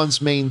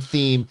 Obi-Wan's main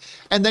theme,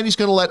 and then he's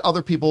going to let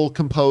other people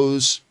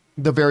compose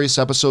the various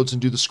episodes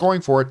and do the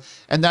scoring for it,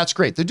 and that's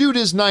great. The dude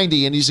is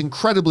 90 and he's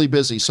incredibly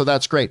busy, so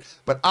that's great.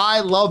 But I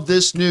love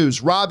this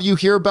news. Rob, you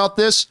hear about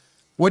this?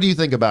 What do you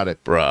think about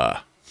it? Bruh.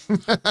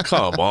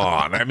 Come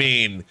on. I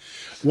mean,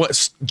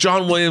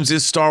 John Williams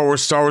is Star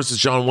Wars. Star Wars is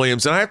John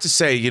Williams. And I have to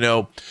say,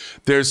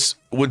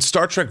 when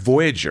Star Trek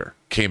Voyager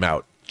came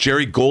out,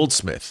 Jerry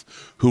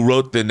Goldsmith, who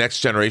wrote the Next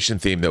Generation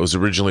theme that was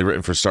originally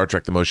written for Star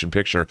Trek the Motion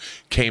Picture,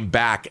 came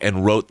back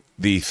and wrote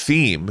the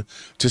theme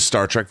to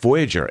Star Trek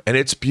Voyager. And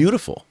it's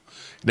beautiful.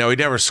 Now, he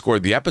never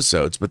scored the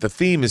episodes, but the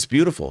theme is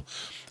beautiful.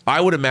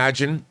 I would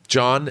imagine,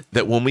 John,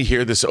 that when we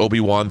hear this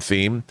Obi-Wan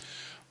theme,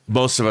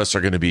 most of us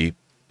are going to be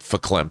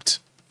verklempt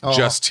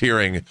just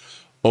hearing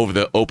over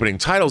the opening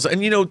titles.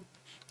 And,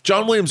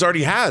 John Williams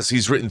already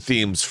he's written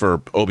themes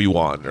for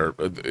Obi-Wan or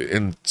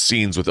in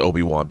scenes with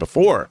Obi-Wan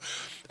before.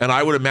 And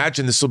I would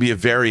imagine this will be a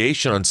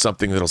variation on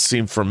something that'll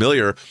seem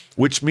familiar,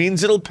 which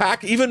means it'll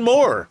pack even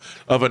more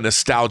of a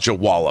nostalgia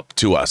wallop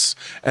to us.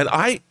 And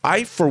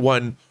I for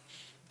one,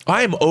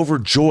 I am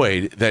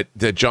overjoyed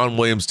that John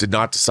Williams did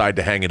not decide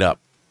to hang it up.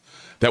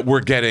 That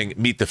we're getting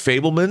Meet the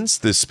Fablemans,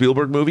 the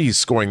Spielberg movie. He's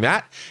scoring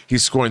that.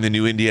 He's scoring the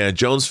new Indiana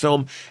Jones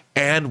film.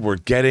 And we're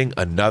getting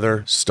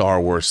another Star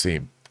Wars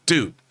theme.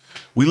 Dude,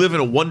 we live in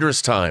a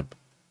wondrous time.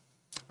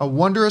 A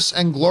wondrous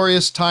and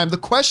glorious time. The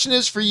question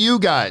is for you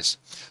guys.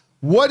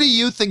 What do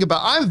you think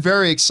about? I'm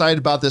very excited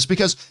about this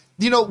because,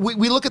 we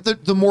look at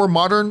the more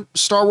modern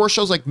Star Wars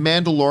shows like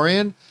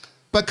Mandalorian.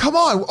 But come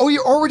on,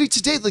 you're already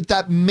today, like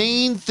that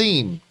main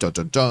theme. Dun,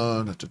 dun,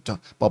 dun, dun, dun,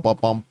 bum, bum,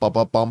 bum, bum,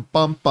 bum, bum,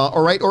 bum, bum.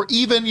 All right, or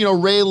even,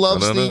 Ray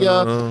loves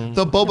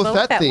the Boba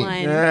Fett theme.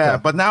 One. Yeah,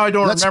 but now I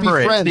don't remember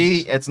it.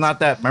 See, it's not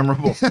that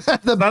memorable. It's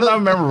not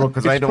that memorable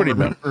because I don't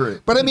remember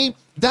it. But I mean,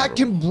 that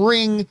can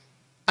bring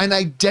an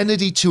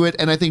identity to it,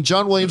 and I think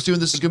John Williams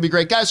doing this is going to be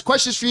great. Guys,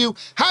 questions for you.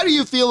 How do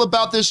you feel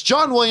about this?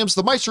 John Williams,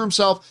 the Meister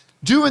himself,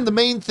 doing the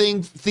main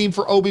theme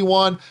for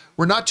Obi-Wan.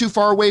 We're not too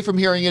far away from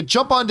hearing it.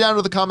 Jump on down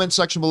to the comment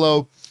section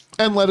below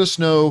and let us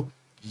know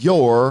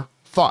your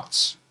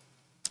thoughts.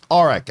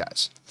 All right,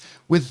 guys.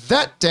 With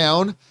that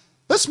down,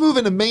 let's move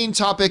into main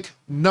topic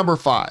number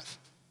 5.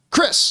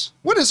 Chris,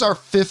 what is our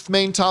 5th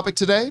main topic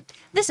today?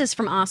 This is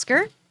from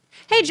Oscar.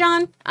 Hey,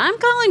 John, I'm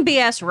calling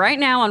BS right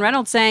now on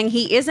Reynolds saying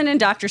he isn't in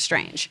Doctor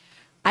Strange.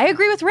 I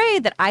agree with Ray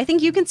that I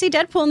think you can see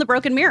Deadpool in the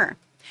broken mirror.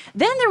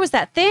 Then there was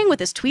that thing with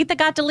his tweet that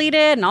got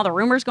deleted and all the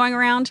rumors going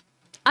around.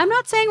 I'm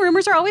not saying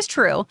rumors are always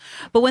true,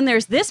 but when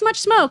there's this much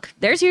smoke,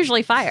 there's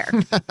usually fire.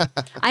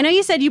 I know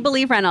you said you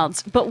believe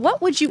Reynolds, but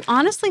what would you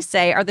honestly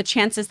say are the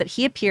chances that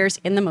he appears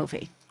in the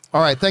movie?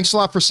 All right, thanks a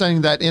lot for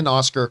sending that in,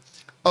 Oscar.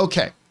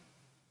 Okay,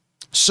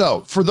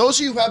 so for those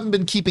of you who haven't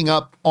been keeping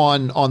up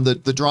on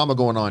the drama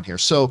going on here,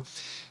 so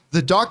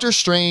the Doctor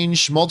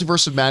Strange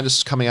Multiverse of Madness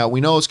is coming out. We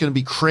know it's going to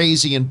be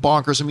crazy and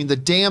bonkers. I mean, the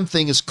damn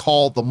thing is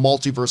called the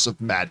Multiverse of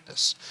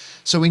Madness.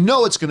 So we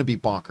know it's going to be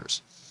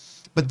bonkers.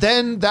 But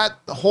then that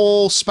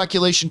whole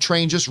speculation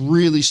train just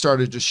really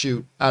started to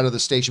shoot out of the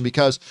station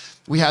because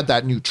we had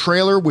that new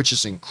trailer, which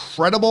is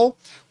incredible.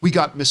 We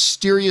got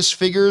mysterious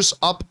figures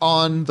up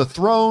on the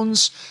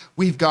thrones.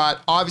 We've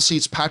got, obviously,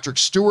 it's Patrick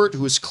Stewart,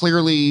 who is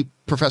clearly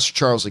Professor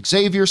Charles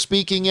Xavier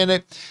speaking in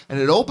it. And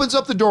it opens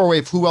up the doorway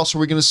of who else are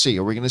we going to see?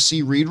 Are we going to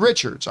see Reed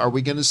Richards? Are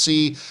we going to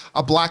see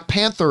a Black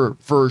Panther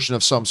version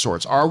of some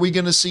sorts? Are we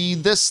going to see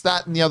this,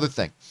 that, and the other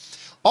thing?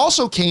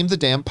 Also came the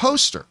damn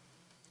poster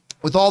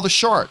with all the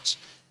shards.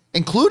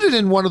 Included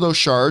in one of those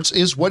shards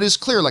is what is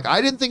clear. Like, I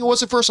didn't think it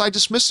was at first. I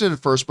dismissed it at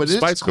first, but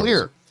it's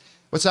clear.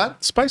 What's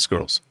that? Spice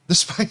Girls. The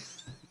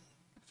Spice.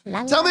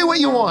 Tell me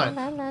what you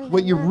want.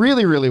 What you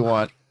really, really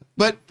want.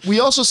 But we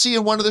also see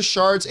in one of the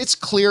shards, it's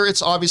clear,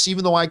 it's obvious,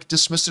 even though I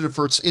dismissed it at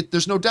first,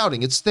 there's no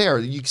doubting. It's there.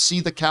 You see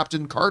the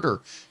Captain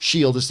Carter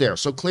shield is there.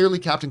 So clearly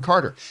Captain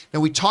Carter.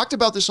 Now, we talked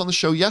about this on the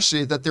show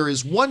yesterday, that there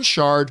is one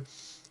shard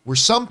where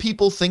some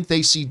people think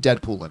they see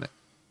Deadpool in it.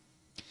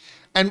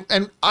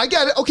 And I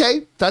get it.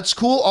 Okay, that's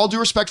cool. All due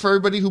respect for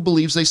everybody who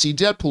believes they see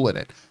Deadpool in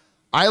it.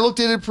 I looked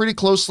at it pretty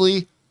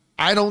closely.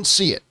 I don't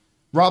see it.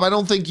 Rob, I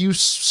don't think you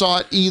saw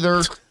it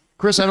either.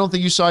 Chris, I don't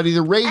think you saw it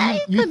either.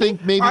 Ray, you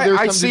think maybe there's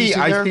something to see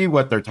there? I see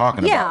what they're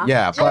talking about.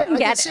 Yeah, but I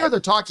can see what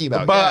they're talking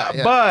about.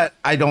 But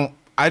I don't.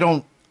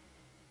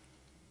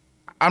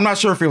 I'm not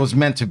sure if it was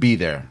meant to be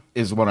there.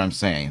 Is what I'm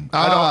saying.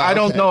 I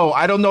don't know.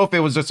 I don't know if it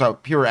was just a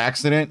pure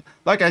accident.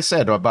 Like I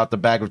said about the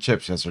bag of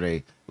chips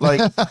yesterday. Like,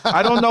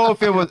 I don't know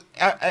if it was.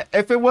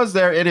 If it was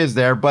there, it is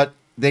there. But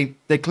they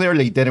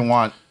clearly didn't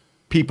want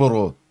people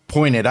to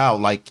point it out.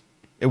 Like,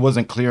 it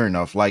wasn't clear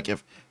enough. Like,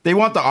 if they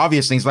want the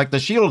obvious things, like the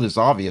shield is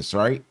obvious,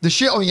 right? The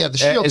shield. Oh yeah, the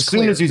shield. As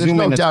soon as you zoom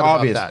in, it's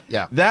obvious. That.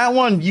 Yeah. That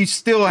one, you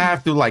still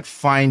have to like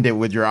find it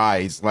with your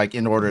eyes, like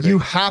in order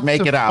to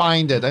make it out.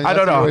 Find it. I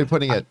don't know. That's the way you're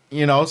putting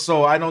it.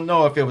 So I don't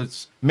know if it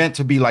was meant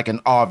to be like an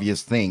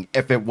obvious thing.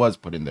 If it was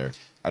put in there,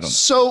 I don't know.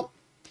 So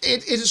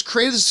it has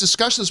created this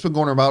discussion that's been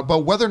going on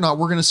about whether or not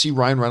we're going to see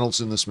Ryan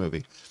Reynolds in this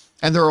movie.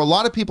 And there are a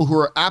lot of people who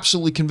are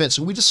absolutely convinced.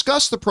 And we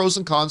discussed the pros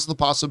and cons and the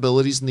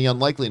possibilities and the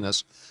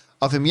unlikeliness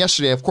of him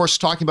yesterday. Of course,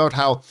 talking about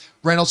how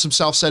Reynolds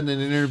himself said in an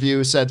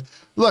interview, said,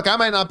 look, I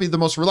might not be the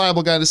most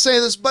reliable guy to say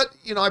this, but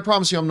I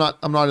promise you I'm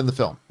not in the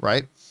film,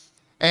 right?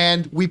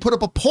 And we put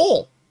up a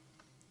poll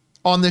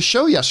on this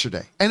show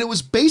yesterday, and it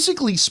was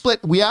basically split.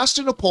 We asked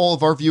in a poll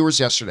of our viewers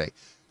yesterday,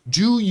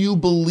 do you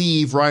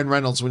believe Ryan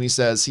Reynolds when he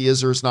says he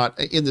is or is not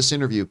in this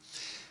interview?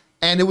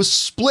 And it was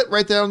split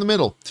right there in the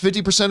middle.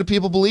 50% of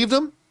people believed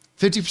him.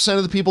 50%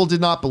 of the people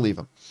did not believe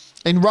him.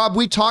 And Rob,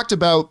 we talked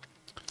about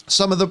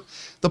some of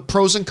the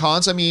pros and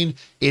cons. I mean,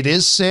 it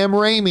is Sam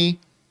Raimi.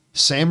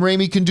 Sam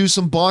Raimi can do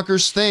some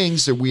bonkers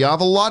things. That we have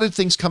a lot of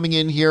things coming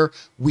in here.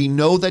 We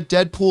know that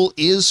Deadpool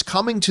is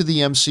coming to the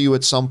MCU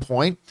at some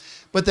point.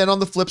 But then on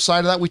the flip side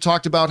of that, we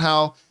talked about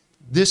how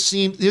this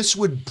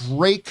would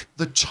break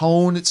the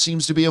tone, it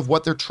seems to be, of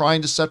what they're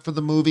trying to set for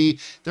the movie.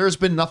 There has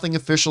been nothing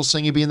official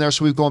saying he'd be in there,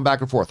 so we've gone back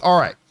and forth. All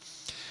right.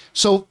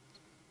 So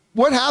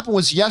what happened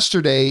was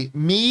yesterday,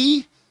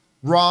 me,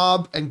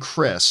 Rob, and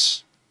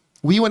Chris,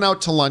 we went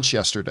out to lunch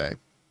yesterday.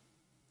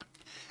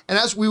 And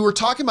as we were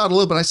talking about it a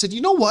little bit, I said,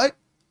 you know what?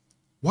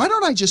 Why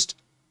don't I just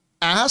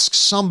ask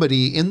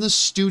somebody in the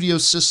studio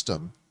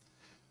system,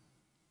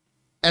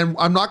 and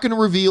I'm not going to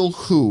reveal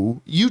who,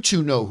 you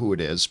two know who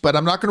it is, but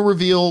I'm not going to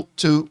reveal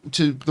to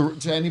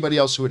anybody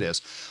else who it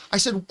is. I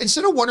said,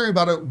 instead of wondering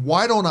about it,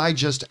 why don't I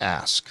just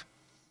ask?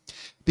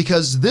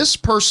 Because this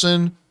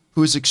person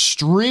who is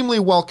extremely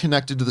well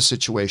connected to the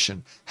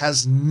situation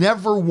has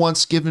never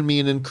once given me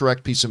an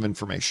incorrect piece of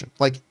information,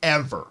 like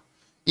ever.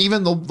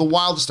 Even the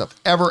wildest stuff,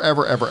 ever.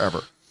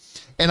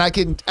 And I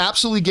can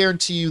absolutely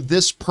guarantee you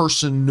this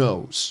person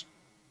knows.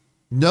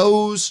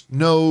 Knows.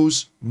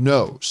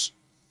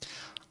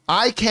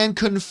 I can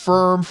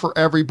confirm for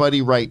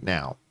everybody right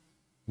now,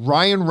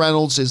 Ryan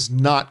Reynolds is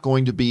not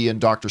going to be in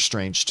Doctor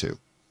Strange 2.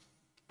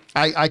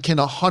 I can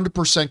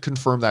 100%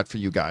 confirm that for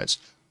you guys.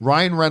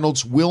 Ryan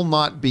Reynolds will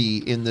not be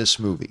in this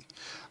movie.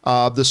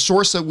 The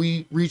source that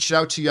we reached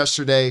out to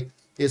yesterday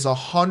is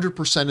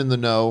 100% in the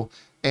know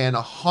and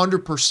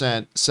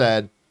 100%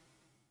 said,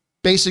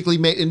 basically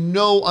made in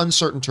no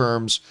uncertain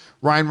terms,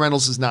 Ryan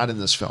Reynolds is not in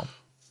this film.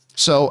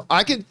 So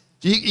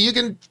you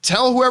can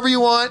tell whoever you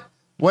want,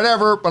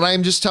 whatever, but I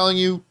am just telling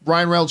you,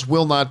 Ryan Reynolds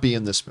will not be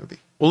in this movie.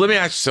 Well, let me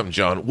ask you something,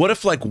 John. What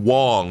if, like,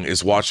 Wong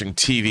is watching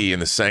TV in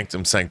the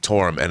Sanctum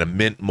Sanctorum and a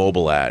Mint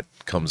Mobile ad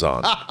comes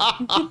on?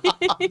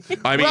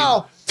 I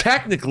mean,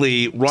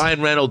 technically,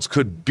 Ryan Reynolds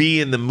could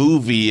be in the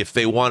movie if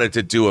they wanted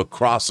to do a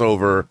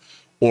crossover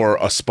or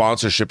a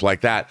sponsorship like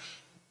that.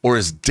 Or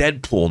is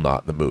Deadpool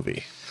not in the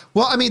movie?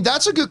 Well, I mean,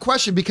 that's a good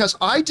question because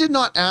I did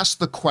not ask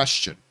the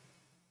question.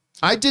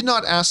 Is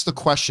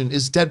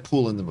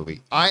Deadpool in the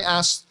movie?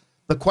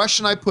 The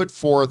question I put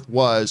forth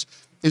was,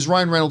 is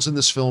Ryan Reynolds in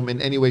this film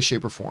in any way,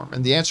 shape, or form?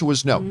 And the answer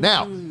was no.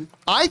 Now,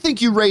 I think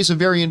you raise a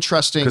very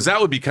interesting... Because that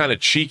would be kind of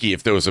cheeky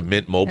if there was a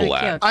Mint Mobile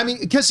ad. I mean,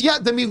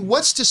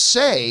 what's to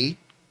say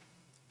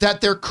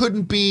that there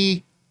couldn't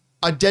be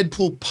a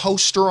Deadpool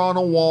poster on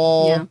a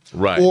wall? Yeah.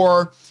 Right.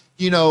 Or,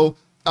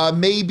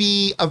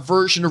 maybe a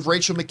version of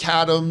Rachel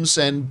McAdams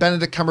and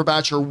Benedict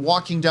Cumberbatch are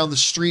walking down the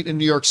street in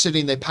New York City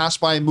and they pass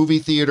by a movie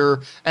theater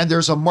and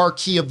there's a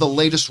marquee of the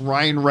latest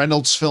Ryan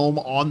Reynolds film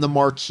on the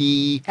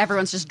marquee.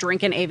 Everyone's just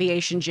drinking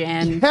aviation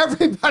gin.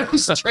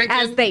 Everybody's drinking.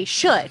 As they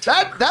should.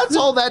 That's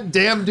all that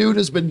damn dude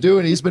has been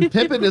doing. He's been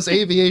pimping his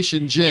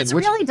aviation gin. It's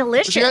really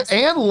delicious.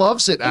 Anne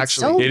loves it,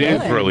 actually. so It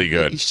is good. really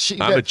good.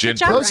 I'm a gin Good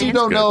job, person. Those who Ryan.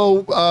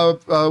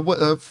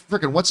 don't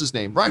know, what's his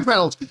name? Ryan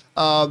Reynolds.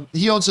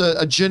 He owns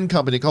a gin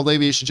company called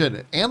Aviation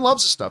Gin. Anne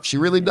loves the stuff. She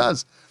really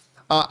does.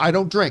 I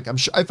don't drink. I'm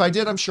sure if I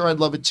did, I'm sure I'd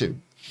love it too.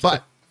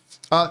 But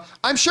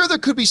I'm sure there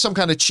could be some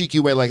kind of cheeky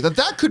way like that.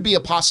 That could be a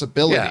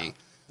possibility. Yeah.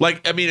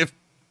 Like, I mean, if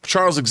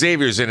Charles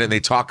Xavier's in it and they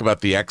talk about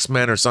the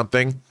X-Men or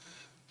something,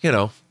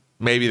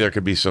 maybe there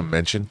could be some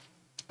mention.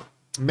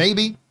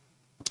 Maybe,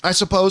 I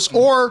suppose.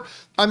 Or,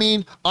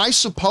 I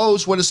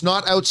suppose what is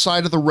not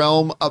outside of the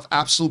realm of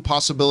absolute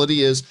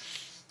possibility is,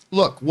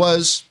 look,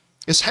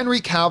 is Henry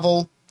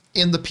Cavill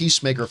in the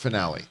Peacemaker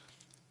finale?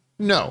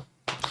 No.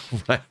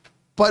 Right.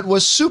 But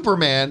was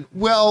Superman?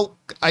 Well,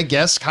 I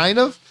guess kind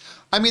of.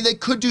 They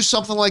could do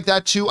something like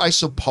that too, I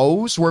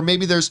suppose, where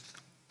maybe there's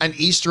an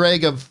Easter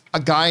egg of a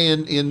guy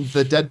in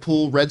the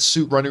Deadpool red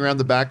suit running around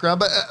the background.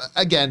 But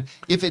again,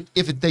 if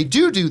they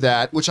do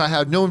that, which I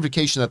have no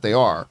indication that they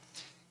are,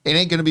 it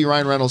ain't going to be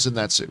Ryan Reynolds in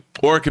that suit.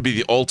 Or it could be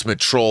the ultimate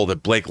troll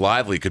that Blake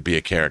Lively could be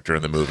a character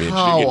in the movie and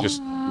she could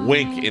just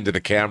wink into the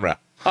camera.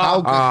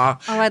 I'd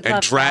and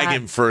love drag that.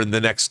 him for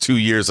the next 2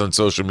 years on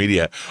social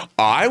media.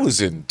 I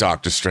was in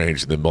Doctor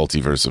Strange and the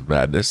Multiverse of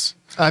Madness.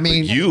 But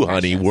you,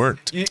 honey,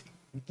 weren't. You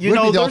Would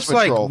know, be the there's ultimate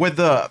like troll.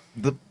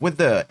 with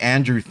the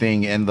Andrew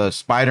thing and the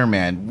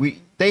Spider-Man,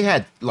 they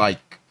had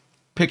like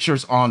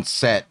pictures on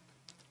set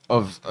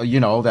of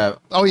that.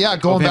 Oh yeah,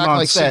 going of him back on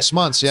like set. 6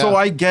 months. Yeah. So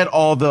I get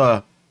all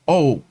the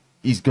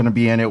he's gonna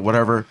be in it,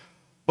 whatever,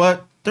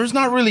 but there's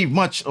not really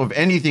much of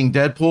anything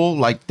Deadpool.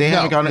 Like they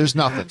haven't got there's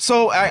nothing.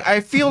 So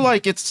I feel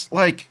like it's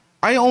like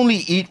I only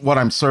eat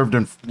what's served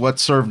in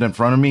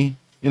front of me.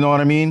 You know what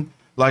I mean?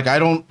 Like I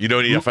don't. You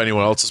don't eat off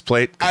anyone else's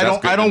plate? 'Cause I that's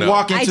don't. good I to don't know.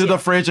 walk into I the do.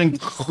 fridge and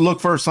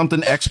look for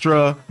something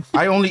extra.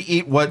 I only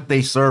eat what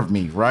they serve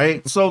me,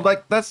 right? So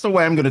like that's the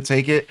way I'm gonna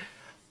take it.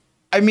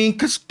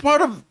 Because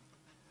part of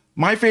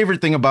my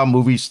favorite thing about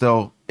movies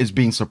still is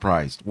being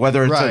surprised,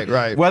 whether it's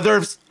Right.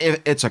 whether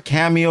it's a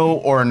cameo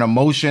or an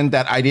emotion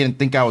that I didn't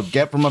think I would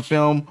get from a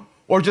film,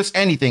 or just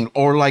anything,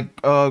 or like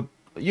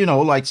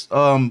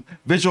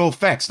visual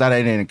effects that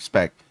I didn't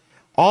expect.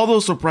 All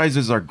those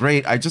surprises are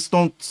great. I just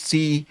don't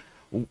see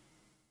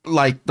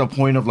like the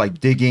point of like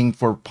digging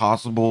for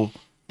possible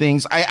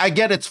things. I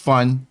get it's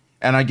fun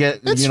and I get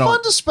It's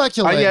fun to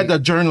speculate. I get the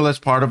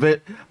journalist part of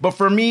it, but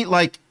for me,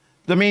 like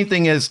the main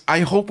thing is,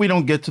 I hope we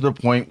don't get to the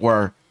point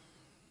where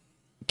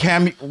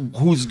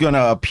who's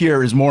gonna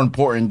appear is more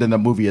important than the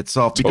movie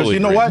itself. Because Totally you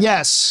know agree. what?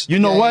 Yes. You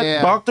know Yeah, what? yeah,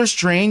 yeah. Doctor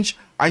Strange,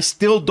 I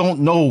still don't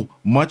know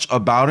much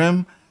about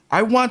him.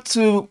 I want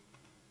to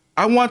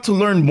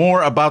learn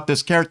more about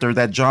this character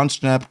that John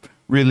Schnepp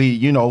really,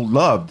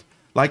 loved.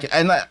 Like,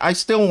 and I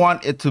still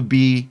want it to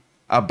be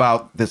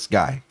about this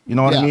guy. You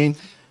know what I Yeah. mean?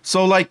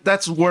 So like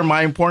that's where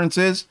my importance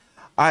is.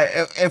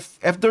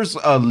 If there's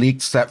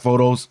leaked set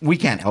photos, we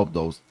can't help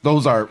those.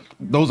 Those are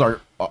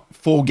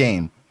full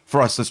game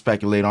for us to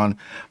speculate on.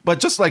 But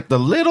just like the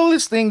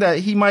littlest thing that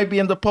he might be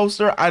in the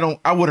poster,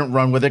 I wouldn't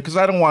run with it because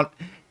I don't want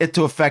it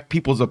to affect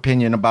people's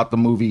opinion about the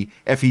movie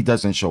if he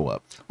doesn't show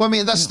up. Well, I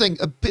mean, that's the thing.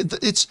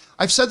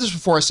 I've said this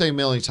before. I say it a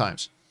million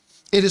times.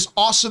 It is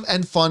awesome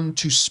and fun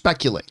to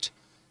speculate.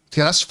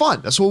 Okay, that's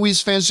fun. That's what we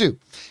as fans do.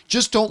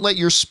 Just don't let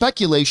your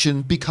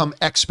speculation become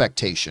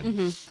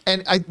expectation.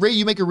 And Ray,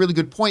 you make a really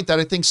good point that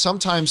I think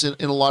sometimes in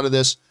a lot of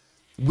this,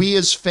 we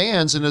as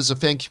fans and as a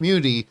fan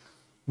community,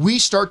 we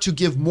start to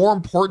give more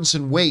importance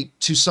and weight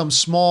to some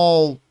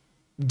small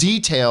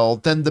detail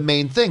than the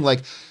main thing.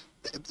 Like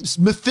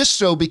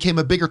Mephisto became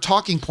a bigger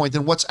talking point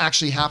than what's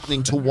actually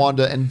happening to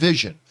Wanda and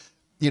Vision.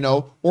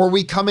 Or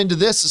we come into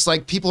this, it's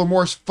like people are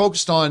more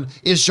focused on,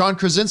 is John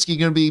Krasinski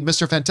going to be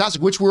Mr.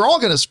 Fantastic, which we're all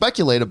going to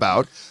speculate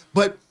about,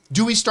 but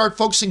do we start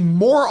focusing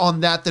more on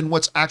that than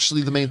what's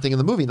actually the main thing in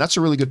the movie? And that's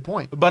a really good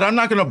point. But I'm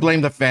not going to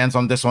blame the fans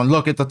on this one.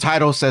 Look, the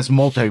title says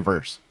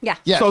multiverse. Yeah.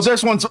 Yes. So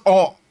this one's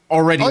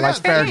already like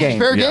fair game.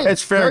 Fair game.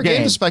 It's fair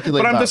game to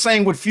speculate But I'm about. just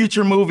saying with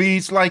future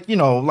movies, like,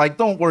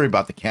 don't worry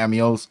about the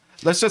cameos.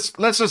 Let's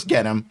just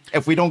get him.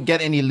 If we don't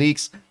get any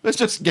leaks, let's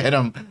just get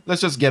him.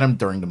 Let's just get him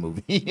during the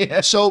movie.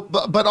 Yeah. So,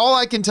 but all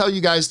I can tell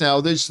you guys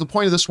now, the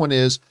point of this one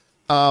is,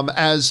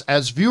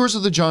 as viewers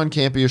of the John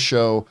Campea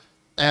show,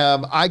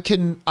 I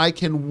can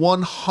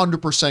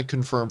 100%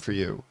 confirm for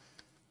you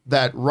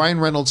that Ryan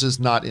Reynolds is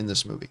not in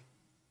this movie.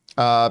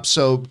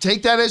 So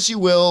take that as you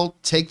will,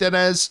 take that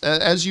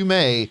as you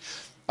may.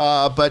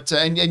 But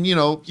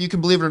you can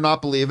believe it or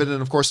not believe it,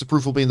 and of course the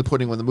proof will be in the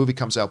pudding when the movie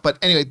comes out. But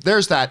anyway,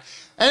 there's that.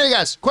 Anyway,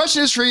 guys,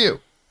 question is for you.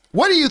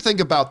 What do you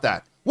think about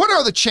that? What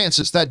are the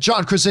chances that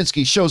John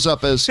Krasinski shows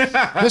up as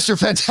Mr.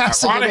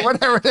 Fantastic or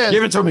whatever it is?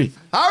 Give it to me.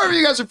 However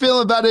you guys are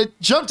feeling about it,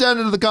 jump down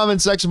into the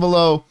comment section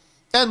below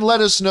and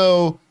let us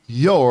know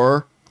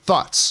your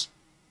thoughts.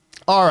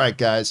 All right,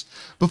 guys.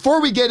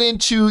 Before we get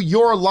into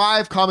your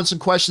live comments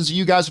and questions that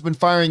you guys have been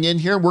firing in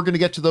here, and we're going to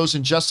get to those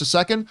in just a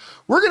second,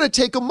 we're going to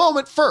take a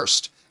moment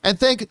first and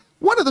thank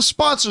one of the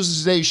sponsors of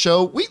today's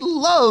show. We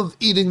love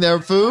eating their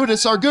food.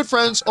 It's our good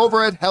friends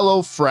over at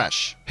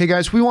HelloFresh. Hey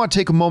guys, we want to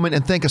take a moment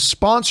and thank a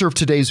sponsor of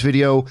today's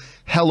video,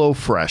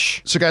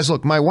 HelloFresh. So guys,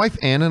 look, my wife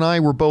Ann and I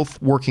were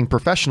both working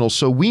professionals,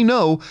 so we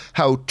know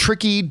how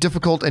tricky,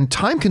 difficult, and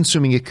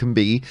time-consuming it can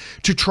be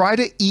to try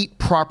to eat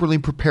properly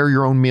and prepare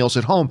your own meals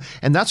at home.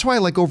 And that's why,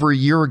 like over a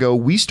year ago,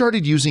 we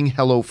started using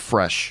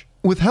HelloFresh.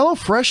 With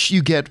HelloFresh,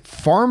 you get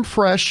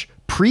farm-fresh,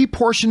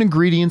 pre-portioned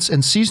ingredients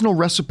and seasonal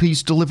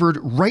recipes delivered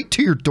right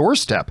to your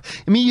doorstep.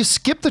 I mean, you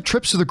skip the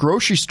trips to the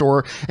grocery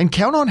store and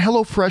count on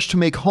HelloFresh to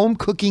make home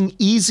cooking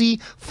easy,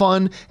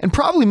 fun, and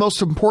probably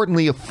most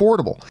importantly,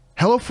 affordable.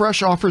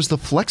 HelloFresh offers the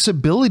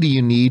flexibility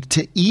you need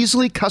to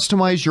easily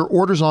customize your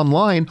orders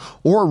online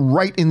or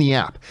right in the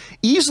app.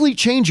 Easily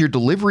change your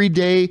delivery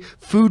day,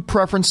 food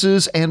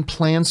preferences, and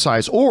plan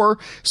size, or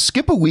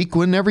skip a week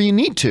whenever you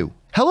need to.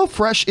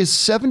 HelloFresh is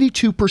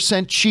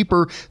 72%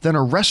 cheaper than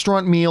a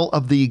restaurant meal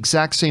of the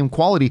exact same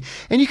quality,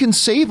 and you can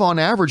save on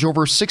average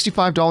over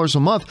 $65 a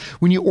month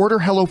when you order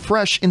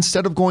HelloFresh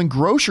instead of going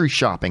grocery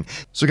shopping.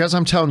 So guys,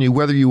 I'm telling you,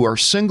 whether you are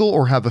single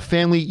or have a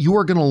family, you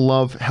are going to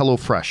love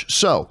HelloFresh.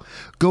 So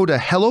go to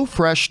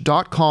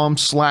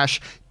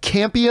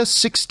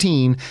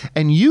HelloFresh.com/Campea16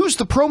 and use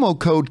the promo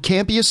code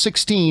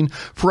Campea16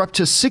 for up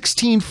to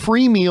 16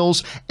 free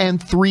meals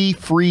and 3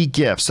 free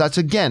gifts. That's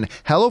again,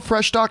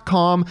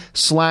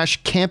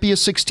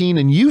 HelloFresh.com/Campea16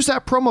 and use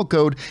that promo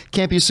code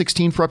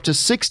Campea16 for up to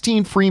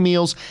 16 free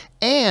meals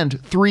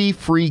and 3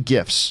 free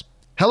gifts.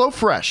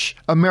 HelloFresh,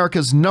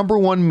 America's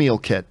 #1 meal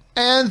kit.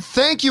 And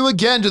thank you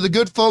again to the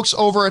good folks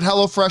over at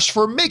HelloFresh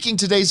for making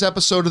today's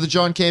episode of the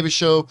John Campea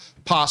Show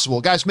possible.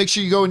 Guys, make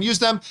sure you go and use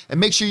them, and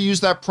make sure you use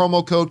that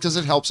promo code because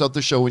it helps out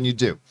the show when you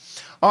do.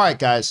 All right,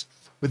 guys.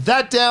 With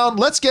that down,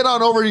 let's get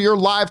on over to your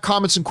live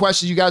comments and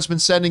questions you guys have been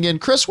sending in.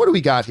 Chris, what do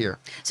we got here?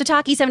 So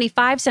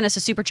Taki75 sent us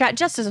a super chat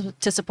just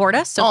to support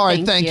us. So All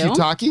right, thank you,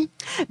 Taki.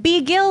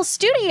 B. Gill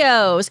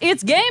Studios.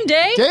 It's game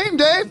day. Game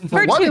day?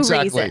 For what two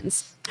exactly?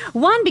 reasons.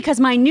 One, because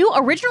my new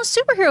original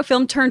superhero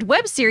film turned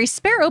web series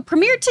Sparrow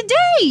premiered today.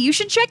 You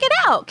should check it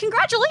out.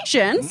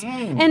 Congratulations.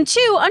 And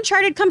two,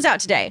 Uncharted comes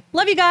out today.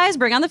 Love you guys.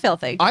 Bring on the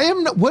filthy.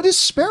 What is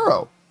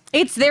Sparrow?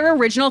 It's their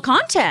original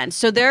content.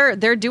 So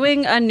they're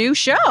doing a new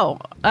show,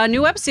 a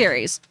new web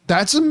series.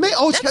 That's amazing.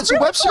 Oh, it's a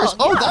really web series. cool,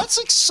 Oh, yeah. that's Is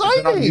it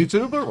exciting. on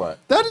YouTube or what?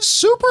 That is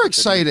super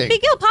exciting. Hey,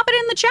 Gil, pop it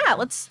in the chat.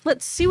 Let's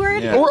see where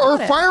it Yeah. is. Or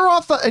Got it. fire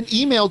off an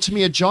email to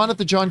me at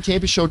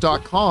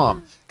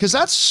john@thejohncampusshow.com, because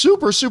that's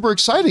super, super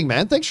exciting,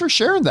 man. Thanks for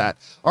sharing that.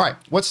 All right,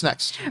 what's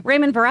next?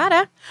 Raymond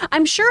Barata.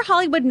 I'm sure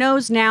Hollywood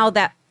knows now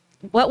that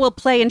what will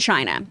play in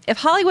China. If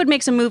Hollywood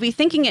makes a movie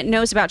thinking it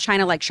knows about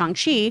China like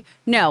Shang-Chi,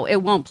 no,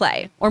 it won't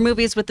play. Or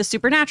movies with the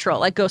supernatural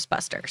like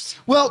Ghostbusters.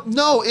 Well,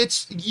 no,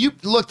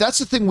 look, that's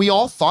the thing. We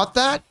all thought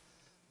that,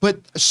 but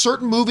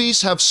certain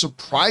movies have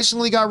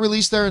surprisingly got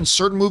released there and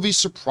certain movies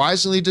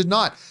surprisingly did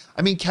not.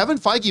 I mean, Kevin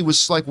Feige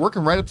was like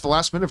working right up to the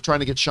last minute of trying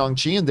to get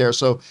Shang-Chi in there.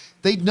 So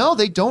they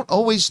don't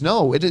always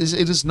know.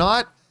 There's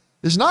not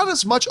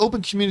as much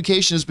open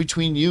communication as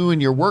between you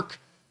and your work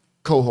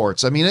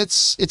cohorts. I mean,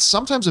 it's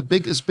sometimes as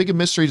big a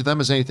mystery to them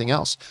as anything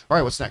else. All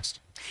right, what's next?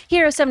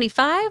 Hero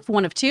 75,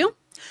 one of two.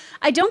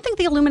 I don't think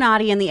the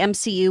Illuminati and the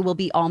MCU will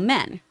be all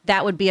men.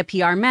 That would be a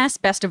PR mess,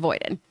 best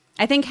avoided.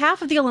 I think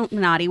half of the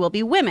Illuminati will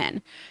be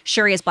women.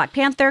 Shuri as Black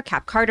Panther,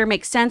 Cap Carter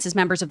makes sense as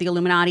members of the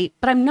Illuminati,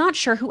 but I'm not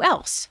sure who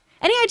else.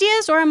 Any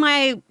ideas, or am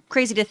I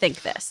crazy to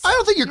think this? I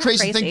don't think you're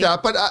crazy to think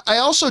that, but I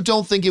also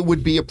don't think it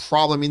would be a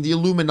problem. I mean, the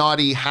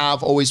Illuminati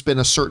have always been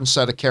a certain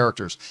set of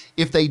characters.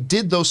 If they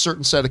did those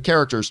certain set of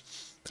characters,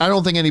 I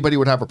don't think anybody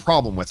would have a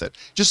problem with it.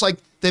 Just like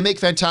they make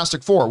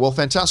Fantastic Four. Well,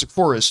 Fantastic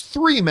Four is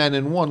 3 men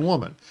and 1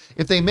 woman.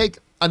 If they make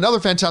another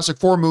Fantastic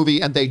Four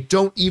movie and they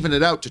don't even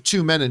it out to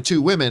 2 men and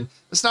 2 women,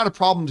 it's not a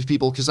problem to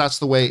people because that's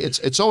the way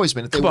it's always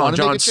been. If they Come on, want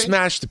to John, make a change,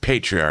 smash the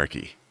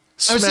patriarchy.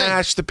 I was saying,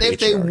 Smash the patriarchy. if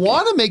they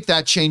want to make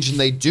that change and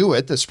they do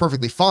it, that's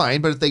perfectly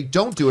fine. But if they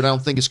don't do it, I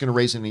don't think it's going to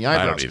raise any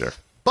eyebrows. I don't either.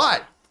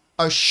 But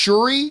a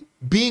Shuri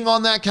being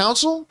on that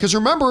council, because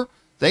remember,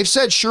 they've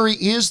said Shuri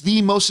is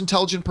the most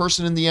intelligent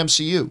person in the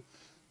MCU.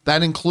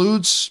 That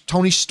includes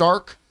Tony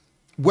Stark.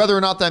 Whether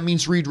or not that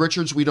means Reed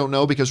Richards, we don't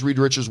know because Reed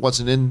Richards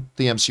wasn't in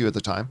the MCU at the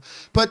time.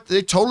 But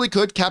they totally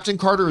could. Captain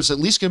Carter is at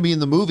least going to be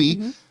in the movie.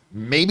 Mm-hmm.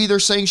 Maybe they're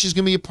saying she's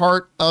going to be a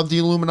part of the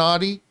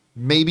Illuminati.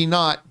 Maybe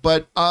not.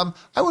 But I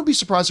wouldn't be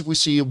surprised if we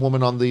see a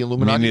woman on the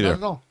Illuminati. Me neither. Not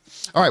at all.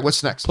 All right,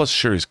 what's next? Plus,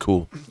 Shuri's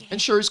cool. And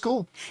Shuri's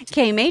cool.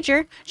 K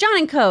Major. John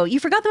and Co.,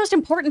 you forgot the most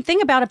important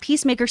thing about a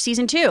Peacemaker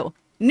Season 2.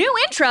 New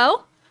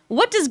intro.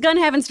 What does Gunn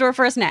have in store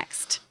for us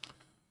next?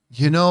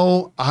 You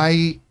know, how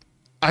do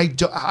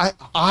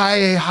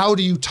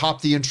you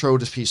top the intro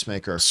to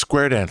Peacemaker?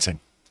 Square dancing.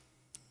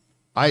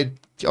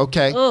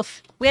 Okay.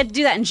 Oof. We had to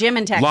do that in gym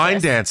in Texas.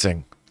 Line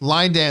dancing.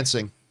 Line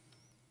dancing.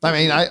 I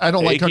mean, I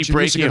don't like Achy country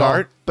music breaky at all,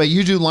 heart. but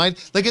you do line.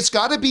 Like, it's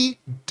got to be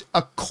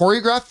a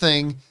choreographed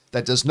thing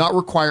that does not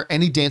require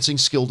any dancing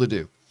skill to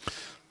do.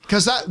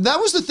 Because that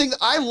was the thing that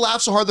I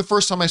laughed so hard the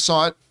first time I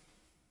saw it.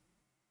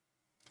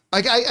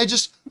 Like,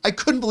 I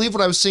couldn't believe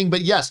what I was seeing,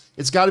 but yes,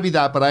 it's got to be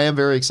that, but I am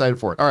very excited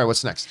for it. All right,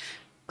 what's next?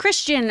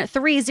 Christian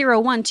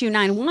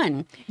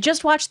 301291.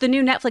 Just watched the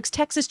new Netflix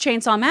Texas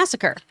Chainsaw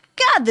Massacre.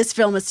 God, this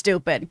film is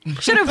stupid.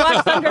 Should have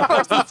watched Thunder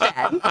Force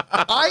instead.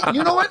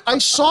 You know what? I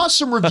saw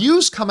some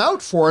reviews come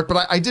out for it,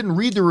 but I didn't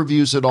read the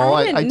reviews at all.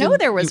 I didn't know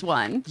there was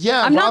one.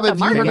 Yeah, I'm Rob, not the have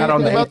you heard marketer.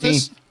 anything about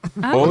this?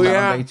 Oh,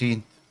 yeah.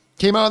 18.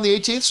 Came out on the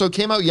 18th, so it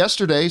came out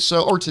yesterday,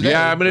 or today.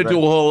 Yeah, I'm going to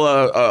do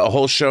a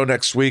whole show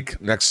next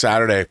week, next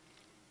Saturday,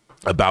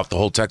 about the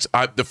whole Texas.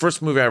 The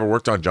first movie I ever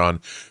worked on, John,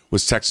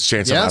 was Texas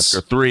Chainsaw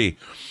Massacre 3.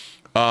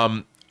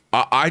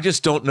 I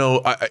just don't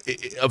know.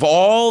 Of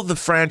all the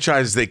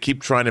franchises they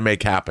keep trying to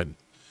make happen,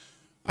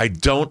 I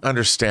don't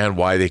understand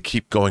why they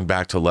keep going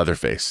back to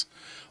Leatherface.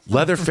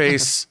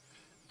 Leatherface,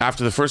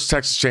 after the first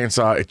Texas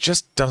Chainsaw, it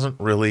just doesn't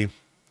really.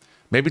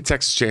 Maybe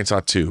Texas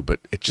Chainsaw 2, but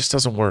it just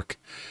doesn't work.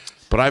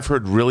 But I've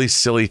heard really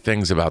silly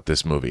things about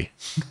this movie.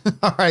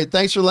 All right.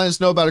 Thanks for letting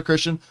us know about it,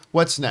 Christian.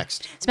 What's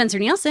next? Spencer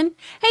Nielsen.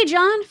 Hey,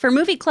 John, for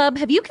Movie Club,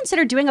 have you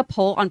considered doing a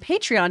poll on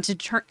Patreon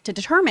to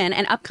determine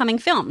an upcoming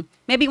film?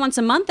 Maybe once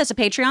a month as a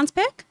Patreon's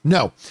pick?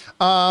 No.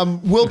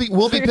 We'll be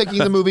picking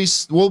the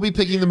movies. We'll be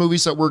picking the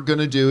movies that we're going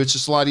to do. It's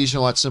just a lot easier,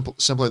 a lot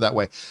simpler that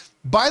way.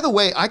 By the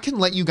way, I can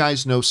let you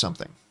guys know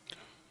something.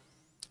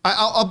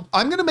 I'm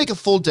going to make a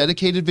full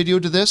dedicated video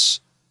to this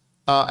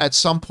at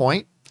some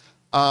point.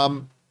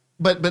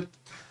 But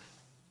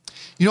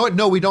you know what?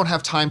 No, we don't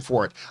have time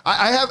for it.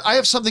 I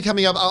have something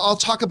coming up. I'll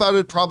talk about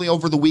it probably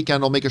over the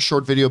weekend. I'll make a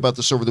short video about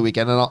this over the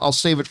weekend, and I'll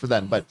save it for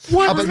then. But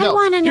What? but I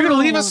want to know. You're going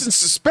to leave us in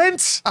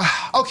suspense?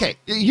 okay.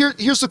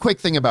 Here's the quick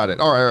thing about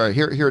it. All right.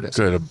 Here it is.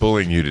 Good. I'm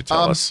bullying you to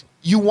tell us.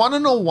 You want to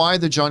know why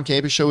the John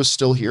Campus Show is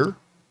still here?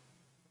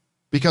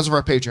 Because of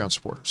our Patreon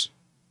supporters.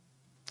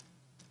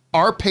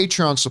 Our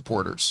Patreon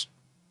supporters.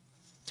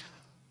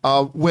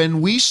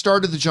 When we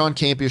started the John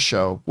Campus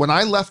Show, when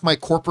I left my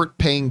corporate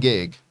paying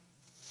gig,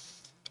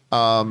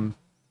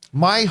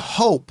 my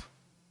hope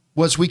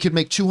was we could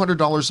make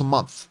 $200 a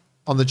month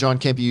on the John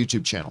Campy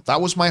YouTube channel. That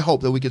was my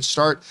hope, that we could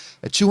start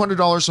at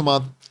 $200 a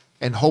month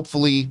and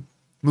hopefully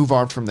move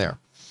on from there.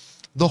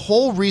 The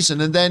whole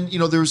reason, and then,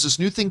 there was this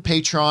new thing,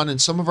 Patreon, and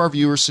some of our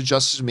viewers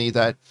suggested to me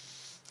that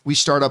we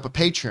start up a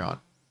Patreon.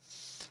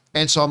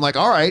 And so I'm like,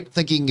 all right,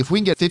 thinking if we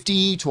can get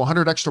 50 to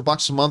 100 extra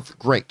bucks a month,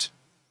 great.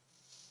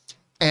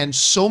 And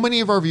so many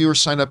of our viewers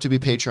signed up to be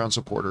Patreon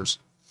supporters.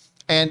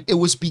 And it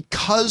was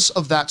because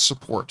of that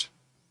support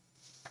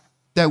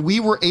that we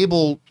were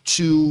able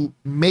to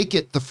make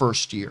it the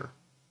first year,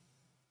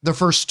 the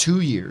first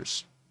 2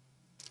 years,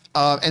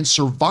 and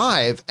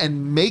survive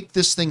and make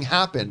this thing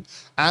happen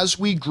as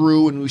we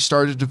grew and we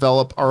started to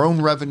develop our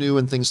own revenue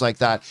and things like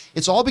that.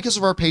 It's all because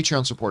of our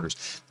Patreon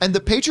supporters. And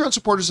the Patreon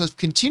supporters have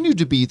continued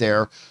to be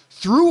there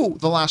through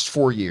the last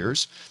 4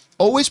 years,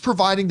 always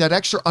providing that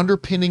extra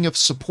underpinning of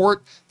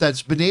support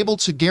that's been able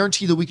to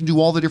guarantee that we can do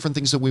all the different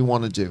things that we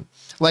want to do.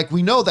 Like,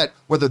 we know that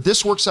whether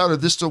this works out or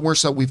this don't work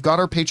out, we've got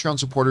our Patreon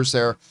supporters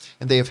there,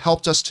 and they have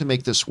helped us to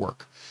make this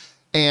work.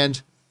 And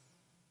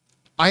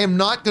I am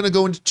not going to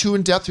go into too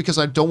in depth because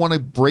I don't want to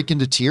break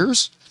into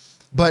tears,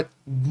 but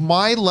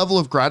my level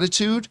of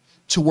gratitude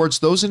towards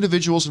those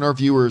individuals and our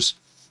viewers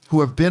who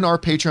have been our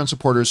Patreon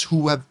supporters,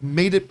 who have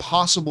made it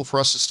possible for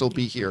us to still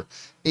be here,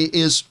 it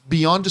is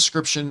beyond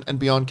description and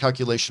beyond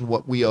calculation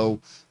what we owe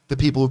the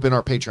people who've been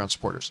our Patreon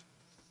supporters.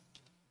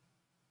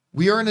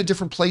 We are in a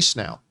different place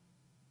now.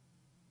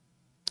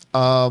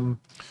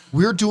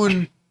 We're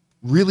doing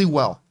really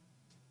well.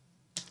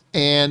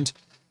 And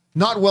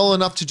not well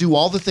enough to do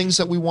all the things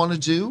that we want to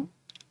do,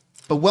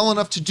 but well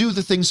enough to do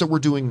the things that we're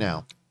doing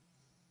now.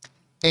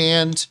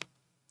 And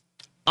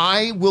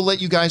I will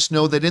let you guys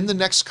know that in the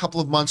next couple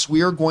of months,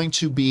 we are going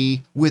to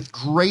be, with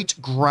great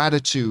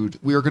gratitude,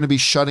 we are going to be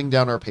shutting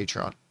down our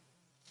Patreon.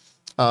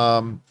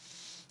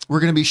 We're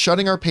going to be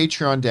shutting our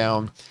Patreon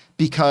down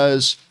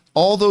because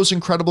all those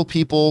incredible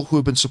people who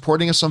have been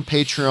supporting us on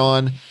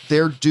Patreon,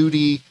 their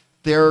duty,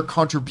 their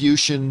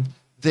contribution,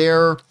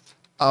 their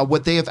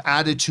what they have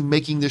added to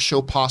making this show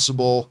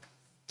possible,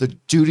 the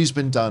duty's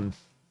been done.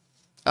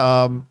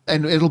 And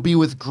it'll be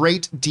with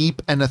great,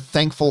 deep, and a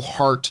thankful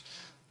heart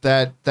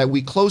that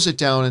we close it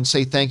down and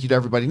say thank you to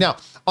everybody. Now,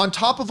 on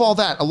top of all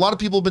that, a lot of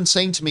people have been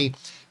saying to me,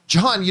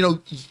 John, you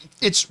know,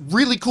 it's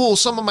really cool.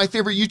 Some of my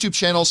favorite YouTube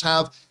channels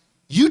have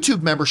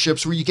YouTube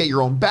memberships where you get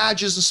your own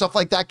badges and stuff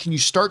like that. Can you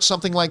start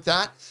something like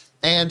that?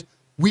 And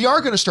we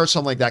are going to start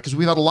something like that because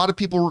we've had a lot of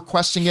people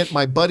requesting it.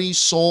 My buddy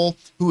Soul,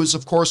 who is,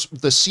 of course,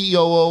 the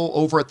COO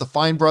over at the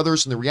Fine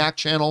Brothers and the React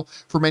channel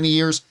for many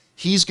years,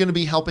 he's going to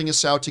be helping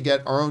us out to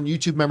get our own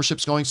YouTube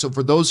memberships going. So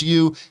for those of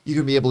you, you're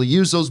going to be able to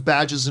use those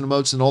badges and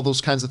emotes and all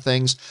those kinds of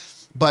things.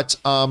 But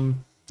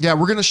yeah,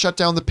 we're going to shut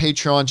down the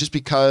Patreon just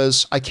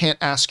because I can't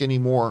ask any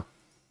more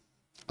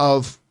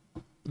of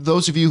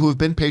those of you who have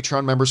been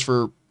Patreon members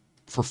for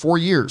 4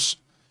 years,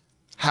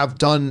 have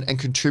done and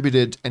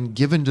contributed and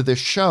given to this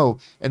show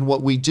and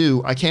what we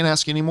do. I can't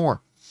ask any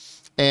more.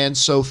 And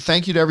so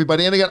thank you to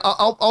everybody. And again,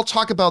 I'll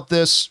talk about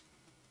this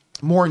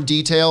more in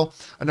detail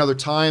another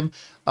time.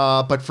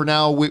 But for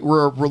now,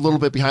 we're a little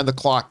bit behind the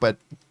clock, but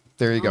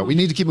there you go. We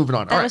need to keep moving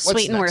on. That was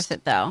sweet and worth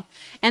it, though.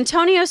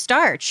 Antonio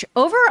Starch,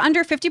 over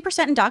under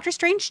 50% in Doctor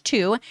Strange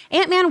 2.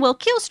 Ant-Man will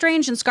kill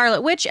Strange and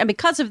Scarlet Witch, and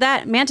because of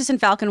that, Mantis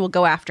and Falcon will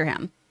go after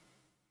him.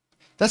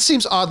 That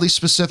seems oddly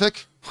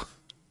specific.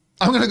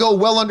 I'm going to go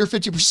well under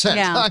 50%.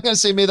 Yeah. I'm going to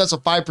say maybe that's a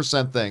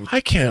 5% thing.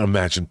 I can't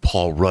imagine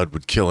Paul Rudd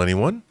would kill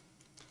anyone.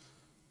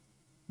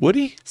 Would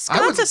he?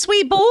 Scott's a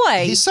sweet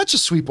boy. He's such a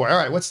sweet boy. All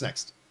right, what's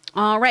next?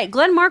 All right,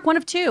 Glenn Mark, 1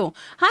 of 2.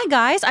 Hi,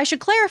 guys. I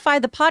should clarify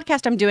the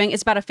podcast I'm doing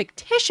is about a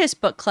fictitious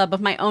book club of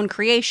my own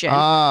creation,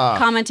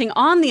 commenting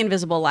on the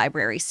Invisible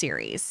Library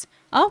series.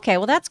 Okay,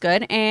 well, that's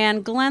good.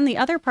 And Glenn, the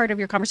other part of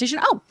your conversation,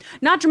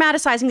 not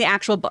dramatizing the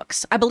actual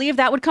books. I believe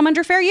that would come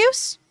under fair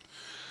use?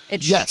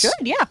 It should,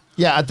 yeah.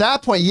 Yeah, at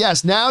that point,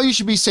 yes. Now you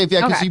should be safe.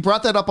 Yeah, because Okay. he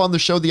brought that up on the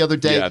show the other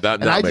day. Yeah,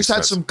 that and I makes just had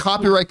sense. some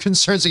copyright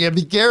concerns. Again,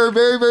 be very,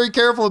 very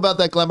careful about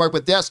that, Glenn Mark.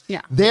 But yes,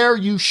 there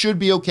you should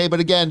be okay.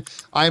 But again,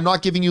 I am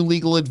not giving you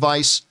legal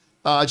advice.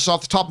 Just off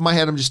the top of my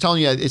head, I'm just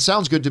telling you, it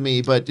sounds good to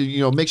me, but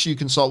make sure you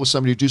consult with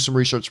somebody, do some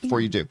research before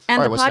you do. And All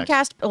right, the what's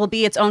next? podcast will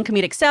be its own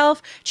comedic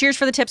self. Cheers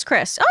for the tips,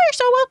 Chris. Oh, you're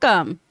so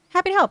welcome.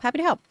 Happy to help. Happy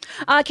to help.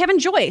 Kevin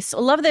Joyce,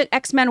 love the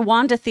X-Men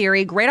Wanda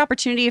theory. Great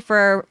opportunity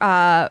for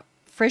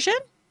Frisian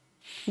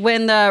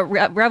when the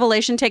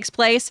revelation takes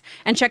place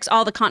and checks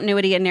all the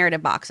continuity and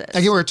narrative boxes.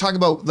 Again, we were talking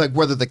about like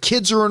whether the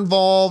kids are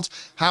involved,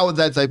 how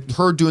that they've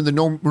heard doing the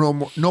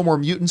no more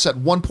mutants at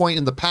one point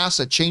in the past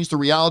that changed the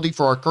reality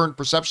for our current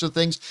perception of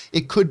things.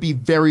 It could be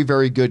very,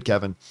 very good,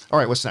 Kevin. All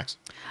right, what's next?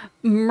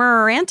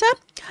 Maranta,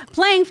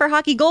 playing for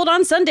Hockey Gold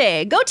on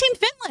Sunday. Go Team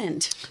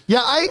Finland.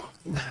 Yeah,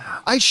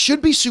 I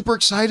should be super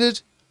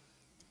excited.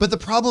 But the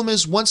problem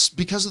is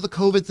because of the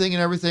COVID thing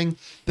and everything,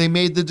 they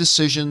made the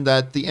decision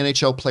that the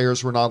NHL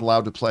players were not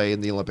allowed to play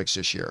in the Olympics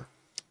this year,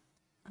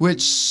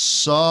 which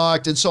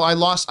sucked. And so I'm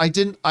not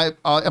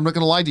going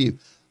to lie to you.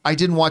 I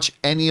didn't watch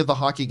any of the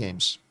hockey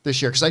games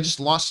this year because I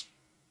just lost.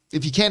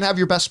 If you can't have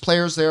your best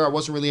players there, I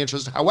wasn't really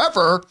interested.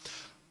 However,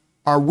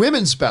 our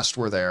women's best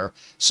were there.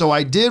 So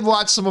I did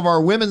watch some of our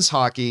women's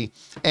hockey,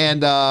 and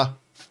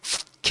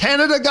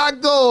Canada got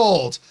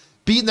gold.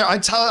 Beating there.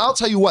 I'll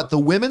tell you what, the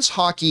women's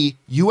hockey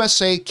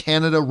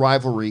USA-Canada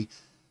rivalry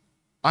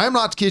I am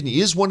not kidding you.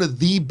 It is one of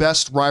the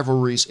best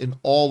rivalries in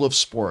all of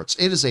sports.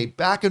 It is a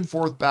back and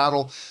forth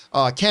battle.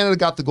 Canada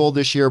got the gold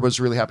this year, but was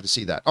really happy to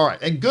see that. All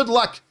right. And good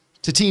luck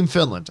to Team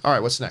Finland. All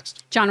right. What's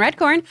next? John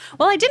Redcorn.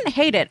 Well, I didn't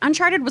hate it.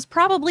 Uncharted was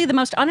probably the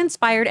most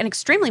uninspired and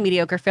extremely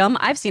mediocre film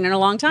I've seen in a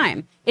long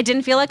time. It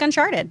didn't feel like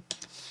Uncharted.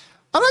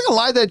 I'm not going to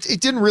lie that it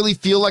didn't really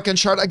feel like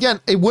Uncharted. Again,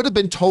 it would have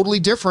been totally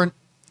different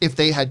if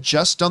they had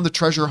just done the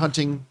treasure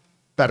hunting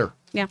better.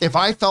 Yeah. If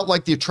I felt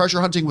like the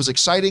treasure hunting was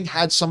exciting,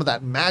 had some of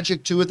that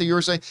magic to it that you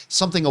were saying,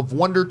 something of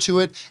wonder to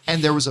it,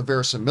 and there was a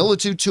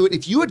verisimilitude to it,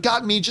 if you had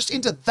gotten me just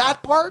into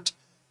that part,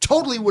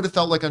 totally would have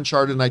felt like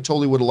Uncharted, and I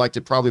totally would have liked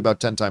it probably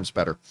about 10 times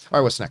better. All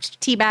right, what's next?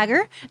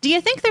 Teabagger. Do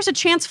you think there's a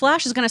chance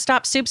Flash is going to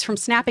stop Supes from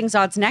snapping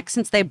Zod's neck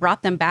since they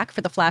brought them back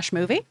for the Flash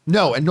movie?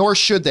 No, and nor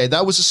should they.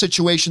 That was a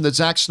situation that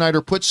Zack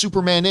Snyder put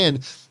Superman in,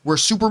 where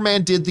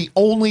Superman did the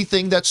only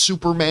thing that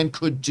Superman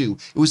could do.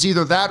 It was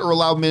either that or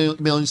allow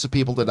millions of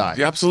people to die.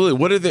 Yeah, absolutely.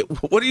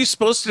 What are you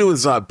supposed to do with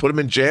Zod? Put him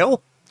in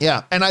jail?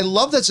 Yeah, and I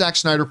love that Zack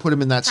Snyder put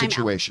him in that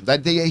situation.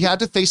 That he had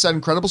to face that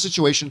incredible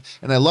situation,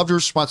 and I loved his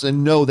response.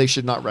 And no, they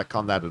should not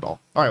retcon that at all.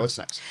 All right, what's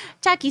next?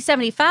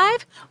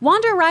 Tacky75.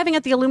 Wanda arriving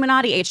at the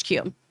Illuminati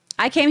HQ.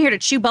 I came here to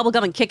chew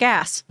bubblegum and kick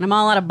ass, and I'm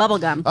all out of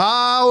bubblegum.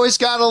 I always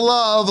gotta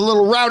love a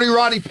little Rowdy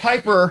Roddy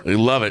Piper We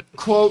love it.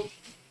 quote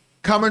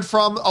coming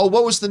from,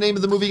 what was the name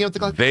of the movie again?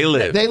 They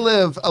Live. They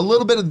Live. A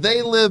little bit of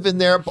They Live in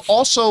there, but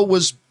also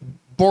was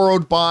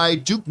borrowed by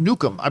Duke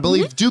Nukem. I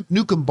believe Duke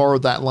Nukem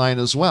borrowed that line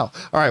as well.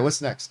 All right,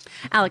 what's next?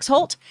 Alex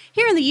Holt.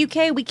 Here in the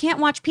UK, we can't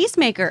watch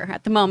Peacemaker.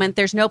 At the moment,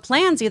 there's no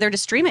plans either to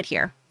stream it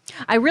here.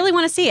 I really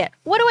want to see it.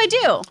 What do I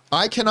do?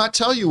 I cannot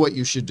tell you what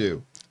you should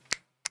do.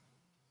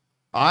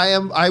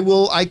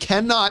 I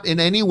cannot in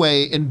any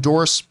way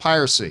endorse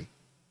piracy.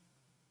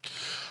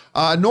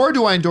 Nor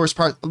do I endorse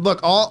piracy. Look,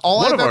 all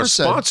One I've of our ever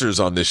said. sponsors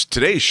on this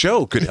today's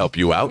show could help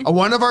you out.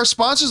 One of our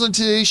sponsors on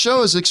today's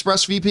show is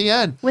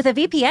ExpressVPN. With a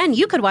VPN,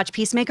 you could watch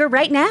Peacemaker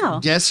right now.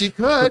 Yes, you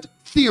could,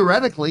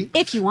 theoretically.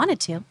 If you wanted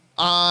to.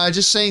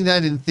 Just saying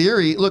that in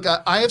theory. Look,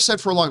 I have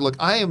said for a long. Look,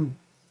 I am.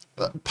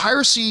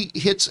 Piracy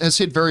has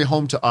hit very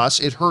home to us.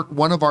 It hurt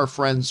one of our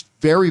friends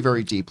very,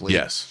 very deeply.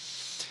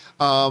 Yes.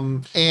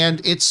 And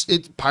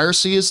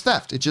piracy is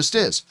theft. It just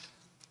is.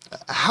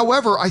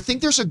 However, I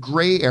think there's a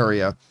gray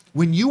area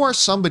when you are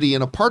somebody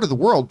in a part of the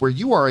world where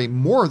you are a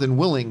more than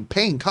willing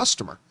paying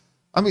customer.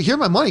 I mean, here's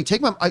my money.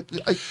 Take my. And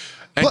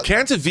look,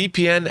 can't a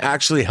VPN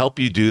actually help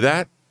you do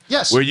that?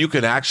 Yes. Where you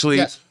can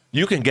actually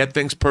you can get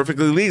things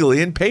perfectly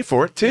legally and pay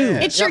for it too.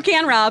 It sure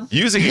can, Rob.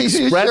 Using You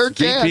sure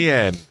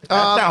ExpressVPN.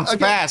 That sounds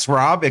fast,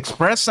 Rob.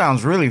 Express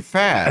sounds really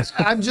fast.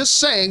 I'm just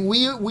saying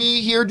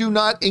we here do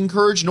not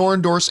encourage nor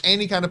endorse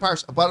any kind of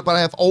piracy. But I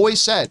have always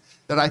said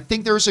that I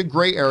think there is a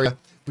gray area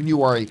when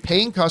you are a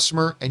paying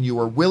customer and you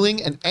are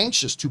willing and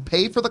anxious to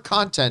pay for the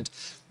content,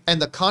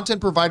 and the content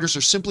providers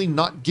are simply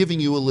not giving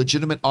you a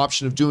legitimate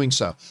option of doing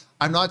so.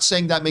 I'm not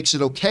saying that makes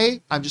it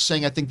okay. I'm just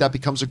saying I think that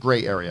becomes a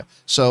gray area.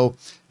 So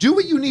do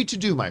what you need to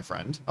do, my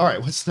friend. All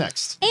right, what's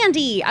next?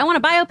 Andy, I want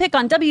a biopic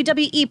on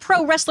WWE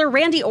pro wrestler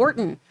Randy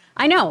Orton.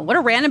 I know, what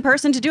a random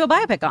person to do a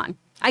biopic on.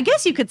 I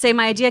guess you could say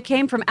my idea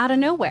came from out of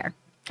nowhere.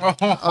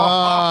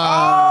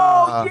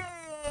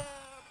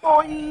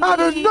 Out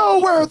of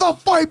nowhere, the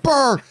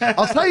Viper!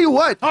 I'll tell you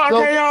what.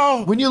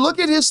 So, when you look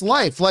at his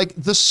life, like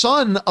the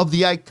son of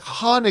the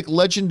iconic,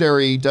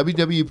 legendary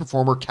WWE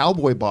performer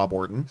Cowboy Bob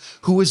Orton,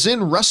 who was in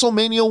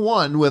WrestleMania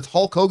 1 with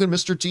Hulk Hogan,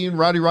 Mr. T, and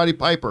Roddy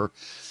Piper.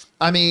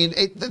 I mean,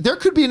 there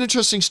could be an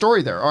interesting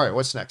story there. All right,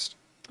 what's next?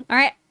 All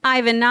right,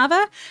 Ivan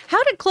Nava.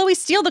 How did Chloe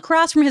steal the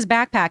cross from his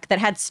backpack that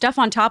had stuff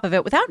on top of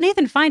it without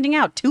Nathan finding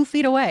out 2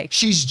 feet away?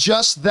 She's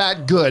just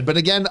that good. But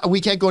again,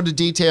 we can't go into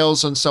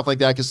details and stuff like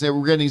that because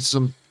we're getting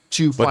some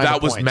too But final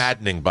that was points.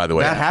 maddening, by the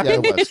way. That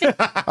happened. Yeah, it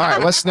was. All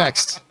right, what's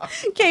next?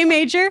 K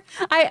Major.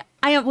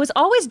 I was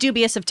always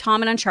dubious of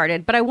Tom and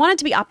Uncharted, but I wanted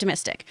to be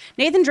optimistic.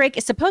 Nathan Drake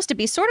is supposed to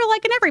be sort of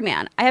like an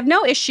everyman. I have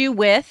no issue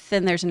with,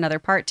 and there's another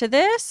part to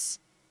this.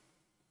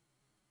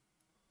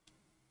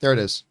 There it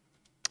is.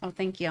 Oh,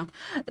 thank you.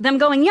 Them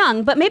going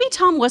young, but maybe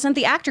Tom wasn't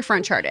the actor for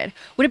Uncharted.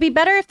 Would it be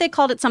better if they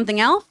called it something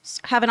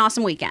else? Have an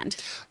awesome weekend.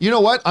 You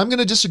know what? I'm going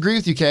to disagree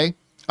with you, Kay.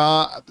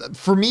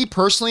 For me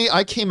personally,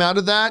 I came out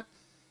of that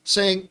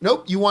saying,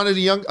 nope, you wanted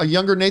a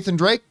younger Nathan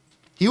Drake.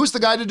 He was the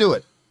guy to do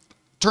it.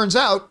 Turns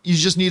out you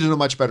just needed a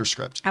much better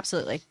script.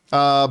 Absolutely.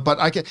 But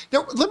I can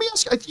now. Let me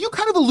ask you. You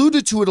kind of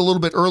alluded to it a little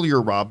bit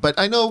earlier, Rob. But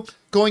I know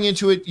going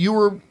into it, you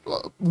were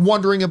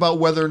wondering about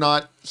whether or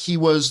not he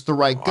was the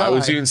right guy. I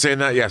was even saying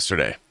that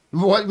yesterday.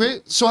 What?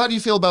 So how do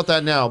you feel about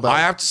that now? I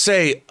have to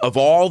say, of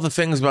all the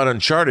things about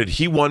Uncharted,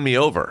 he won me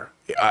over.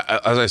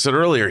 As I said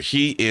earlier,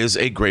 he is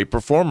a great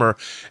performer,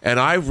 and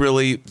I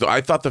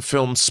thought the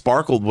film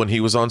sparkled when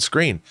he was on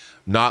screen.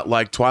 Not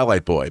like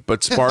Twilight Boy,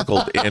 but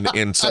sparkled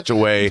in such a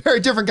way. Very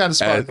different kind of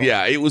sparkle.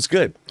 Yeah, it was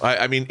good.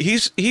 I mean,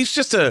 he's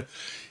just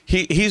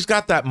he's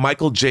got that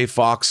Michael J.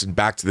 Fox and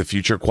Back to the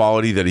Future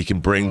quality that he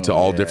can bring to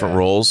all different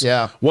roles.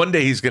 Yeah. One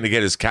day he's going to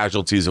get his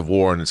casualties of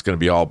war, and it's going to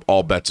be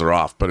all bets are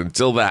off. But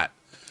until that,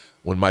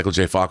 when Michael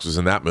J. Fox was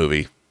in that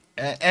movie,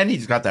 And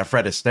he's got that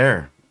Fred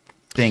Astaire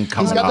thing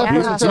coming got out. that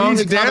He's Tom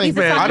a dance coming.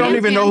 fan. I don't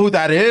even know who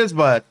that is,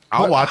 but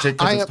I'll watch it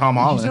because it's Tom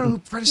You Holland. know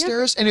who Fred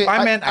Astaire is? Anyway,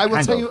 I will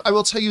kind tell of. you. I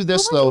will tell you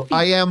this though.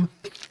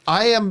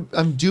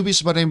 I'm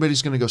dubious about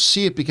anybody's going to go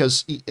see it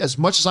because as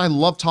much as I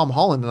love Tom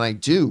Holland and I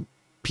do,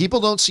 people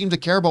don't seem to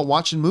care about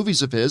watching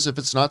movies of his if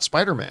it's not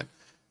Spider-Man.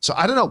 So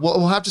I don't know.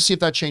 We'll have to see if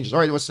that changes. All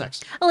right, what's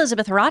next?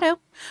 Elizabeth Harado.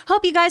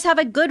 Hope you guys have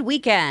a good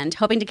weekend.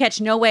 Hoping to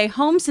catch No Way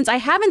Home since I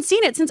haven't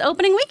seen it since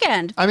opening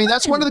weekend. I mean,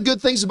 that's one of the good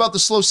things about the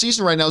slow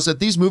season right now is that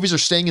these movies are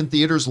staying in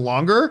theaters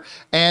longer.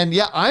 And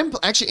yeah, I'm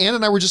actually, Ann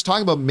and I were just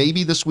talking about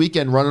maybe this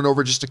weekend running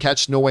over just to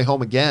catch No Way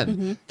Home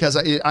again. Because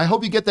I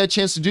hope you get that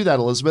chance to do that,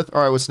 Elizabeth.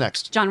 All right, what's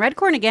next? John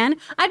Redcorn again.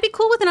 I'd be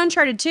cool with an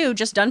Uncharted 2,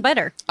 just done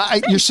better.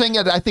 You're saying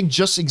it, I think,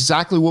 just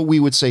exactly what we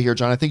would say here,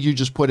 John. I think you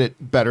just put it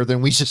better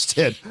than we just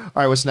did. All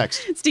right, what's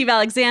next? Steve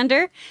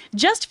Alexander.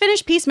 Just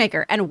finished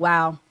Peacemaker, and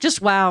wow.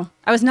 Just wow.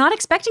 I was not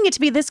expecting it to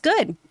be this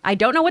good. I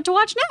don't know what to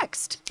watch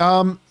next.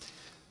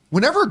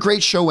 Whenever a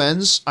great show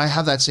ends, I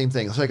have that same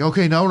thing. It's like,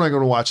 okay, now we're not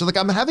going to watch it. Like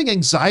I'm having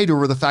anxiety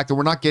over the fact that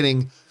we're not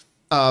getting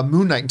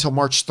Moon Knight until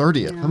March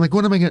 30th. I'm like,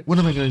 what am I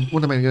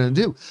going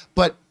to do?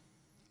 But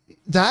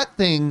that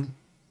thing,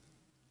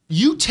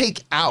 you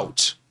take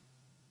out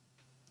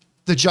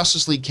the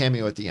Justice League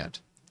cameo at the end.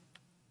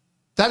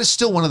 That is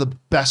still one of the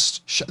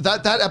best.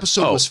 That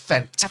episode was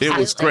fantastic. It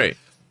was great.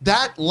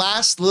 That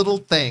last little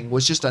thing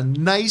was just a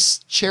nice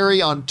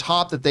cherry on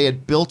top that they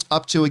had built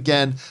up to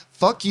again.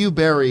 Fuck you,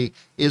 Barry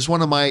is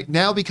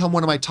now become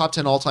one of my top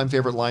 10 all-time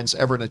favorite lines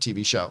ever in a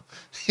TV show.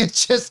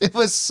 It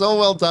was so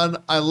well done.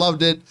 I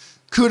loved it.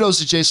 Kudos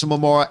to Jason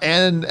Momoa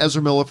and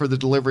Ezra Miller for the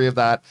delivery of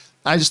that.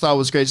 I just thought it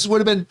was great. This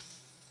would have been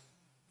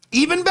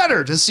even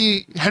better to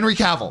see Henry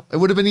Cavill. It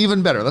would have been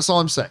even better. That's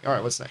all I'm saying. All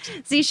right, what's next?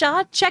 Z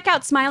Shaw, check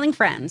out Smiling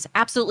Friends.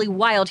 Absolutely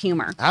wild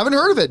humor. I haven't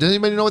heard of it. Does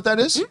anybody know what that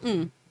is?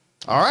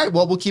 All right,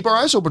 well, we'll keep our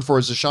eyes open for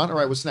it, Zishan. All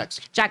right, what's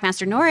next?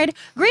 Jackmaster Norrid,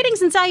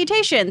 greetings and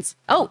salutations.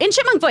 Oh, in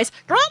chipmunk voice,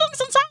 greetings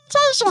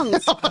and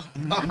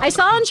salutations. I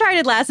saw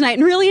Uncharted last night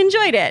and really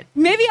enjoyed it.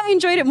 Maybe I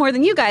enjoyed it more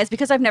than you guys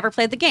because I've never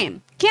played the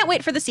game. Can't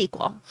wait for the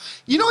sequel.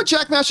 You know what,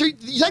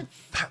 Jackmaster?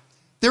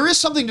 There is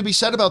something to be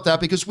said about that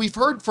because we've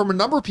heard from a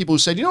number of people who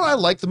said, you know what, I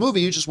liked the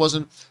movie, it just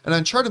wasn't an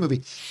Uncharted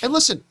movie. And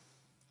listen,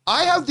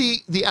 I have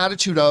the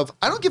attitude of,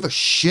 I don't give a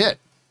shit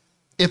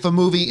if a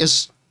movie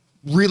is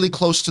really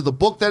close to the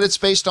book that it's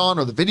based on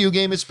or the video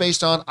game it's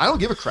based on. I don't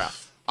give a crap.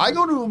 I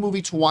go to a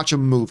movie to watch a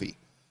movie.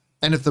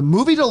 And if the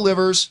movie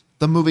delivers,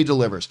 the movie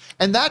delivers.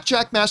 And that,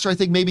 Jackmaster, I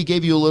think maybe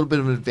gave you a little bit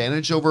of an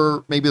advantage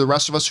over maybe the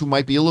rest of us who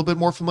might be a little bit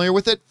more familiar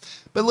with it.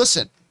 But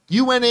listen,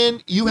 you went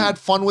in, you had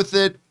fun with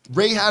it.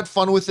 Ray had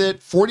fun with it.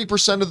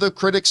 40% of the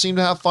critics seemed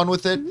to have fun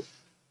with it.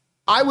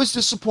 I was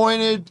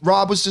disappointed.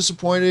 Rob was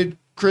disappointed.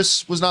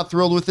 Chris was not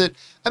thrilled with it.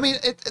 I mean,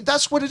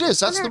 that's what it is.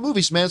 That's the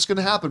movies, man. It's going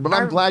to happen. But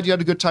I'm glad you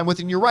had a good time with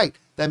it. And you're right.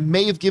 That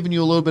may have given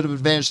you a little bit of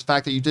advantage, the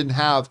fact that you didn't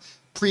have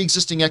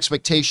pre-existing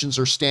expectations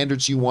or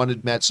standards you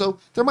wanted met. So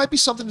there might be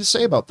something to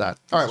say about that.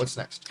 All right, what's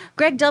next?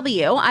 Greg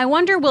W., I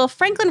wonder, will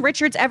Franklin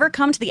Richards ever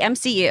come to the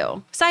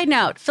MCU? Side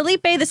note,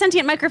 Felipe, the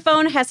sentient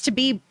microphone, has to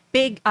be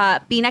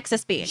be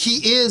Nexus being.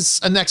 He is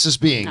a Nexus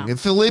being. No. And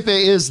Felipe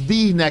is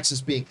the Nexus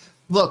being.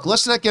 Look,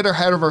 let's not get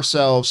ahead of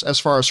ourselves as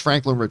far as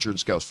Franklin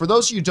Richards goes. For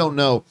those of you who don't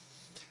know,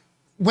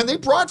 when they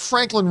brought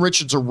Franklin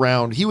Richards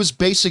around, he was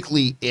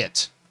basically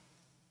it.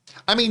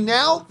 I mean,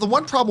 now, the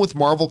one problem with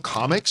Marvel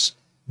Comics,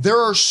 there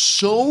are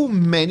so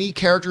many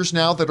characters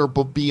now that are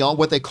beyond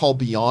what they call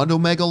beyond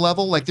Omega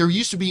level. Like, there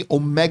used to be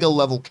Omega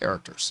level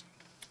characters.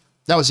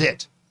 That was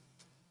it.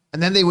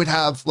 And then they would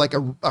have, like,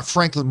 a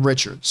Franklin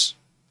Richards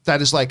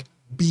that is, like,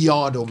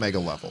 beyond Omega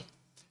level.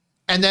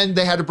 And then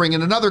they had to bring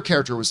in another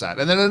character was that.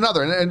 And then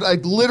another. And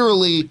like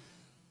literally,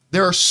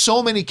 there are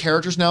so many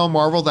characters now in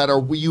Marvel that are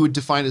what you would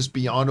define as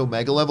beyond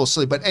Omega level.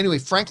 Silly. But anyway,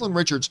 Franklin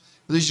Richards,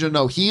 for those of you who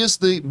don't know, he is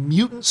the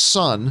mutant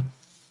son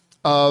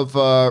of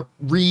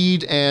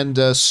Reed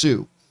and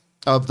Sue,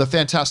 of the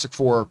Fantastic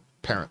Four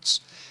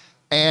parents.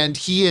 And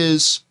he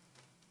is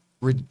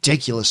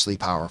ridiculously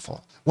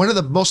powerful. One of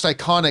the most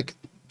iconic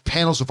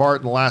panels of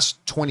art in the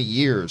last 20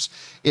 years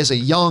is a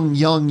young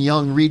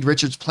Reed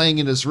Richards playing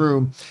in his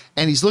room,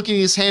 and he's looking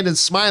at his hand and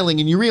smiling,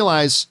 and you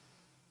realize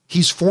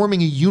he's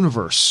forming a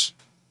universe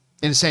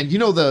in his hand. You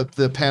know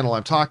the panel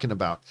I'm talking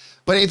about.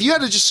 But if you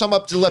had to just sum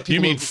up to let people...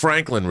 You mean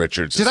Franklin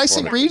Richards. Did I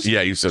say Reed?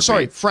 Yeah, you said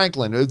Sorry, Reed.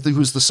 Franklin,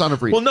 who's the son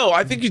of Reed. Well, no,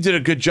 I think you did a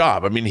good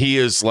job. I mean, he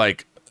is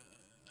like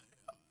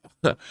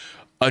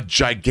a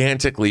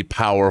gigantically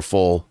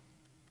powerful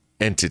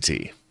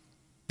entity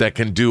that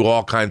can do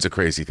all kinds of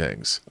crazy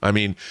things. I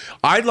mean,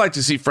 I'd like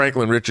to see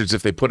Franklin Richards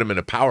if they put him in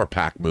a Power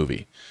Pack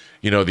movie.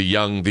 You know, the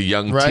young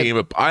Right.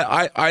 team.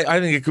 I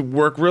think it could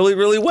work really,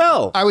 really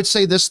well. I would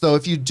say this, though.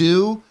 If you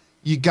do,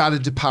 you got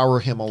to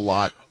depower him a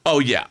lot. Oh,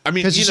 yeah. I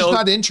mean, Because he's just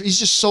not he's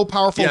just so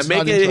powerful. yeah, it's make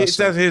not it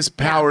interesting. that his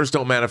powers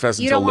don't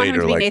manifest You until don't want later.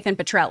 him to be Like, Nathan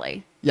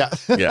Petrelli. Yeah,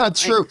 Yeah.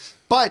 that's true.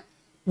 But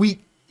we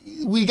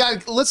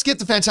got let's get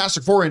the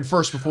Fantastic Four in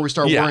first before we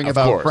start yeah, worrying of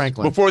about course.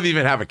 Franklin. Before they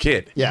even have a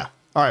kid. Yeah.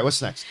 All right,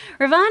 what's next?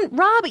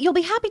 Rob, you'll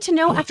be happy to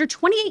know after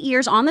 28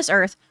 years on this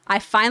earth, I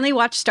finally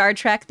watched Star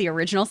Trek, the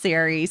original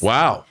series.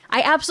 Wow.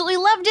 I absolutely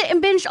loved it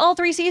and binged all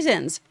 3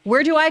 seasons.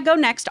 Where do I go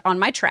next on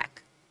my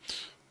trek?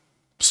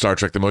 Star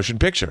Trek: The Motion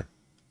Picture.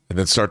 And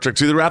then Star Trek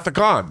II: The Wrath of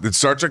Khan. Then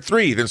Star Trek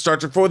 3. Then Star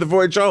Trek 4: The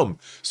Voyage Home.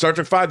 Star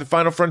Trek 5: The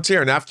Final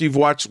Frontier. And after you've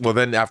watched, well,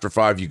 then after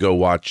 5, you go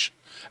watch,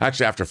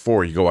 actually after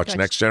 4, you go watch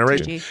Next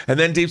Generation. GG. And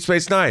then Deep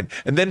Space Nine.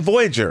 And then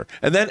Voyager.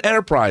 And then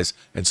Enterprise.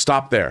 And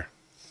stop there.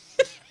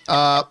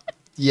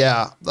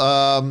 Yeah.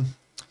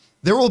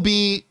 There will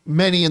be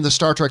many in the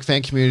Star Trek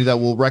fan community that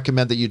will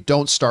recommend that you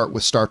don't start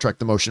with Star Trek: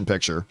 The Motion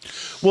Picture.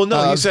 Well,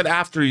 no, you said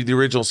after the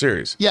original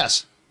series.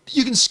 Yes.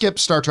 You can skip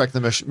Star Trek: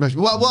 The Motion.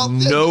 Well,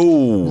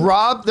 No.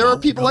 Rob, there are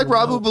people like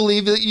Rob who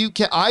believe that you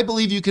can. I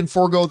believe you can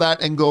forego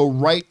that and go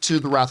right to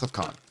The Wrath of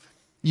Khan.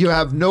 You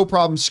have no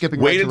problem skipping.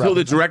 Wait right to until Wrath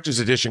the of Khan. director's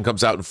edition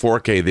comes out in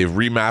 4K. They've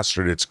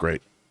remastered it. It's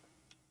great.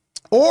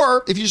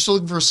 Or if you're just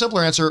looking for a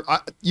simpler answer,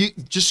 you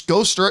just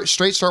go straight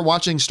start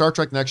watching Star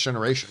Trek: Next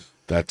Generation.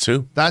 That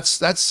too. That's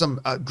some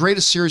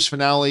greatest series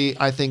finale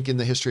I think in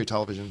the history of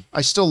television.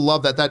 I still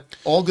love that. That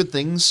all good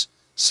things.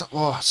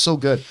 So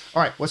good.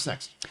 All right, what's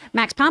next?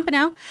 Max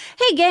Pompano.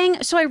 Hey,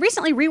 gang. So I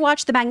recently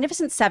rewatched The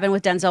Magnificent Seven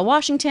with Denzel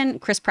Washington,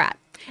 Chris Pratt.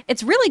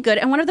 It's really good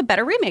and one of the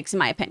better remakes, in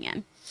my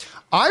opinion.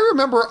 I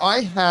remember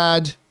I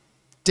had,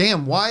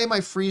 damn, why am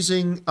I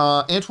freezing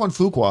Antoine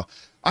Fuqua?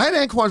 I had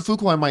Antoine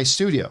Fuqua in my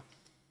studio,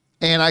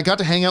 and I got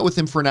to hang out with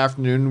him for an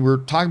afternoon. We were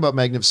talking about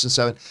Magnificent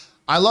Seven.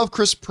 I love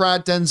Chris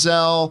Pratt,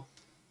 Denzel.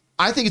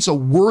 I think it's a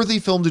worthy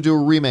film to do a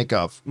remake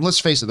of. And let's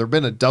face it, there have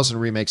been a dozen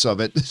remakes of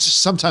it. It's just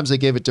sometimes they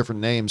gave it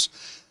different names.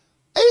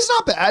 It's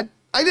not bad.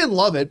 I didn't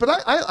love it, but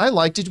I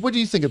liked it. What do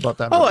you think about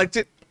that movie? I liked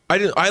it.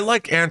 I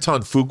like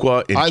Anton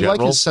Fuqua in general. I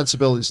like his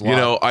sensibilities a lot. You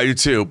know, I do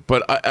too.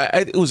 But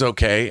it was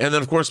okay. And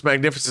then, of course,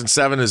 Magnificent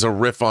Seven is a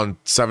riff on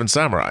Seven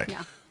Samurai.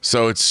 Yeah.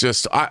 So it's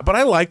just, but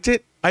I liked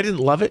it. I didn't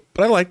love it,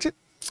 but I liked it.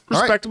 All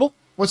right. Respectable.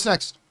 What's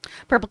next?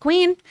 Purple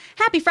Queen.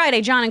 Happy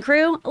Friday, John and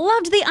crew.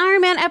 Loved the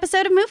Iron Man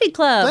episode of Movie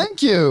Club.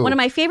 Thank you. One of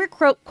my favorite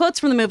quotes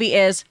from the movie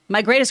is,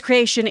 "My greatest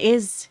creation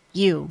is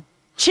you."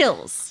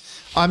 Chills.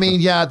 I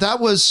mean, yeah, that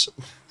was,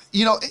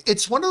 you know,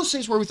 it's one of those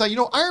things where we thought, you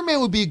know, Iron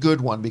Man would be a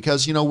good one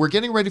because, you know, we're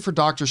getting ready for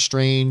Doctor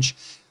Strange.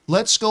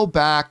 Let's go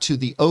back to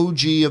the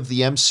OG of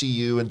the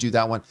MCU and do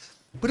that one.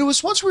 But it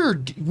was once we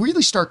were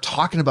really start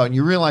talking about it and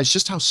you realize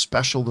just how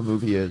special the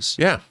movie is.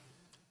 Yeah.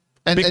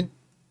 And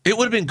It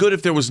would have been good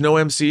if there was no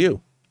MCU.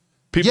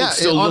 People Yeah, would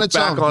still on look its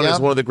back own, on it yeah. as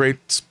one of the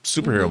great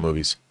superhero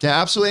movies. yeah,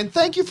 absolutely. And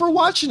thank you for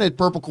watching it,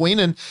 Purple Queen.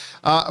 And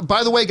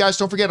by the way, guys,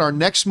 don't forget our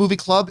next movie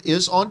club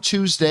is on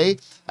Tuesday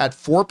at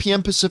 4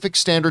 p.m. Pacific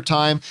Standard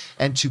Time.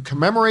 And to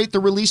commemorate the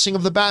releasing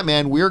of the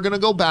Batman, we're going to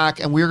go back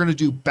and we're going to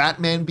do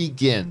Batman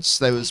Begins.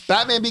 That was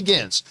Batman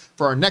Begins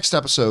for our next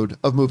episode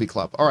of Movie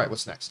Club. All right,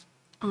 what's next?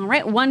 All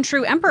right, One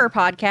True Emperor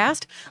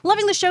podcast.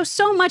 Loving the show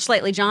so much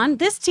lately, John.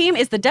 This team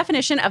is the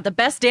definition of the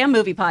best damn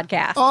movie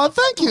podcast. Oh,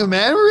 thank you,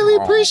 man. We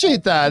really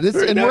appreciate that.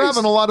 Very We're nice.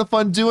 having a lot of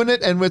fun doing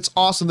it, and it's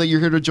awesome that you're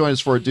here to join us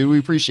for it, dude. We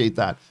appreciate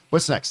that.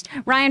 What's next?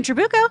 Ryan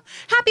Trabucco,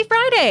 happy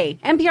Friday.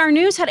 NPR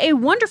News had a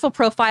wonderful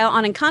profile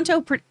on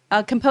Encanto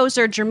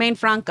composer Germaine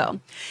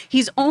Franco.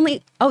 She's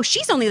only the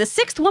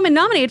 6th woman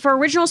nominated for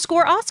Original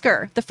Score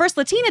Oscar, the first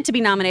Latina to be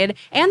nominated,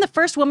 and the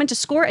first woman to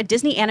score a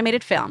Disney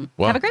animated film.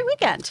 Wow. Have a great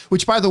weekend.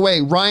 Which, by the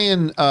way,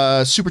 Ryan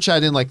super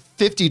chatted in like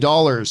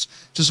 $50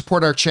 to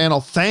support our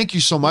channel. Thank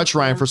you so much,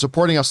 Ryan, for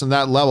supporting us on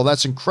that level.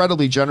 That's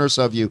incredibly generous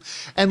of you.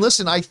 And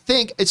listen, I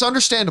think it's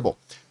understandable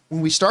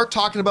when we start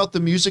talking about the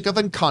music of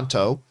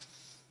Encanto.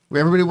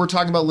 Everybody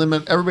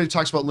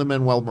talks about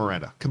Lin-Manuel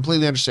Miranda.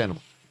 Completely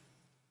understandable.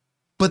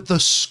 But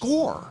the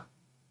score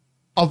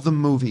of the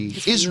movie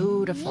is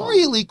beautiful.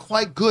 really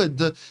quite good.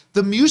 The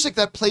music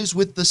that plays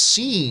with the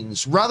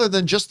scenes rather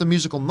than just the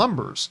musical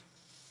numbers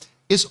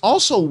is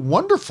also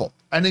wonderful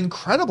and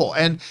incredible.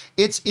 And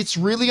it's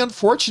really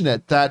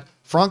unfortunate that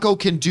Franco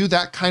can do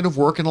that kind of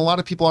work and a lot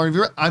of people aren't.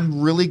 I'm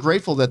really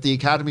grateful that the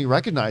Academy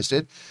recognized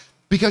it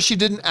because she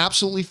did an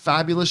absolutely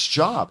fabulous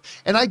job.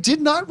 And I did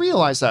not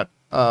realize that,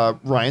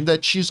 Ryan,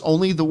 that she's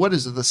only the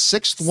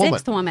 6th woman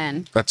 6th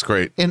woman. That's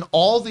great. in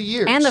all the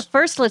years. And the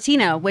first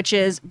Latino, which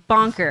is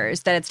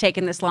bonkers that it's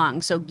taken this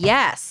long. So,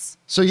 yes.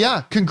 So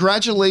yeah,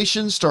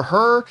 congratulations to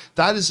her.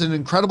 That is an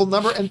incredible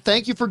number. And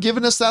thank you for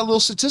giving us that little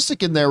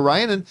statistic in there,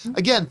 Ryan. And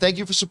again, thank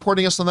you for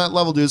supporting us on that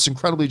level, dude. It's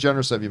incredibly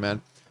generous of you,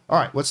 man. All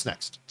right, what's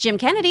next? Jim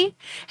Kennedy.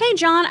 Hey,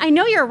 John, I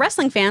know you're a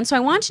wrestling fan, so I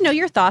want to know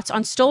your thoughts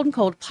on Stone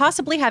Cold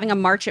possibly having a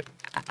match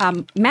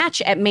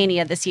at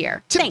Mania this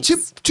year. Thanks.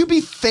 To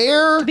be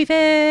fair, To be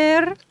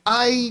fair.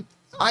 I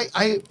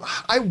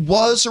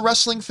was a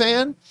wrestling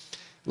fan.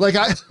 Like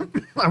I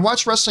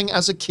watched wrestling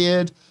as a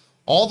kid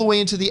all the way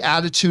into the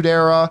Attitude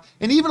Era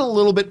and even a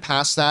little bit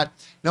past that.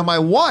 Now my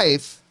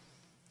wife,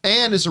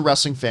 Anne, is a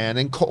wrestling fan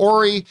and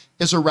Kaori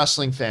is a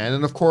wrestling fan.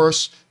 And of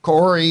course,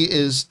 Kaori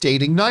is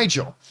dating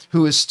Nigel,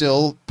 who is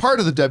still part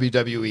of the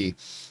WWE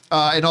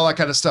and all that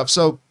kind of stuff.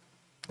 So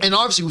And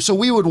obviously, so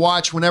we would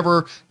watch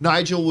whenever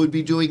Nigel would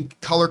be doing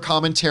color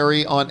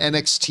commentary on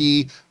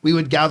NXT. We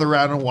would gather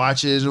around and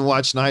watch it and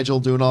watch Nigel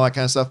doing all that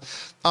kind of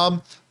stuff.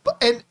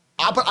 But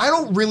I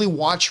don't really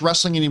watch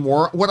wrestling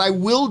anymore. What I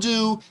will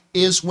do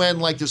is when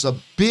like there's a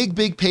big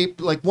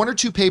like 1 or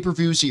 2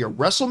 pay-per-views a year.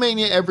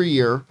 WrestleMania every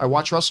year. I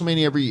watch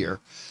WrestleMania every year.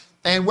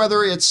 And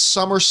whether it's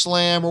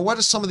SummerSlam or what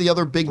is some of the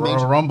other big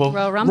Royal Rumble.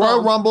 Royal Rumble.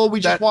 Royal Rumble, we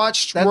just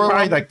watched. That's Royal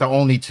probably Rumble. like the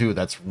only two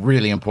that's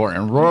really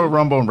important. Royal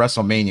Rumble and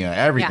WrestleMania.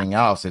 Everything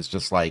else is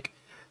just like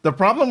the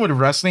problem with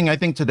wrestling. I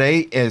think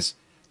today is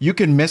you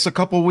can miss a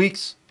couple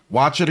weeks,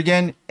 watch it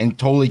again, and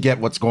totally get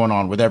what's going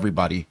on with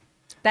everybody.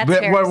 That's But-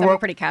 fair. 'Cause I'm where- a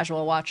pretty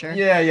casual watcher.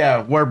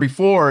 Yeah. Where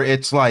before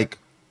it's like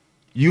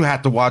you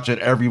had to watch it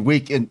every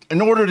week in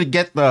order to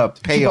get the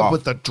payoff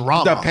with the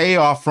drama. the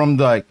payoff from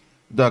the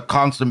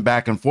constant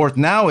back and forth.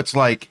 Now it's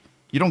like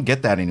you don't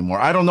get that anymore.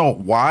 I don't know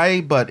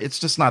why, but it's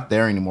just not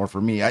there anymore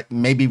for me.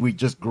 Maybe we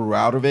just grew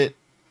out of it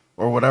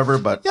or whatever.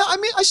 But Yeah, I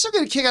mean, I still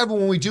get a kick out of it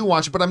when we do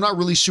watch it, but I'm not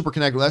really super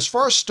connected with it. As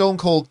far as Stone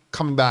Cold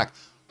coming back,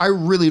 I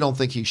really don't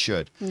think he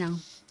should. No.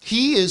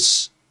 He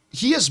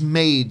has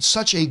made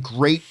such a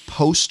great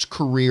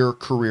post-career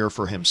career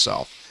for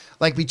himself.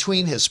 Like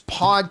between his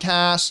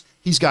podcasts,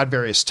 he's got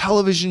various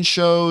television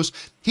shows.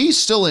 He's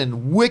still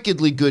in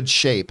wickedly good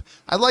shape.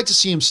 I'd like to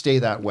see him stay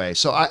that way.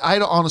 So I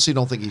honestly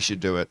don't think he should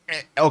do it.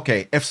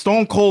 okay, if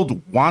Stone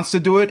Cold wants to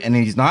do it and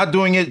he's not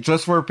doing it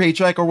just for a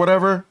paycheck or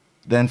whatever,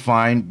 then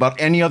fine. But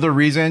any other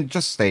reason,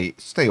 just stay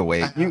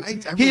away. I really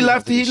he don't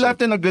left. think he He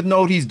left in a good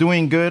note. He's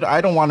doing good.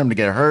 I don't want him to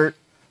get hurt.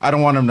 I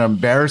don't want him to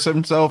embarrass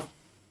himself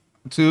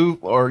too,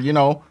 or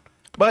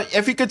But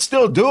if he could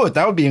still do it,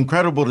 that would be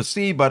incredible to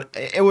see. But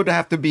it would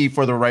have to be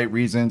for the right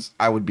reasons.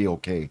 I would be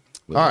okay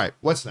with All it. right,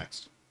 what's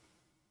next?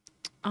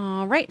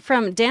 All right.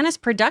 From Danis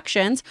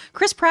Productions,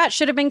 Chris Pratt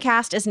should have been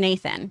cast as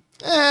Nathan.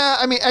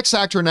 I mean,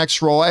 X-actor and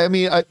X-role. I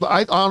mean,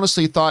 I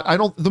honestly thought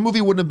the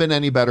movie wouldn't have been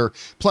any better.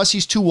 Plus,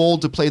 he's too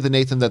old to play the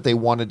Nathan that they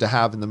wanted to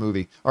have in the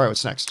movie. All right,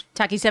 what's next?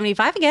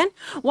 Taki75 again.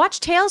 Watch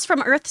Tales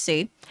from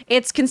Earthsea.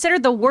 It's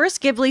considered the worst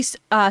Ghibli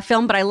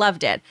film, but I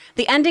loved it.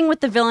 The ending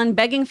with the villain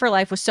begging for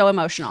life was so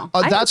emotional. I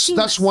haven't That's seen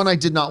this. one I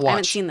did not watch. I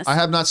haven't seen this. I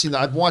have not seen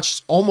that. I've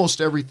watched almost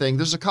everything.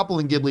 There's a couple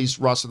in Ghibli's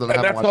roster that I And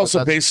haven't that's watched. also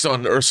but based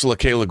on Ursula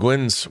K. Le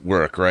Guin's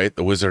work, right?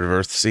 The Wizard of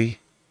Earthsea.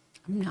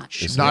 I'm not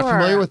sure. Not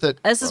familiar with it.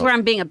 This is where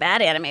I'm being a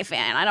bad anime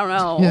fan. I don't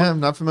know. Yeah, I'm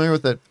not familiar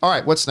with it. All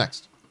right, what's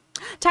next?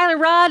 Tyler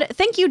Rod,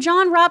 thank you,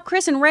 John, Rob,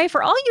 Chris, and Ray,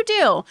 for all you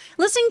do.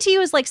 Listening to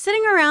you is like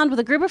sitting around with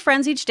a group of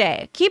friends each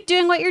day. Keep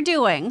doing what you're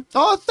doing.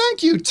 Oh,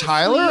 thank you,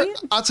 Tyler. sweet.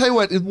 I'll tell you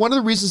what, one of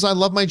the reasons I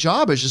love my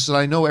job is just that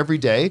I know every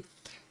day,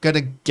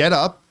 gonna get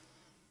up,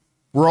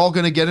 we're all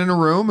gonna get in a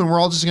room and we're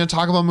all just gonna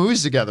talk about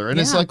movies together. And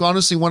it's Yeah. like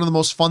honestly one of the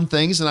most fun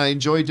things, and I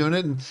enjoy doing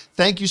it. And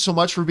thank you so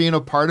much for being a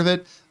part of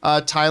it,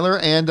 Tyler.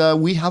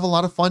 And we have a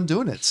lot of fun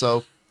doing it.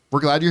 So we're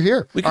glad you're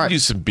here. We All could right.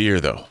 use some beer,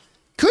 though.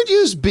 Could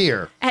use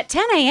beer. At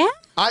 10 a.m.?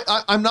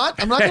 I'm not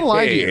gonna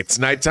lie to Hey, you. it's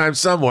nighttime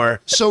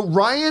somewhere. So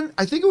Ryan,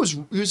 I think it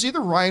was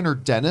either Ryan or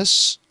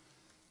Dennis,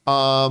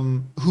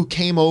 who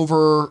came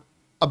over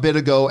a bit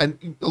ago.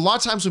 And a lot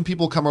of times when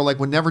people come, or like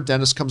whenever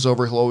Dennis comes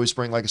over, he'll always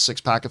bring like a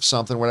 6-pack of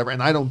something, whatever.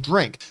 And I don't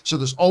drink, so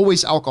there's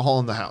always alcohol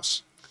in the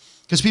house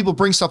because people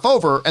bring stuff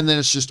over and then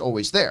it's just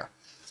always there.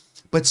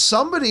 But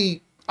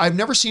somebody, I've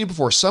never seen it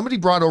before. Somebody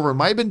brought over. It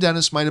might have been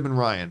Dennis, might have been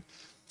Ryan.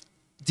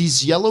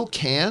 These yellow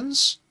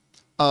cans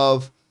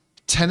of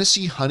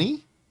Tennessee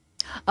honey.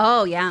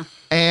 Oh, yeah.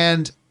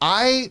 And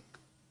I'm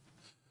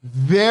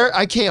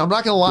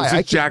not gonna lie. Is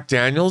it Jack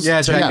Daniels?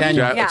 Yeah, Jack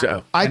Daniels.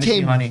 Yeah. I Tennessee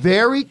came honey.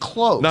 very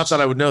close. Not that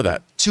I would know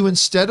that. to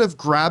instead of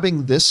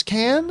grabbing this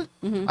can,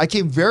 I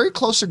came very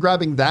close to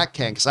grabbing that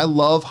can because I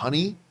love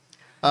honey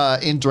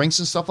in drinks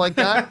and stuff like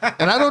that.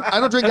 And I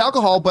don't drink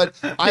alcohol, but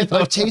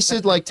I've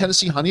tasted like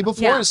Tennessee honey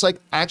before. Yeah. And it's like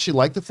I actually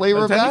like the flavor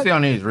of Tennessee that.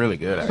 honey is really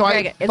good. So Very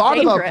I good. It's thought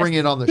about dangerous. bringing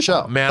it on the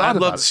show. Man, Thought I'd love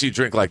about to it. see you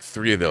drink like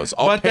 3 of those.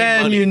 I'll But pay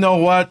then money. you know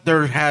what?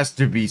 There has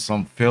to be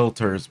some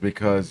filters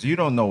because you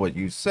don't know what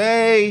you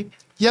say.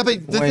 Yeah,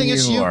 but the when thing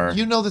is, you are-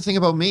 you know the thing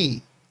about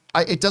me.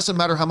 It doesn't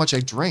matter how much I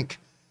drink.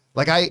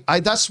 Like I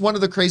that's one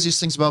of the craziest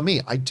things about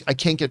me. I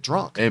can't get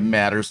drunk. It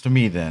matters to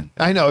me then.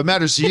 I know it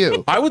matters to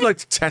you. I would like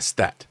to test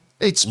that.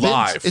 It's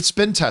Live.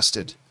 been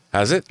tested.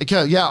 Has it?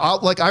 Okay, yeah.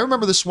 I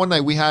remember this one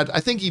night we had. I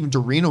think even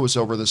Dorina was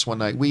over this one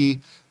night.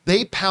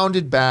 They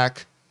pounded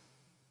back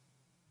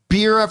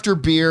beer after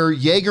beer,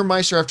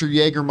 Jägermeister after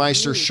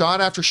Jägermeister,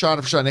 shot after shot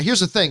after shot. Now here's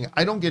the thing: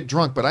 I don't get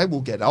drunk, but I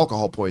will get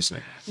alcohol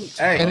poisoning.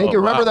 Hey, And you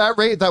remember wow. that,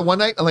 Ray? That one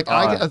night, like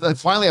I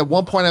finally at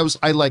one point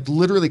I like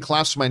literally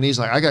collapsed to my knees,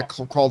 like I got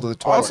crawled to the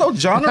toilet. also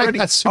John I already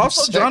got super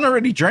sick. John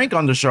already drank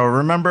on the show.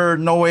 Remember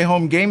No Way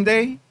Home Game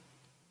Day?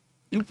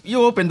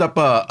 You opened up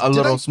a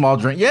little I? small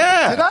drink.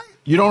 Yeah. Did I?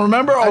 You don't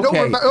remember? Okay. don't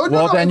remember. Oh, no,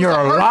 well, no, then it you're was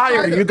a a hard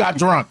liar. cider. You got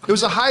drunk. It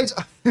was a high.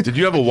 Did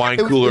you have a wine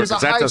It cooler? was a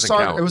Because that high doesn't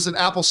cider. count. It was an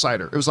apple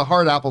cider. It was a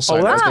hard apple Oh,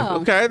 cider. that's Wow.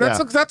 okay. That's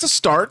Yeah. that's a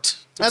start.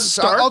 That's a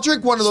start. I'll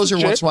drink one of those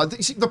every Legit. once in a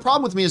while. See, the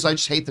problem with me is I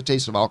just hate the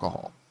taste of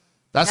alcohol.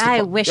 That's the I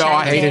problem. wish Oh,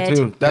 I hate did. it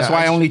too. That's Yeah, why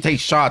I it's- only take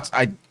shots.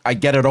 I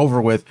get it over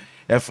with.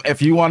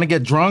 If you want to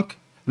get drunk,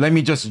 let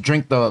me just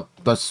drink the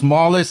the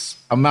smallest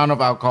amount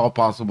of alcohol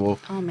possible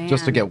Oh, man.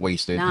 just to get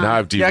wasted. Nah. Now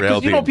I've Yeah,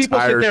 derailed because you know the people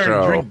sit entire there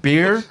and show. drink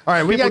beer. All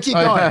right, we got to keep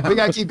going. We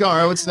got to keep going. All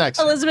right, what's next?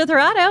 Elizabeth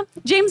Horado.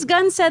 James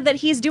Gunn said that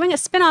he's doing a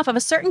spin-off of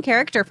a certain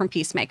character from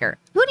Peacemaker.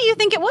 Who do you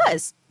think it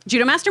was?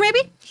 Judo Master,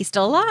 maybe? He's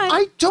still alive.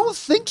 I don't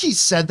think he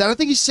said that. I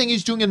think he's saying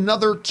he's doing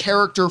another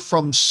character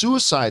from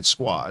Suicide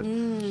Squad.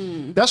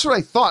 That's what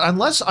I thought.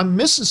 Unless I'm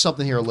missing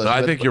something here, Elizabeth.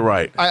 I think you're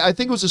right. I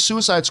think it was a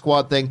Suicide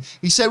Squad thing.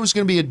 He said it was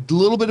going to be a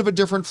little bit of a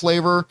different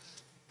flavor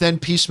than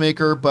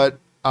Peacemaker, but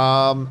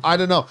I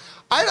don't know.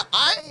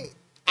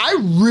 I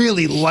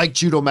really like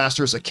Judo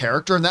Master as a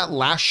character, and that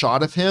last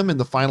shot of him in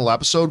the final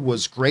episode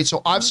was great.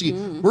 So obviously,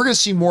 we're going to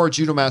see more of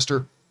Judo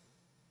Master.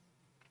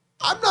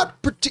 I'm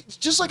not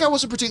just like I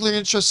wasn't particularly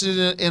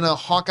interested in a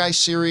Hawkeye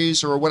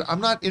series or what. I'm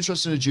not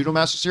interested in a Judo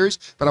Master series,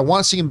 but I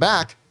want to see him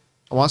back.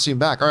 All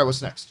right,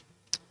 what's next?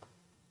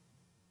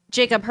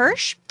 Jacob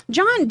Hirsch.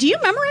 John, do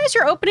you memorize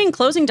your opening and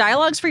closing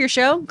dialogues for your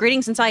show?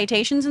 Greetings and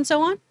salutations and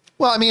so on?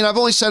 Well, I mean, I've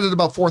only said it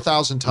about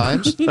 4,000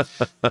 times.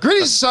 Greetings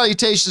and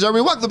salutations,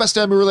 everyone. Welcome to the best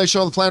anime related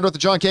show on the planet Earth, the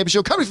John Campy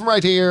Show, coming from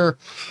right here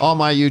on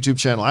my YouTube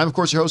channel. I'm, of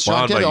course, your host,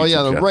 John Campy. Oh,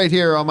 yeah, right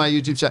here on my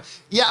YouTube channel.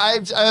 Yeah,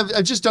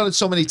 I've just done it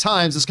so many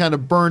times, it's kind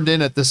of burned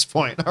in at this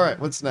point. All right,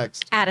 what's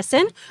next?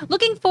 Addison,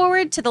 looking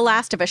forward to The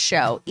Last of Us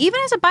show. Even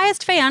as a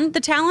biased fan,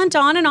 the talent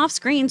on and off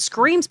screen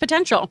screams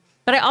potential.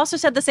 But I also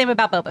said the same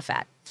about Boba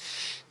Fett.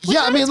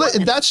 Yeah, I mean,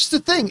 that's just the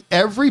thing.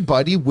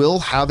 Everybody will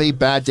have a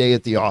bad day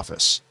at the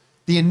office.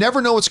 You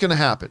never know what's going to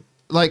happen.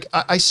 Like,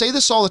 I say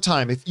this all the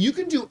time. If you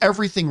can do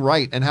everything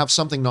right and have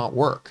something not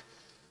work,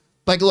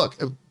 like, look,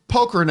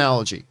 poker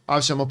analogy.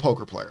 Obviously, I'm a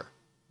poker player.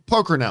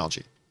 Poker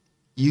analogy.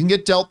 You can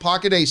get dealt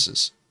pocket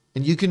aces,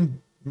 and you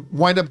can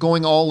wind up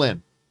going all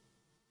in.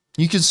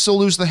 You can still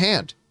lose the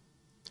hand.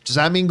 Does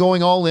that mean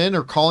going all in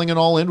or calling it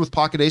all in with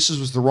pocket aces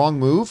was the wrong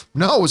move?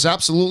 No, it was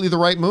absolutely the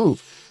right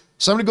move.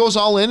 Somebody goes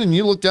all in, and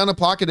you look down at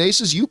pocket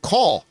aces, you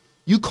call.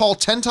 You call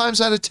 10 times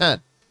out of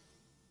 10.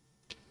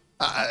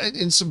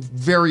 In some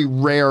very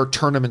rare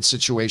tournament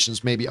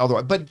situations, maybe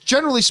otherwise. But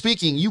generally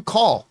speaking, you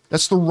call.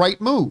 That's the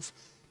right move.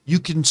 You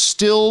can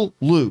still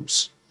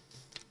lose.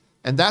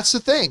 And that's the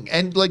thing.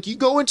 And like you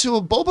go into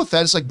a Boba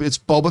Fett, it's like, it's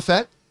Boba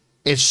Fett.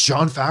 It's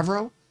Jon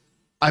Favreau.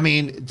 I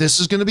mean, this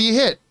is going to be a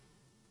hit.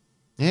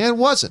 And it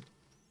wasn't.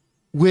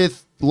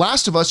 With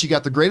Last of Us, you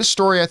got the greatest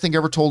story I think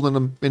ever told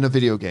in a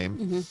video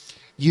game.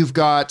 You've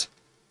got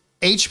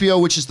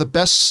HBO, which is the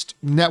best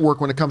network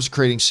when it comes to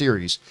creating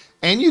series.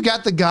 And you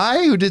got the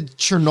guy who did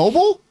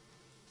Chernobyl.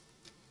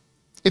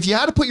 If you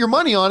had to put your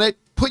money on it,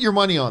 put your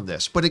money on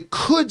this. But it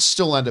could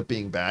still end up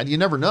being bad. You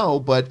never know.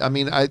 But, I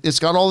mean, it's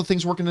got all the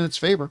things working in its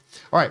favor.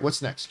 All right,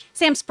 what's next?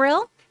 Sam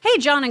Sprill. Hey,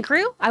 John and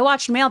crew. I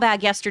watched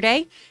Mailbag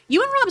yesterday.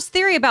 You and Rob's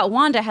theory about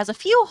Wanda has a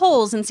few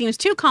holes and seems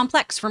too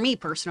complex for me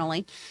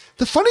personally.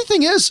 The funny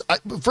thing is,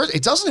 first,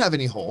 it doesn't have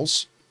any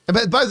holes.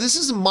 But this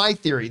isn't my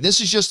theory. This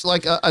is just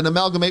like an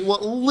amalgamate.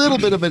 Well, a little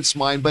bit of it's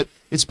mine, but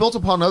it's built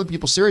upon other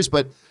people's theories.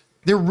 But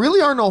there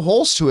really are no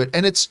holes to it,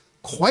 and it's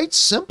quite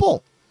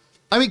simple.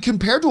 I mean,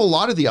 compared to a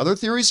lot of the other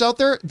theories out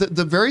there,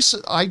 the very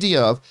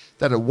idea of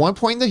that at one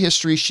point in the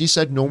history, she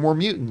said no more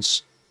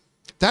mutants.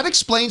 That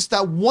explains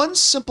that one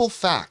simple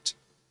fact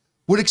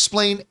would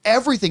explain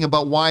everything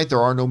about why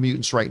there are no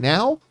mutants right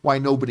now, why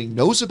nobody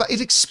knows about it.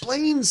 It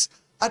explains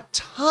a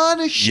ton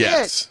of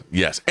shit.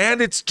 Yes.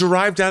 And it's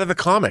derived out of the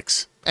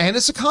comics. And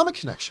it's a comic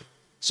connection.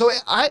 So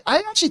I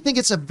actually think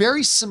it's a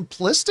very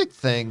simplistic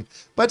thing,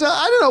 but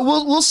I don't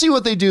know. We'll see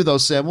what they do though,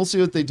 Sam. We'll see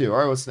what they do. All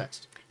right, what's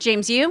next?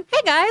 James Yu. Hey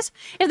guys,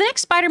 if the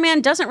next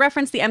Spider-Man doesn't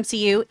reference the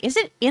MCU, is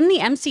it in the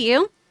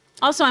MCU?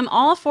 Also, I'm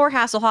all for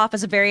Hasselhoff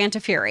as a variant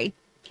of Fury.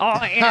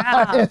 Oh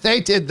yeah. If they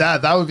did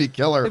that, that would be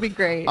killer. That'd be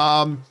great.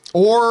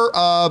 Or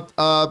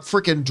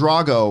freaking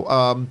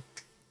Drago.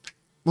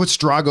 What's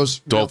Drago's?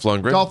 Dolph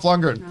Lundgren. Dolph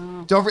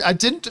Lundgren.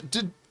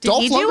 Did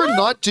Dolph he do Lundgren it?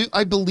 not do?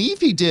 I believe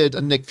he did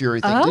a Nick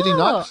Fury thing. Did he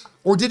not?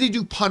 Or did he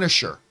do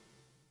Punisher?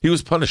 He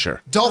was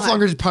Punisher. Dolph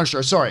Lundgren did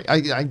Punisher. Sorry,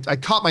 I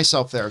caught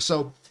myself there.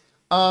 So,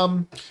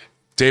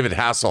 David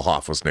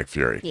Hasselhoff was Nick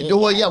Fury.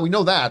 well, yeah, we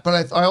know that.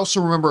 But I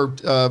also remember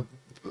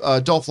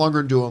Dolph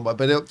Lundgren doing, but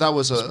that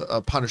was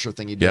a Punisher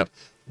thing he did. Yep.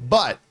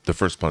 But The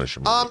first Punisher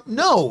movie.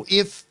 no,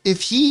 if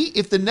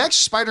the next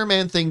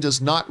Spider-Man thing does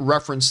not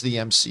reference the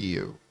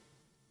MCU,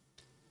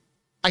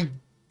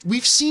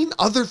 we've seen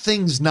other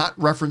things not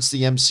reference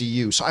the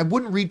MCU, so I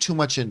wouldn't read too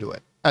much into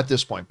it at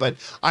this point. But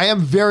I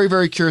am very,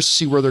 very curious to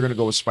see where they're going to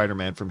go with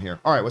Spider-Man from here.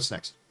 All right, what's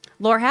next?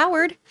 Lore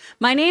Howard.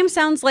 My name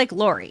sounds like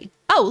Lori.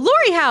 Oh,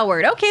 Lori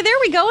Howard. Okay, there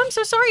we go. I'm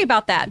so sorry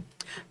about that.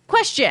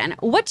 Question.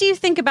 What do you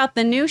think about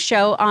the new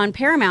show on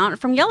Paramount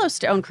from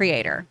Yellowstone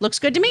creator? Looks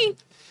good to me.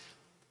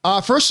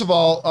 First of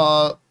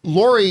all,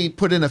 Lori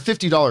put in a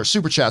 $50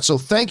 super chat. So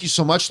thank you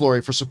so much,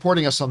 Lori, for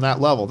supporting us on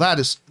that level. That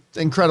is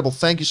incredible.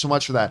 Thank you so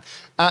much for that.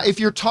 If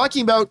you're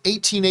talking about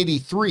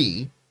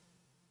 1883,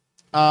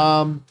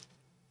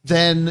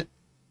 then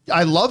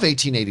I love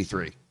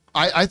 1883.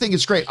 I think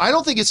it's great. I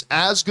don't think it's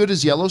as good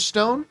as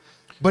Yellowstone,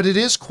 but it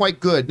is quite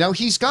good. Now,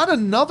 he's got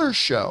another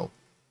show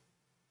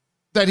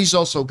that he's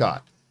also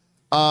got.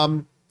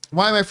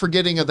 why am I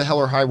forgetting of the Hell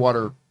or High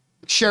Water?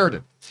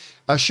 Sheridan.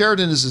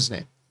 Sheridan is his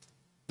name.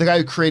 The guy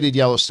who created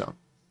Yellowstone.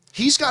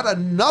 He's got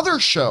another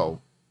show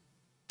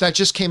that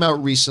just came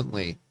out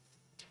recently.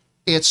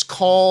 It's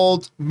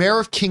called Mayor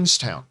of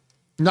Kingstown.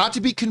 Not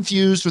to be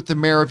confused with the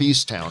Mayor of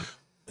Easttown.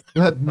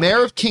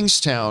 Mayor of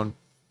Kingstown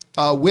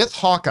with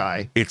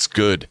Hawkeye. It's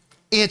good.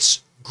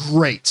 It's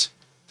great.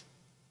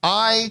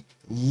 I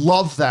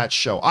love that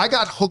show. I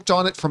got hooked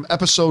on it from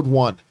episode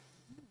 1.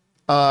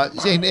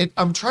 And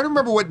I'm trying to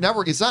remember what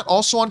network. Is that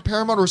also on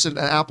Paramount or is it an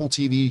Apple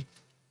TV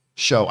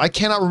show? I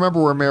cannot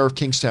remember where Mayor of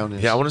Kingstown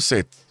is. Yeah, I want to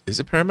say, is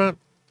it Paramount?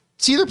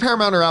 It's either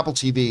Paramount or Apple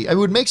TV. It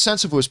would make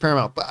sense if it was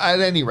Paramount, but at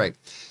any rate,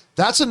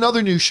 that's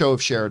another new show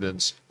of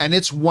Sheridan's, and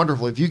it's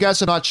wonderful. If you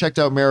guys have not checked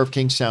out Mayor of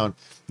Kingstown,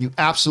 you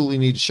absolutely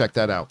need to check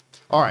that out.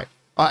 All right.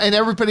 And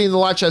everybody in the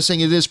live chat is saying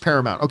it is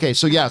Paramount. Okay,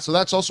 so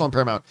that's also on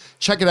Paramount.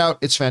 Check it out.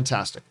 It's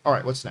fantastic. All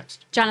right, what's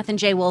next? Jonathan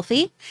J.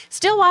 Wolfe,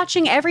 still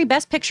watching every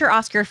Best Picture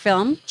Oscar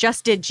film,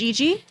 just did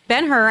Gigi,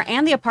 Ben-Hur,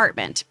 and The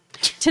Apartment.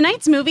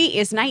 Tonight's movie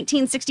is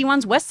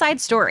 1961's West Side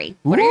Story.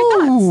 What are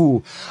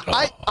your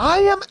thoughts? I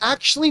am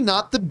actually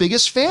not the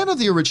biggest fan of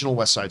the original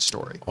West Side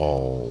Story.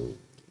 Oh.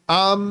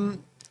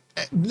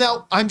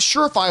 Now, I'm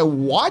sure if I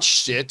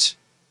watched it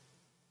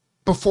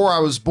before I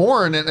was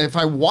born, and if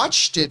I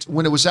watched it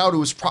when it was out, it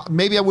was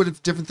maybe I would have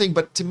a different thing.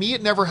 But to me,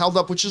 it never held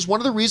up, which is one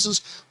of the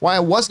reasons why I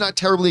was not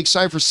terribly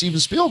excited for Steven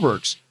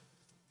Spielberg's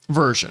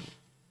version.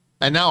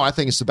 And now I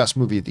think it's the best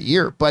movie of the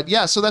year. But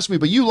yeah, so that's me.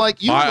 But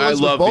I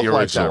love the original.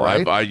 Like that,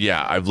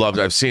 right?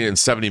 I've seen it in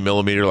 70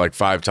 millimeter like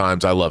 5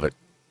 times. I love it.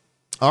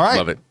 All right.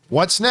 Love it.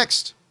 What's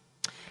next?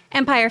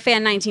 Empire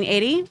Fan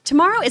 1980.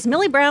 Tomorrow is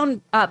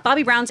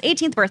Bobby Brown's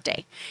 18th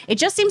birthday. It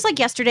just seems like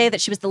yesterday that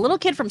she was the little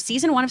kid from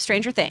season 1 of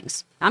Stranger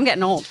Things. I'm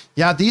getting old.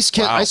 Yeah, these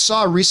kids, Wow. I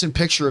saw a recent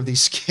picture of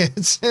these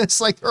kids. It's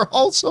like they're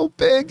all so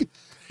big.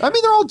 I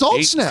mean, they're all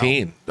adults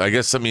 18. I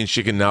guess that means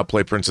she can now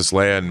play Princess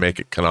Leia and make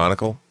it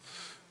canonical.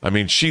 I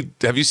mean,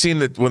 have you seen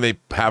that when they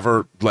have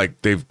her,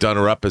 like they've done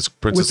her up as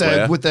Princess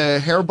Leia? With the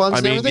hair buns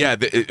and everything?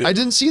 Yeah. I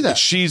didn't see that.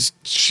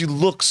 She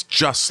looks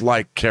just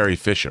like Carrie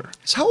Fisher.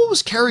 So how old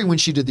was Carrie when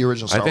she did the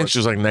original Star I think Wars? she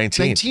was like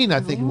 19. 19,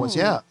 I think it was,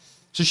 yeah.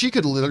 So she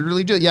could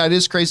literally do it. Yeah, it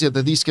is crazy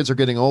that these kids are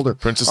getting older.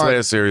 Princess All Leia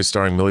right. series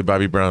starring Millie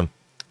Bobby Brown.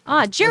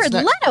 Jared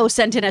What's next? Leto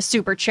sent in a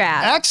super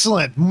chat.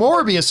 Excellent.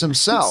 Morbius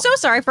himself. So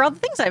sorry for all the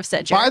things I've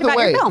said, Jared, By the about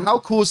way, your film. how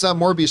cool is that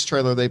Morbius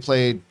trailer they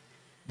played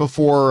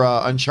before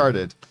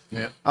Uncharted?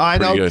 Yeah. I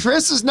know. Pretty good.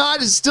 Chris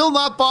is still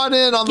not bought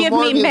in on Give the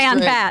Morbius me man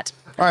train. pat.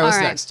 All right, what's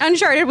next?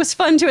 Uncharted was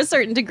fun to a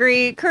certain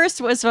degree.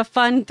 Cursed was a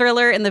fun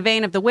thriller in the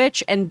vein of The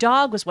Witch, and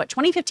Dog was what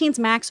 2015's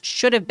Max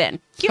should have been.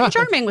 Cute and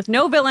charming with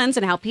no villains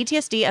and how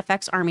PTSD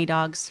affects army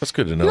dogs. That's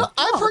good to know. You know,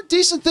 I've heard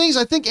decent things.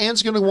 I think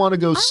Anne's going to want to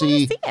go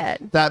see see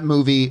it. that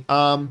movie.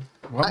 What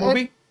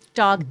movie?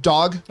 Dog.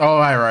 Dog. Oh,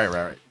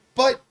 right.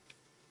 But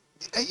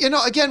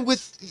again,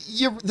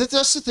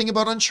 that's the thing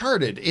about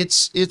Uncharted.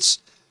 It's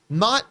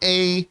not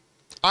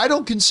I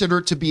don't consider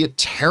it to be a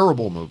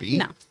terrible movie.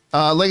 No.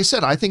 Like I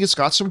said, I think it's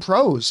got some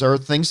pros. There are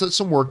things that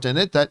some worked in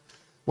it that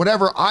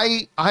whatever.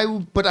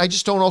 But I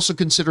just don't also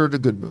consider it a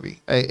good movie.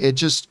 It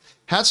just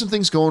had some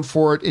things going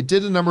for it. It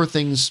did a number of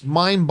things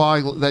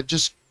mind-boggling that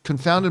just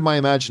confounded my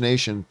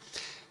imagination.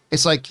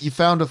 It's like you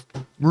found a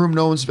room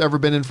no one's ever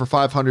been in for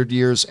 500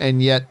 years,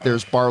 and yet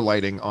there's bar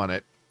lighting on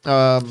it.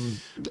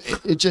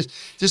 It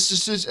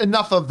just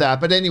enough of that.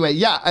 But anyway,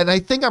 yeah, and I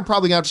think I'm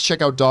probably gonna have to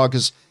check out Dog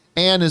because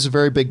Anne is a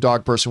very big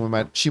dog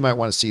person. She might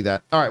want to see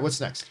that. All right,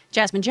 what's next?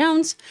 Jasmine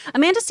Jones.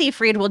 Amanda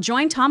Seyfried will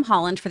join Tom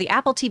Holland for the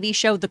Apple TV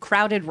show The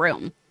Crowded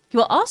Room. He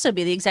will also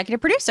be the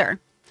executive producer.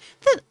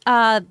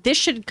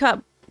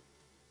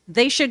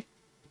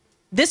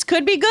 This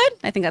could be good.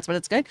 I think that's what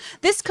it's good.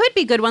 This could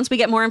be good once we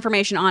get more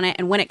information on it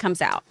and when it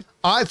comes out.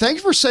 Thank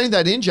you for saying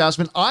that in,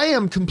 Jasmine. I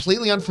am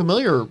completely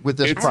unfamiliar with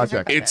this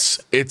project. It's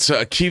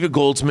Akiva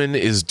Goldsman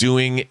is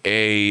doing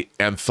a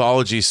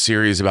anthology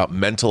series about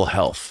mental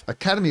health.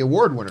 Academy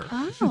Award winner.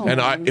 Oh.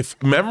 And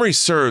if memory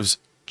serves,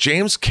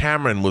 James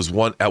Cameron was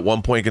at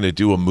one point going to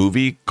do a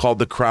movie called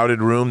The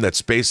Crowded Room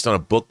that's based on a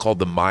book called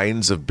The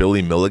Minds of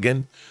Billy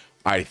Milligan.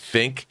 I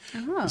think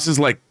this is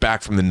like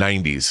back from the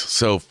 90s.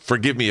 So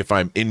forgive me if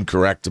I'm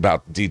incorrect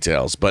about the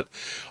details, but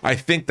I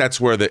think that's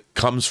where that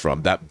comes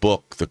from, that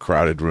book, The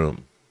Crowded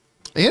Room.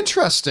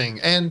 Interesting.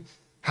 And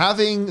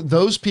having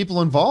those people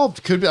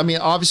involved could be, I mean,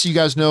 obviously you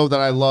guys know that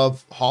I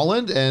love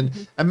Holland,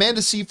 and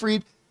Amanda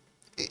Seyfried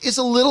is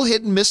a little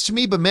hit and miss to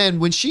me, but man,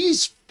 when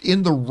she's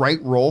in the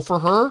right role for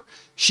her,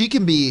 she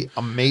can be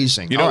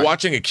amazing. You know,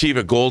 watching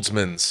Akiva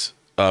Goldsman's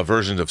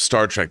version of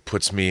Star Trek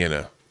puts me in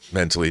a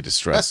mentally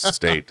distressed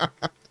state.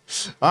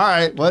 All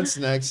right, what's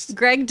next?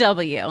 Greg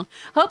W.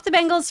 Hope the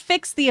Bengals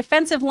fix the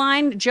offensive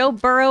line. Joe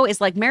Burrow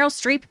is like Meryl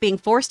Streep being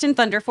forced in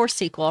Thunder Force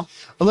sequel.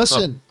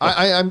 Listen,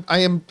 I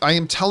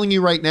am telling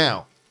you right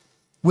now,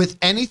 with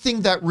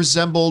anything that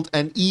resembled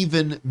an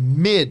even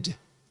mid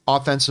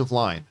offensive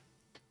line,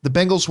 the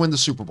Bengals win the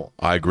Super Bowl.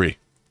 I agree.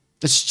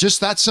 It's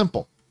just that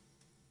simple.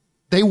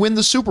 They win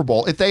the Super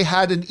Bowl if they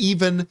had an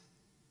even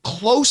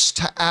close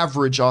to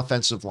average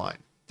offensive line.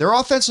 Their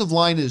offensive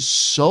line is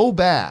so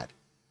bad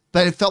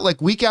that it felt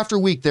like week after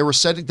week they were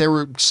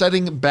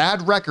setting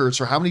bad records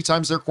for how many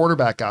times their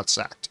quarterback got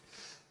sacked.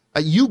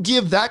 You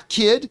give that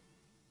kid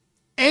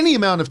any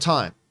amount of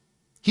time,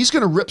 he's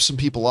going to rip some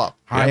people up.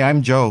 Hi,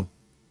 I'm Joe.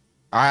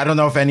 I don't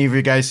know if any of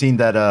you guys seen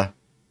that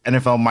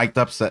NFL mic'd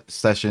up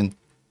session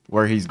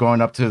where he's going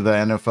up to the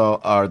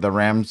NFL or the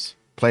Rams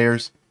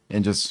players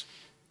and just,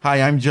 hi,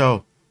 I'm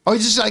Joe. Oh,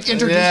 he's just like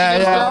introducing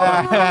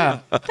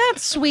Yeah.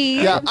 That's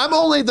sweet. Yeah, I'm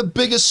only the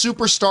biggest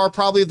superstar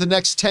probably of the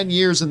next 10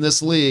 years in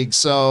this league.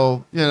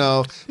 So,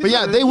 but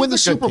yeah, they win the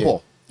Super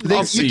Bowl.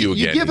 I'll see you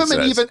again, give he them an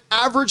says. even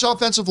average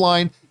offensive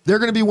line, they're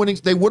going to be winning.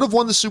 They would have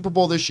won the Super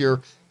Bowl this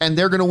year, and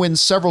they're going to win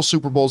several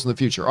Super Bowls in the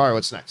future. All right,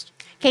 what's next?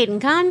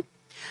 Caden Khan.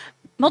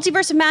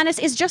 Multiverse of Madness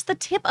is just the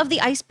tip of the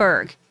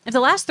iceberg. If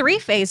the last 3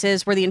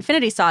 phases were the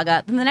Infinity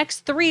Saga, then the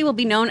next 3 will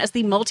be known as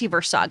the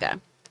Multiverse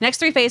Saga. The next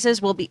 3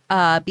 phases will be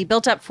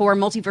built up for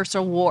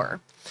multiversal war.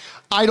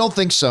 I don't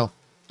think so.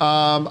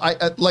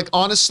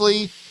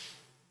 Honestly,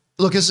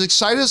 look, as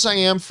excited as I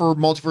am for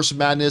Multiverse of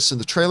Madness, and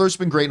the trailer's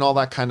been great and all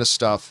that kind of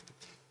stuff,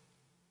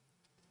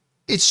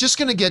 it's just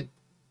going to get,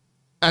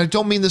 and I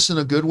don't mean this in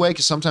a good way,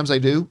 because sometimes I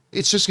do,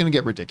 it's just going to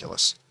get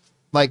ridiculous.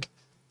 Like,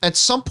 at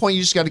some point,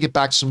 you just got to get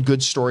back to some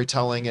good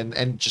storytelling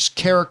and just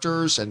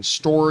characters and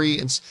story.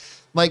 And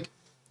like,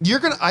 they're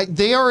going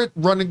to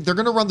run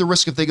the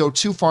risk if they go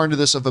too far into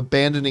this of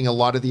abandoning a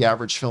lot of the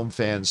average film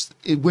fans,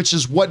 which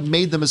is what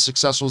made them as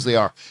successful as they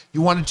are.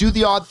 You want to do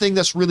the odd thing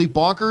that's really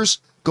bonkers,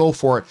 go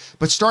for it.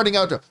 But starting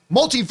out to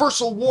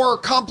multiversal war,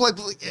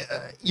 complex,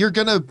 you're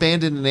going to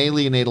abandon and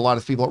alienate a lot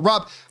of people.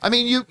 Rob, I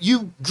mean,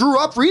 you grew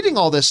up reading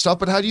all this stuff,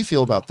 but how do you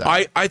feel about that?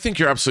 I think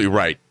you're absolutely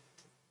right.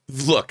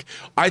 Look,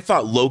 I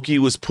thought Loki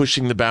was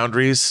pushing the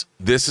boundaries.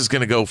 This is going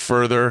to go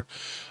further.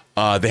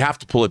 They have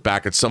to pull it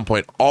back at some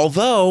point.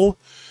 Although,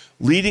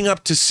 leading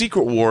up to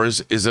Secret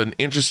Wars is an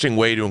interesting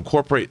way to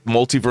incorporate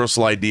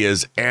multiversal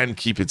ideas and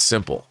keep it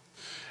simple.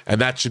 And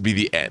that should be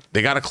the end.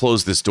 They got to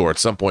close this door at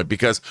some point,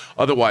 because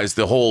otherwise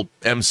the whole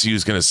MCU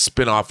is going to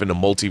spin off into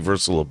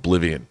multiversal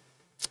oblivion.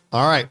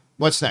 All right.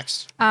 What's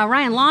next?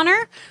 Ryan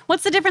Launer.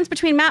 What's the difference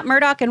between Matt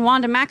Murdock and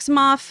Wanda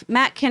Maximoff?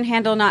 Matt can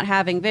handle not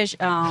having vision.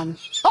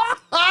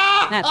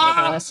 That's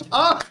ridiculous.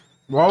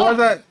 What was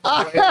that?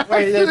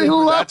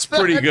 That's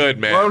pretty good,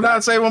 man. Well,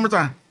 not say it one more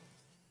time.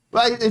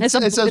 Right. It It's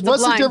a says,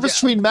 what's the blind difference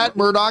joke. between Matt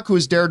Murdock, who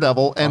is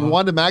Daredevil, and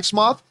Wanda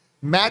Maximoff?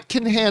 Matt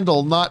can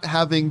handle not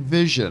having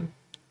vision.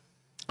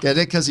 Get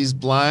it? Because he's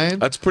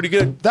blind. That's pretty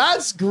good.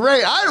 That's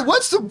great.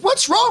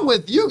 What's wrong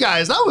with you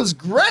guys? That was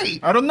great.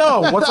 I don't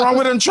know. What's wrong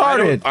with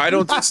Uncharted? I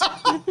don't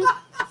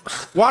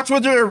Watch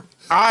with your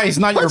eyes,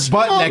 not your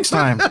butt wrong? next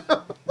time.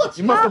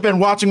 You must have been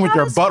watching with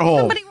your butthole.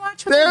 Somebody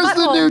watch with their There's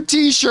the butthole. new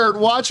T-shirt.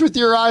 Watch with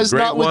your eyes, great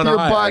not with one your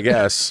eye, butt. I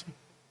guess.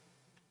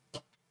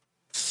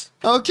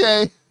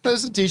 Okay.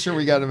 There's a T-shirt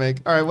we got to make.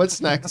 All right. What's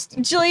next?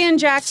 Jillian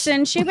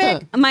Jackson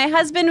Shubik. My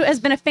husband has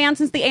been a fan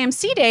since the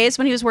AMC days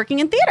when he was working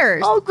in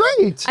theaters. Oh,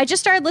 great. I just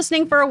started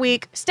listening for a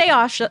week. Stay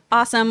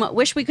awesome.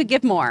 Wish we could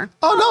give more.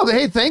 Oh no!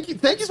 Hey, thank you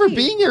for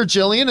being here,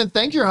 Jillian, and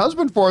thank your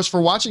husband for us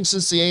for watching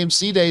since the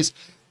AMC days.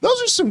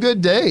 Those are some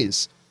good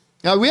days.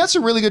 We had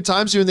some really good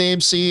times doing the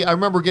AMC. I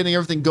remember getting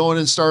everything going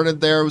and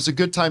started there. It was a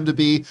good time to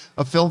be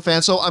a film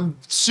fan. So I'm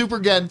super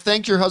again.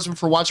 Thank your husband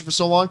for watching for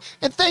so long,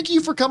 and thank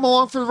you for coming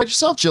along for the ride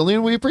yourself,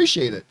 Jillian. We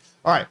appreciate it.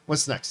 All right,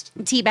 what's next?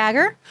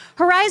 Teabagger.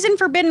 Horizon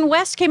Forbidden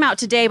West came out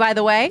today, by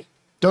the way.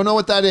 Don't know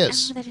what that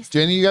is. that is-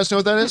 Do any of you guys know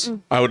what that is?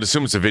 I would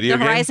assume it's a video The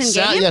game. Horizon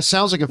game? Yeah,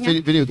 sounds like a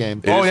video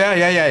game. Oh yeah.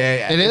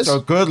 It It's is?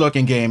 a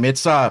good-looking game.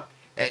 It's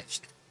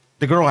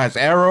the girl has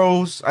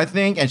arrows, I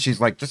think, and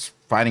she's like just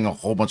fighting a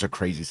whole bunch of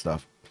crazy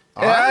stuff.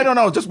 Yeah, I don't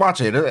know. Just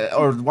watch it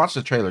or watch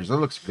the trailers. It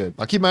looks good.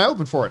 I'll keep my eye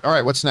open for it. All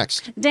right, what's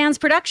next? Dan's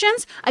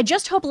Productions. I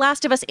just hope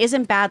Last of Us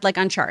isn't bad like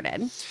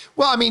Uncharted.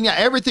 Well, I mean, yeah,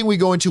 everything we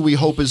go into we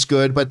hope is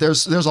good, but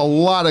there's a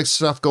lot of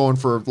stuff going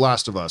for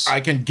Last of Us.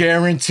 I can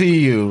guarantee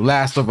you,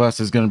 Last of Us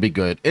is going to be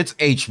good. It's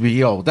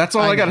HBO. That's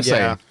all I got to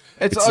yeah. say.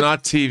 It's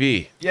not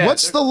TV. Yeah,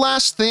 What's the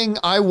last thing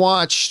I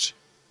watched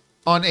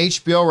on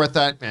HBO where I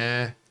thought,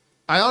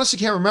 I honestly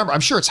can't remember.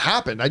 I'm sure it's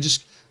happened.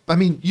 I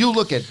mean, you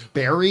look at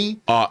Barry.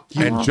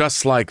 And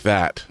just like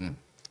that,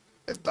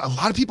 A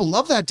lot of people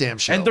love that damn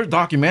show. And their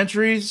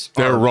documentaries.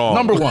 They're are wrong.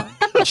 Number one.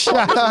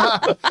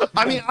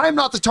 I mean, I'm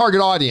not the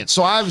target audience,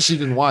 so I obviously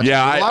didn't watch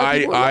yeah, it. A lot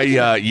of people love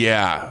it.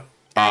 yeah.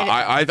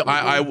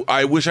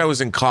 I wish I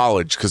was in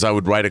college because I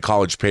would write a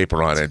college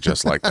paper on it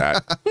just like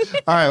that.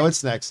 All right,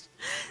 what's next?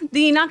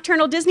 The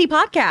Nocturnal Disney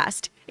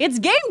Podcast. It's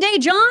game day,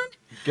 John.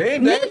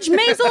 Game day. Midge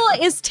Maisel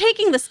is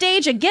taking the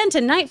stage again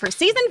tonight for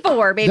season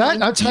 4, baby.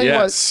 I'll tell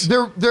Yes. you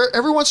what, there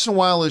every once in a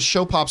while a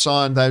show pops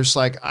on that I was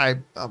like,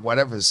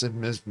 whatever, it's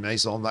Ms.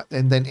 Maisel.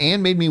 And then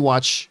Anne made me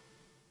watch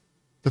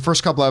the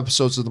first couple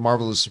episodes of The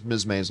Marvelous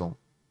Ms. Maisel.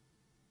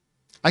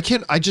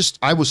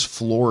 I was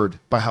floored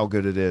by how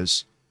good it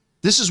is.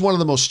 This is one of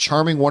the most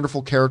charming,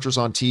 wonderful characters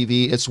on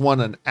TV. It's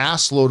won an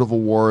ass load of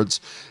awards.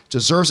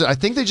 Deserves it. I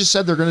think they just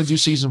said they're going to do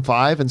season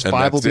 5, and 5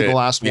 will that's be the it.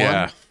 last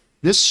Yeah. one.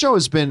 This show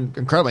has been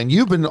incredible, and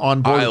you've been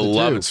on board I with it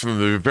love too. it from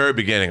the very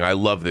beginning. I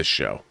love this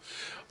show.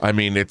 I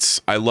mean,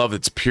 I love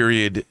its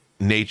period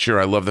nature.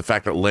 I love the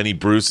fact that Lenny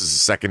Bruce is a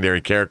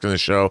secondary character in the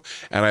show,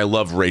 and I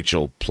love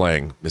Rachel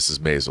playing Mrs.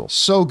 Maisel.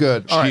 So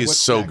good. All She right, is what's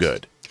so next?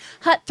 good.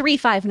 Hut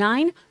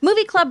 359,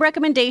 movie club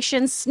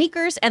recommendations,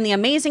 sneakers, and the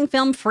amazing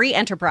film Free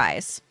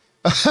Enterprise.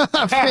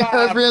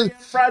 I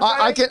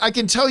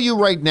can tell you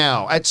right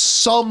now, at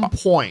some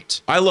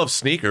point, I love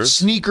sneakers.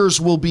 Sneakers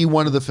will be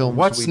one of the films.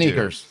 What we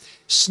sneakers? Do.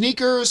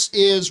 Sneakers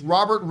is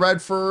Robert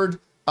Redford,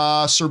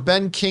 Sir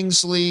Ben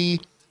Kingsley,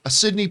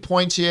 Sidney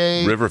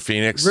Poitier, River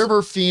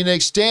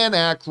Phoenix. Dan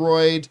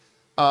Aykroyd,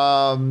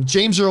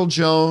 James Earl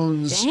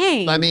Jones.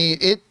 Dang. I mean,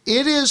 it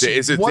is.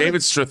 Is it one David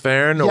of,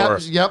 Strathairn or?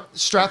 Yep,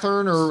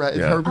 Strathern or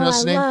Yeah. however you pronounce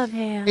his name. love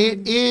him.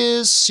 It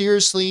is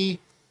seriously.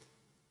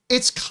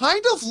 It's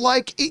kind of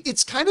like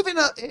it's kind of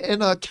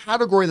in a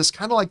category that's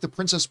kind of like The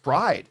Princess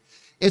Bride.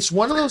 It's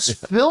one of those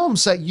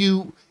films that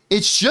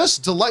it's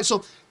just delight.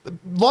 So,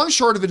 long and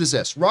short of it is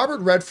this: Robert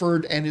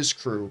Redford and his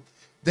crew,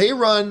 they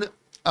run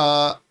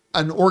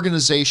an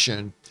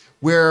organization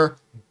where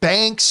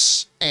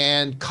banks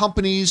and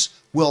companies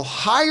will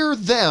hire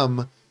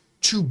them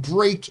to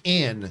break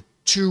in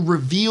to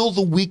reveal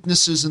the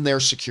weaknesses in their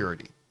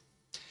security.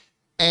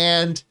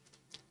 And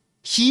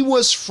he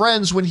was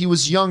friends when he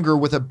was younger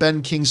with a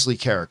Ben Kingsley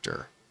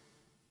character.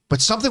 But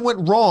something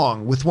went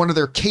wrong with one of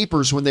their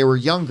capers when they were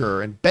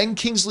younger, and Ben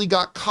Kingsley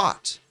got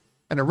caught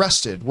and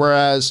arrested,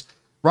 whereas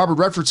Robert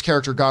Redford's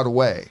character got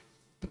away.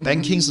 But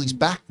Ben Kingsley's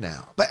back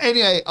now. But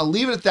anyway, I'll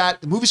leave it at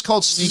that. The movie's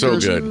called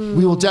Sneakers. So good.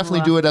 We will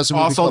definitely do it as a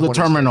movie Also, club The one of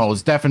these Terminal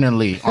is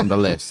definitely on the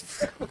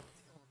list.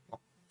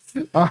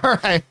 All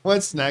right,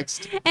 what's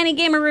next? Any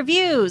gamer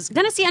reviews.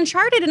 Gonna see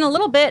Uncharted in a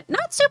little bit.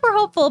 Not super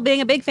hopeful,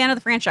 being a big fan of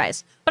the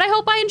franchise, but I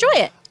hope I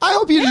enjoy it. I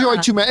hope you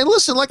enjoyed too, man. And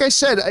listen, like I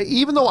said,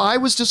 even though I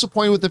was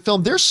disappointed with the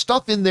film, there's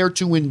stuff in there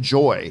to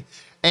enjoy.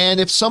 And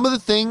if some of the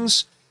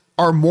things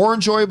are more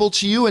enjoyable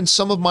to you and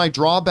some of my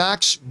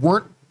drawbacks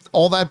weren't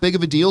all that big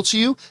of a deal to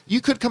you,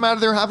 you could come out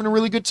of there having a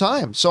really good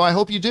time. So I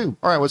hope you do.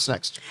 All right, what's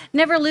next?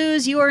 Never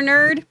lose your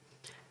nerd.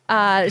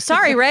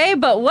 Sorry, Ray,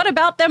 but what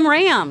about them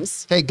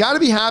Rams? Hey, got to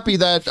be happy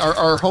that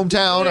our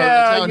hometown,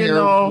 our town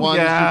here won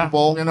the Super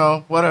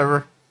Bowl.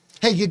 Whatever.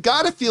 Hey, you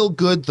got to feel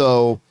good,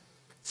 though,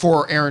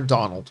 for Aaron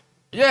Donald.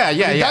 Yeah. I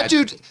mean, that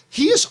dude,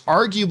 he is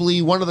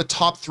arguably one of the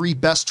top 3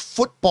 best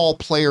football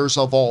players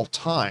of all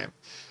time.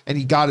 And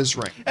he got his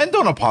ring. And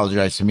don't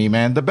apologize to me,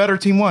 man. The better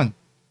team won.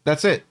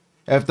 That's it.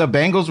 If the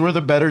Bengals were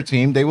the better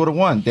team, they would have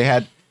won. They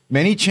had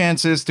many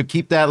chances to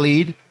keep that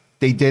lead.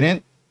 They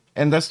didn't.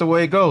 And that's the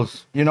way it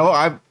goes.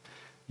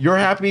 You're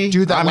happy.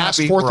 Dude, that I'm last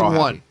happy, 4th we're all and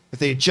 1. happy. If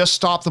they had just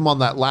stopped them on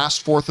that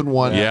last 4th and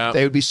 1, Yeah.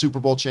 they would be Super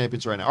Bowl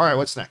champions right now. All right,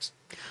 what's next?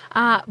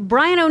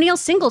 Brian O'Neill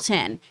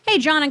Singleton. Hey,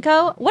 John and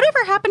Co.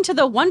 Whatever happened to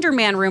the Wonder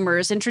Man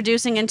rumors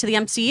introducing into the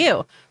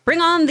MCU? Bring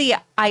on the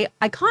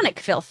iconic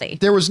Filthy.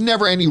 There was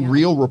never any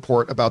real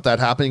report about that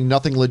happening,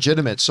 nothing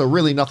legitimate, so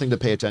really nothing to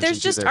pay attention There's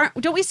to just there.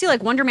 don't we see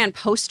like Wonder Man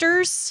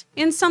posters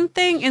in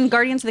something in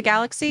Guardians of the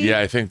Galaxy? Yeah,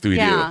 I think we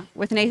do.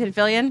 With Nathan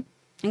Fillion.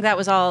 I think that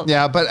was all.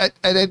 Yeah, but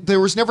there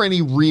was never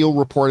any real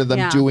report of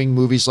them doing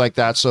movies like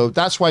that, so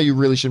that's why you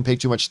really shouldn't pay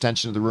too much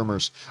attention to the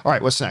rumors. All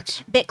right, what's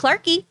next? Bit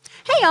Clarky.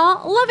 Hey,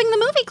 y'all. Loving the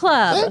movie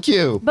club. Thank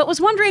you. But was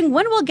wondering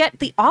when we'll get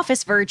The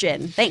Office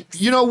Virgin. Thanks.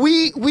 We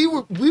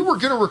were going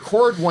to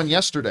record one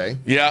yesterday,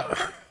 Yeah.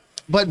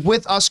 but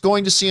with us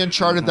going to see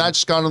Uncharted, that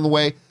just got on the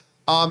way.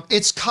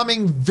 It's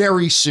coming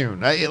very soon.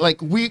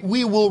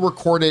 We will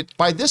record it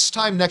by this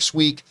time next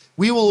week.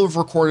 We will have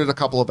recorded a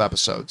couple of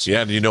episodes.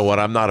 Yeah, and you know what?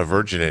 I'm not a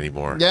virgin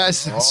anymore.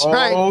 Yes, that's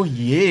right. Oh,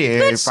 yeah.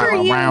 Good for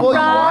you, Well,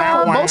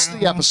 Rob. for most of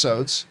the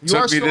episodes. You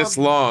are Took me still this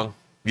on- long.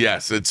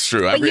 Yes, it's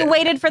true. But you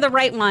waited for the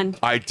right one.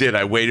 I did.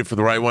 I waited for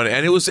the right one,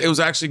 and it was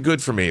actually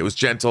good for me. It was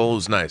gentle. It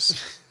was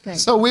nice.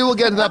 So we will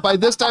get to that by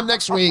this time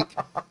next week.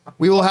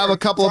 We will have a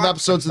couple of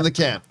episodes in the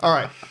can. All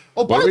right.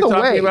 Oh, What are we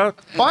talking about?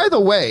 By the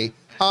way,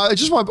 I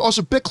just want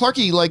also Bit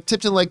Clarky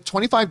tipped in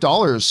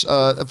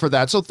 $25 for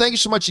that. So thank you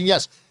so much. And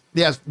yes,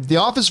 The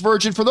Office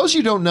Virgin. For those of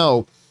you who don't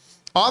know,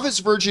 Office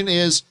Virgin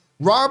is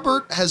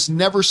Robert has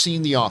never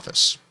seen The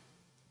Office,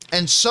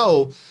 and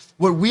so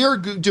what we are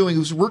doing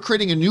is we're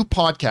creating a new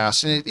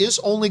podcast, and it is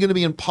only going to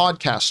be in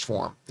podcast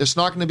form. It's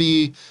not going to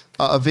be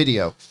a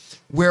video,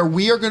 where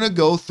we are going to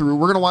go through.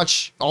 We're going to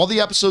watch all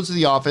the episodes of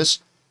The Office.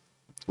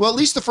 Well, at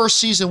least the first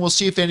season. We'll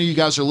see if any of you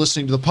guys are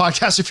listening to the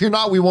podcast. If you're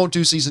not, we won't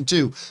do season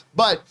 2.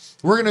 But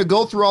we're going to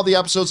go through all the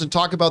episodes and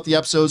talk about the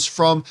episodes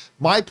from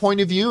my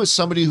point of view as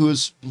somebody who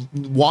has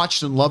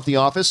watched and loved The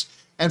Office,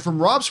 and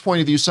from Rob's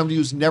point of view, somebody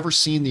who's never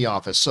seen The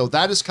Office. So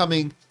that is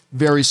coming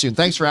very soon.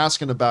 Thanks for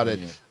asking about it,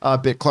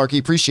 Bit Clarky.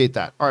 Appreciate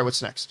that. All right,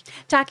 what's next?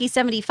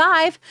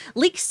 Taki75.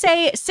 Leaks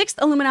say 6th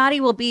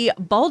Illuminati will be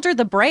Baldur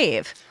the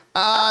Brave.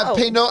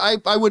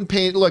 I wouldn't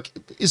pay. Look,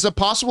 is it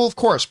possible? Of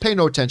course. Pay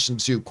no attention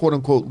to quote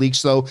unquote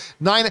leaks, though.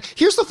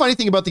 Here's the funny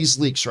thing about these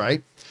leaks,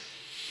 right?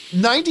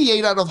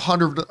 98 out of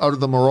 100 out of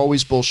them are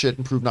always bullshit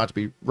and prove not to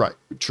be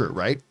true,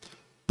 right?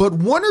 But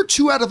 1 or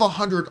 2 out of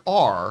 100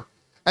 are,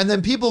 And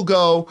then people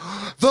go,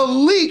 the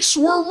leaks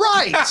were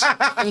right.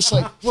 And it's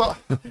like, well,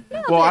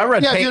 Well, I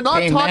read. yeah, you're not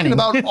Payne talking Manning.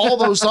 about all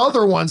those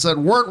other ones that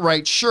weren't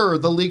right. Sure,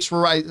 the leaks were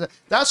right.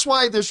 That's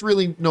why there's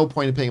really no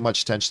point in paying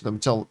much attention to them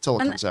until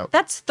it comes out.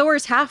 That's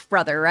Thor's half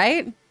brother,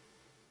 right?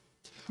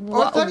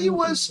 Oh, I thought he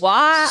was.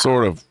 Why?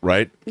 Sort of,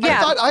 right?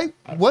 Yeah.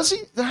 Was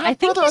he the half I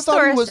think brother? he's I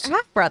thought he Thor's was.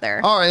 half brother.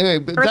 All right, anyway,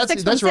 but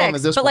that's wrong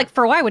at this But point. like,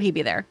 for why would he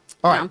be there?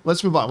 All right, No.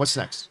 let's move on. What's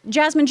next?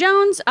 Jasmine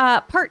Jones,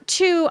 part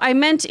 2. I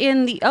meant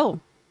in the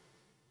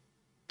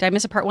did I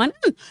miss a part 1?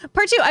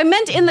 Part 2. I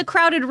meant in the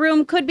crowded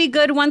room could be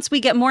good once we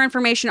get more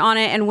information on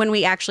it and when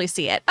we actually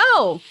see it.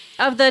 Oh,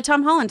 of the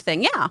Tom Holland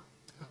thing. Yeah.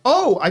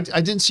 Oh, I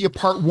didn't see a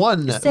part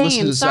 1. Same.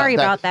 listed as Sorry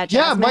about that,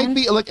 Yeah, it might Jasmine.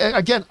 be like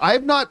again.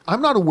 I'm not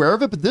aware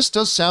of it, but this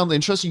does sound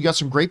interesting. You got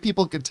some great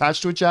people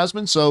attached to it,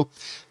 Jasmine. So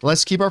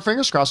let's keep our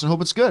fingers crossed and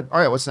hope it's good. All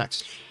right, what's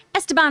next?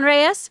 Esteban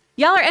Reyes,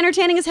 y'all are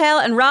entertaining as hell,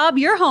 and Rob,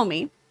 you're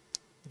homie.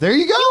 There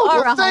you go.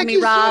 are a thank homie,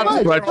 you so Rob.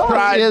 much. But Oh,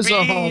 try he is a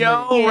me, homie.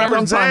 yo, Yeah.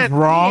 represent. Sometimes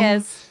wrong.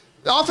 Yes.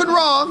 Often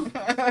wrong.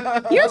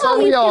 Your That's how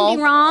we homies all- can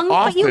be wrong,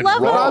 but you Often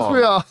love wrong. As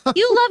we all. them.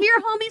 You love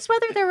your homies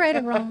whether they're right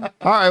or wrong.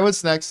 All right,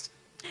 what's next?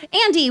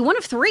 Andy, one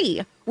of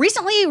 3,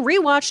 recently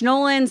rewatched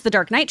Nolan's The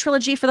Dark Knight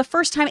trilogy for the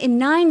first time in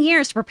 9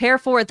 years to prepare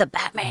for The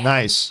Batman.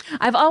 Nice.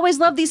 I've always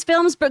loved these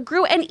films, but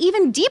grew an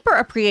even deeper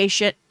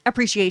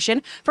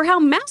appreciation for how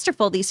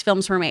masterful these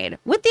films were made,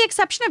 with the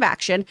exception of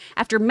action,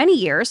 after many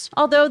years,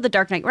 although The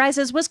Dark Knight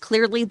Rises was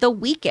clearly the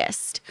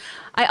weakest.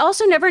 I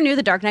also never knew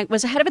The Dark Knight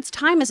was ahead of its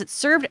time as it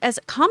served as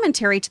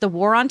commentary to the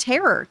War on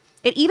Terror.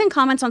 It even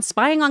comments on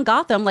spying on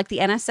Gotham like the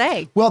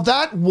NSA. Well,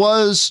 that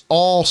was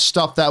all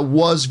stuff that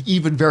was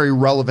even very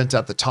relevant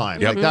at the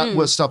time. Yep. Like that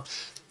was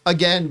stuff.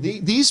 Again,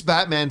 these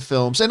Batman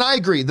films, and I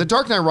agree, The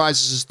Dark Knight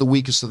Rises is the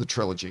weakest of the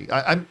trilogy.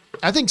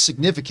 I think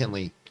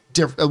significantly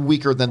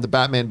weaker than The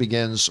Batman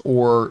Begins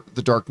or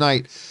The Dark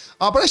Knight.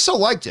 But I still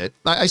liked it.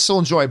 I still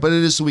enjoy it, but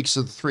it is the weakest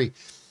of the 3.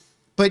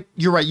 But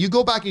you're right. You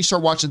go back and you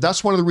start watching.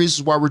 That's one of the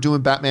reasons why we're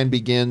doing Batman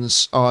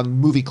Begins on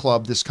Movie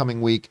Club this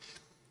coming week.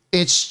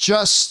 It's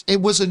just,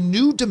 it was a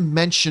new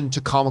dimension to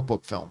comic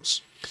book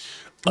films.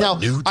 Now,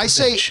 new I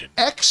say dimension.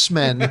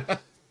 X-Men,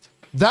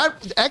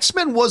 that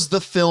X-Men was the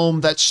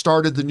film that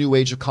started the new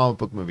age of comic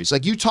book movies.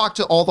 Like you talk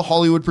to all the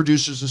Hollywood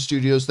producers and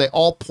studios, they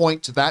all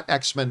point to that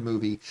X-Men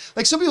movie.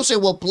 Like some people say,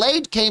 well,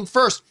 Blade came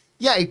first.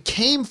 Yeah, it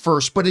came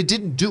first, but it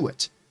didn't do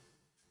it.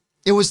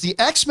 It was the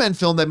X-Men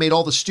film that made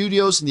all the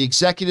studios and the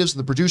executives and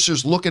the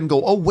producers look and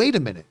go, oh, wait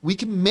a minute, we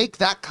can make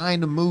that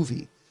kind of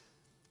movie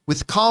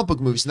with comic book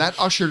movies, and that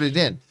ushered it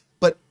in.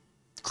 But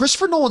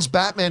Christopher Nolan's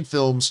Batman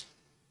films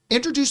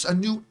introduced a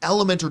new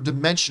element or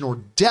dimension or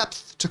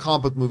depth to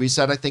comic book movies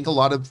that I think a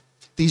lot of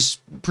these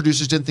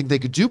producers didn't think they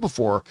could do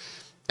before.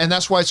 And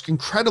that's why it's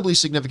incredibly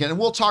significant. And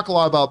we'll talk a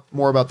lot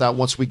more about that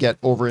once we get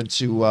over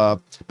into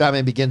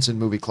Batman Begins in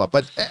Movie Club.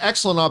 But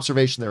excellent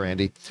observation there,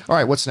 Andy. All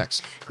right, what's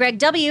next? Greg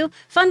W.,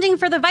 funding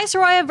for the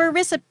Viceroy of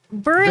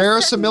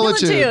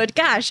Verisimilitude.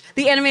 Gosh,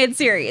 the animated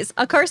series,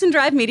 a Carson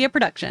Drive media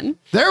production.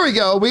 There we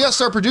go. We got to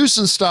start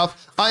producing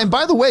stuff. And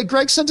by the way,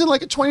 Greg sent in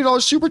like a $20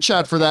 super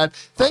chat for that.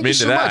 Thank you into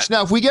so that. much.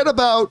 Now, if we get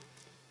about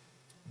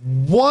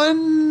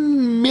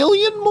 1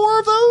 million more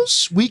of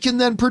those, we can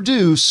then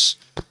produce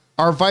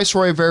our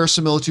Viceroy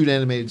Verisimilitude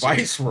animated series.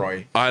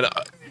 Viceroy. Viceroy.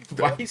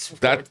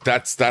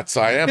 That's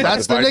I am.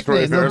 That's the Viceroy nickname,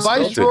 the of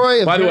Verisimilitude. Viceroy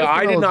of By the way,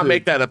 I did not Verisimilitude.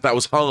 make that up. That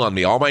was hung on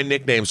me. All my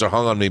nicknames are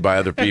hung on me by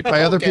other people.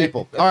 By other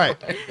people. All right.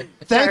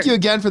 Thank you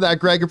again for that,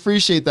 Greg.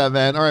 Appreciate that,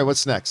 man. All right,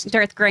 what's next?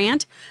 Darth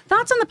Grant,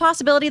 thoughts on the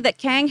possibility that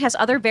Kang has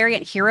other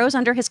variant heroes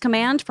under his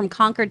command from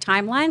conquered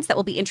timelines that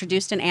will be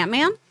introduced in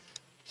Ant-Man?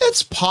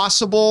 It's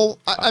possible.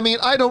 I mean,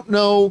 I don't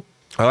know.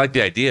 I like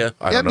the idea.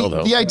 I don't know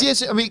though. The idea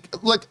is, I mean,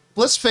 like,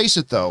 let's face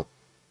it though.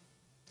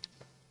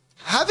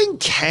 Having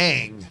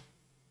Kang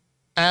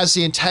as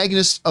the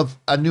antagonist of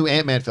a new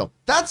Ant-Man film,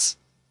 that's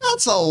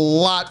a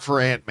lot for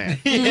Ant-Man.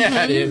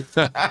 Yeah, it is.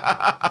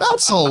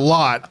 That's a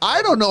lot.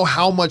 I don't know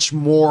how much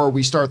more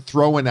we start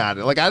throwing at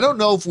it. Like, I don't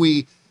know if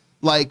we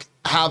like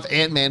have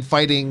Ant-Man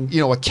fighting,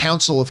 a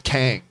council of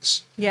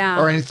Kangs.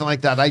 Yeah. Or anything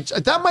like that.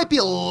 That might be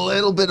a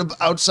little bit of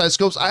outside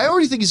scopes. I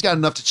already think he's got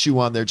enough to chew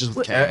on there just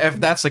with Kang.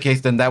 If that's the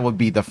case, then that would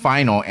be the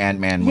final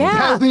Ant-Man movie.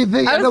 Yeah.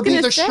 It'll be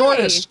gonna the say.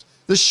 shortest.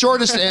 The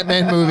shortest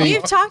Ant-Man movie.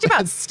 We've talked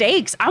about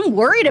stakes. I'm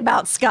worried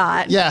about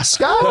Scott. Yeah,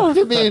 Scott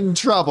could be in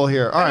trouble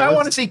here. All right. I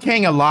want to see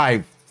Kang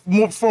alive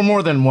for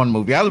more than one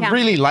movie. I Yeah.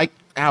 really like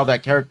how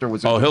that character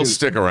was Oh, he'll introduced.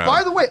 stick around.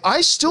 By the way,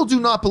 I still do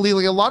not believe,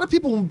 like a lot of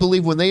people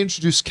believe when they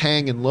introduce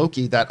Kang and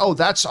Loki that, oh,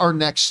 that's our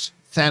next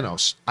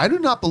Thanos. I do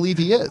not believe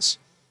he is.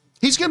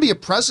 He's going to be a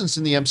presence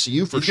in the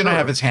MCU for He's sure. going to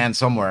have his hand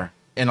somewhere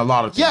in a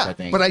lot of things, I Yeah,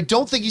 think. but I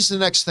don't think he's the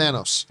next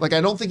Thanos. Like, I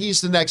don't think he's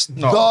the next,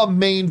 No. the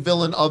main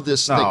villain of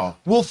this thing. No.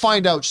 We'll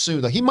find out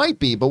soon, though. He might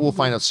be, but we'll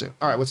find out soon.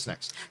 All right, what's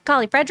next?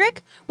 Collie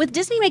Frederick, with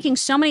Disney making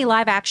so many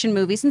live action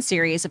movies and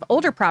series of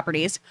older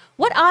properties,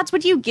 what odds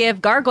would you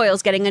give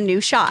Gargoyles getting a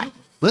new shot?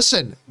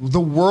 Listen, the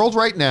world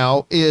right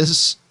now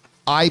is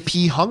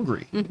IP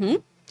hungry.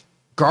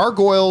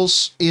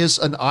 Gargoyles is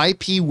an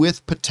IP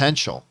with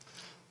potential.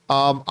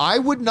 I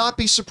would not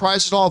be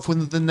surprised at all if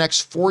within the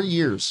next 4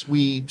 years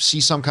we see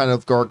some kind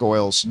of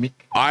gargoyles.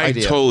 I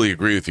idea. totally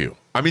agree with you.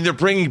 I mean, they're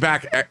bringing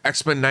back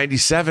X-Men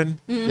 97.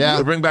 Yeah.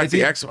 They're bringing back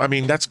the X. I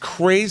mean, that's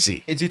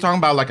crazy. Is he talking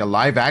about like a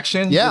live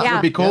action? Yeah. That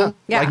would be cool.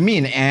 Yeah. Like me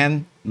and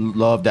Ann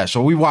loved that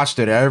show. We watched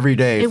it every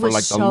day It for was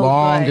like the so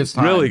longest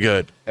time. Really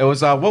good. It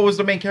was what was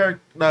the main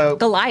character?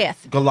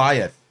 Goliath.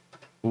 Goliath.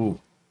 Ooh.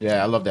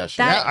 Yeah, I love that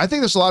show. Yeah, I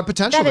think there's a lot of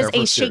potential That there is for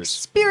a a series.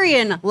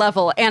 Shakespearean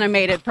level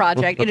animated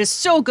project. It is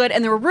so good.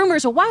 And there were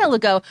rumors a while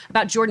ago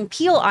about Jordan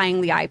Peele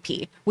eyeing the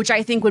IP, which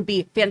I think would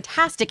be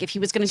fantastic if he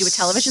was going to do a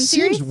television Seems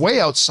series. way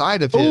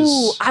outside of his.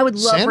 Ooh, I would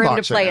love for him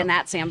to sandbox play right in now.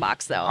 that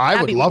sandbox, though. I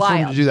That'd would be love for him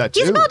to wild. do that,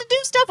 He's too. about to do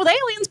stuff with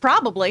aliens,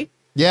 probably.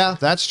 Yeah,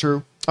 that's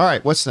true. All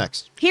right, what's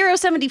next? Hero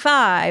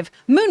 75,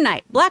 Moon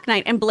Knight, Black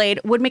Knight, and Blade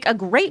would make a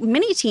great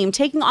mini team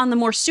taking on the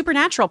more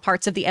supernatural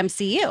parts of the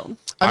MCU.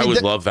 I mean, would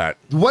the- love that.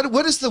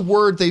 What is the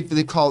word they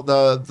call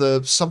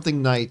the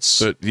something Knights?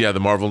 The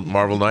Marvel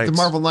Knights. The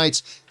Marvel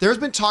Knights. There's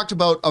been talked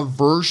about a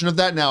version of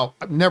that. Now,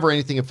 never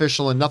anything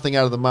official and nothing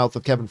out of the mouth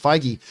of Kevin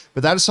Feige,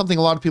 but that is something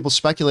a lot of people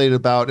speculated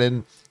about,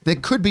 and there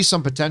could be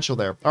some potential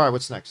there. All right,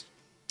 what's next?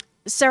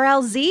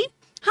 Sarel Z.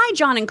 Hi,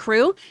 John and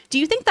crew. Do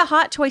you think the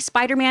Hot Toy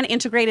Spider-Man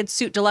integrated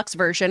suit deluxe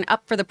version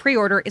up for the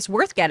pre-order is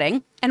worth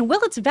getting? And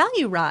will its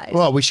value rise?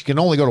 Well, can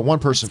only go to one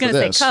person for gonna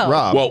say this. Co.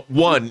 Rob. Well,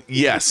 one,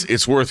 yes,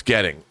 it's worth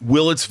getting.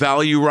 Will its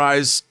value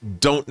rise?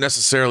 Don't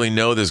necessarily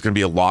know. There's going to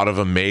be a lot of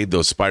them made.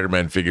 Those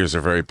Spider-Man figures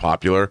are very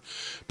popular,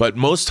 but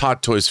most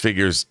Hot Toys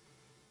figures,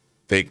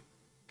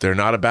 they're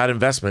not a bad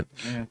investment.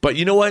 Yeah. But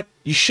you know what?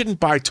 You shouldn't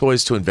buy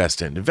toys to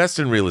invest in. Invest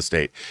in real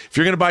estate. If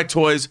you're going to buy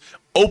toys,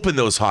 open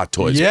those Hot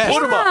Toys. Yes.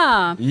 Put them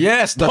up. Yeah.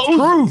 Yes, the Pose-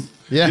 truth.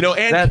 Yeah. You know,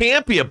 Ann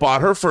Campia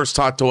bought her first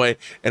Hot Toy,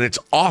 and it's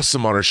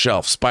awesome on her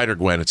shelf.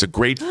 Spider-Gwen. It's a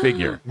great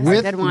figure. That's a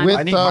with good one. with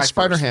I need my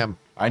Spider-Ham.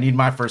 I need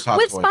my first Hot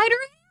With Toy.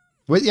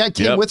 Spider-Man? It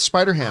came Yep. with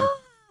Spider-Ham.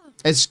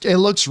 It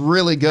looks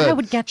really good. I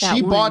would get that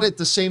She one. bought it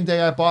the same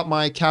day I bought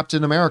my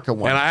Captain America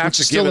one. And I have which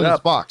to is give still it in its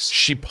up. box.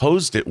 She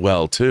posed it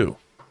well, too.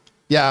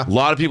 Yeah. A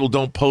lot of people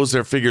don't pose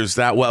their figures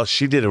that well.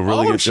 She did a All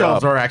really the good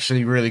shelves job. are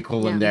actually really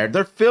cool in Yeah. there.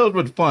 They're filled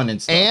with fun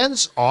and stuff.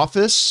 Ann's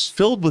office.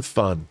 Filled with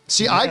fun.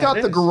 See, I got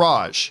it the is.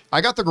 garage.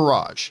 I got the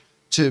garage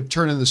to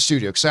turn in the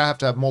studio because I have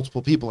to have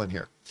multiple people in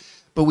here.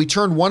 But we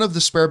turned one of the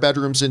spare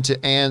bedrooms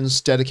into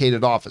Ann's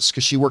dedicated office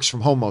because she works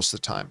from home most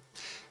of the time.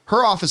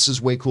 Her office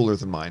is way cooler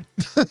than mine.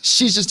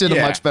 She just did a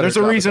Yeah, much better there's a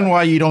job of reason that.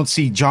 why you don't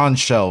see John's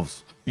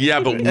shelves.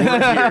 Yeah, but we're here,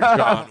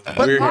 John. But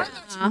We're my,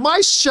 here.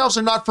 my shelves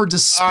are not for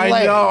display.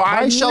 I know, My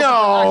I shelves know.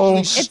 are actually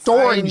It's-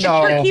 storing I shit.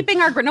 know. For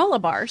keeping our granola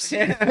bars.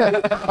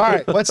 All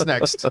right, what's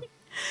next?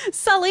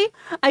 Sully,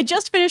 I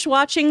just finished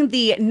watching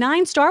the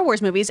 9 Star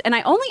Wars movies, and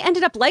I only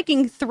ended up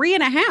liking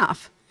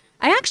 3.5.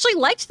 I actually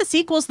liked the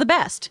sequels the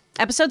best.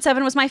 Episode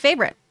 7 was my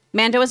favorite.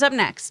 Mando is up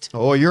next.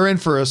 Oh, you're in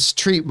for a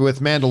treat with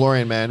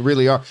Mandalorian, man.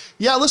 Really are.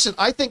 Yeah, listen,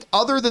 I think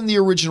other than the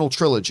original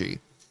trilogy,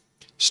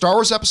 Star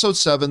Wars Episode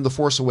 7, The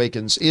Force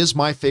Awakens, is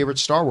my favorite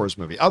Star Wars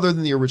movie, other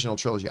than the original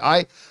trilogy.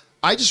 I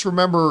just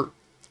remember,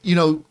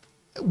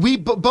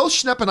 both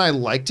Schnepp and I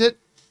liked it,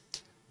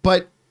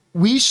 but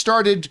we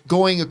started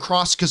going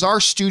across, because our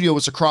studio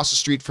was across the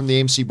street from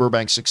the AMC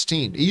Burbank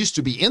 16. It used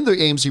to be in the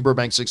AMC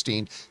Burbank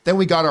 16. Then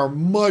we got our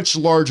much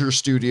larger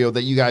studio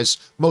that you guys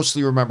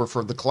mostly remember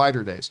from the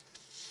Collider days.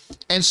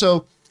 And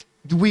so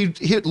we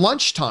hit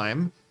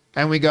lunchtime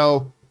and we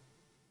go,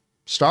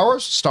 Star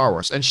Wars? Star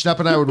Wars. And Schnepp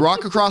and I would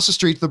rock across the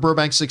street to the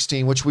Burbank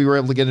 16, which we were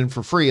able to get in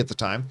for free at the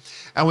time.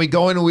 And we'd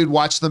go in and we'd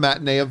watch the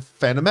matinee of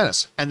Phantom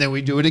Menace. And then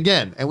we'd do it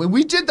again. And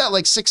we did that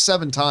like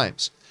 6-7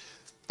 times.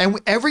 And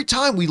every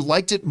time we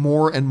liked it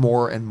more and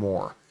more and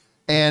more.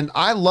 And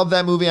I love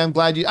that movie. I'm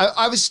glad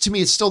obviously to me,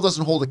 it still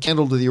doesn't hold a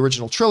candle to the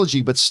original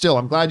trilogy, but still,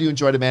 I'm glad you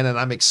enjoyed it, man. And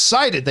I'm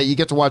excited that you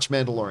get to watch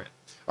Mandalorian.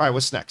 All right,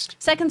 what's next?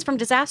 Seconds from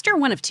Disaster,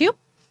 1 of 2.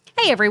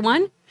 Hey,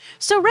 everyone.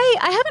 So, Ray,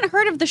 I haven't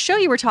heard of the show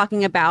you were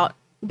talking about,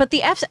 but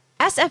the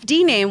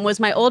SFD name was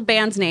my old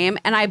band's name,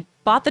 and I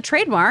bought the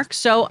trademark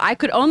so I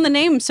could own the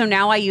name, so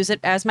now I use it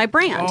as my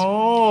brand.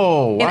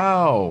 Oh,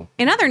 wow.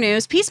 In other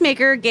news,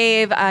 Peacemaker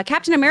gave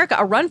Captain America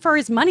a run for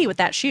his money with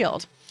that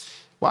shield.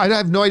 Well, I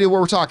have no idea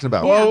what we're talking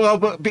about.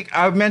 Well,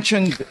 I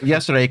mentioned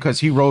yesterday because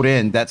he wrote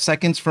in that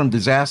Seconds from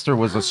Disaster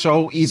was a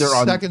show either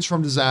on Seconds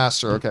from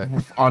Disaster. Okay.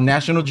 on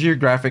National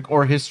Geographic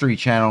or History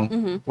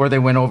Channel where they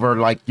went over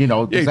Yeah, you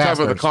talk disasters.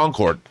 about the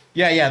Concorde.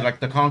 Yeah,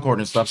 like the Concorde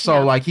and stuff.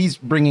 So like he's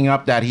bringing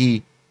up that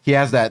he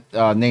has that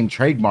name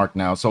trademark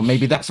now. So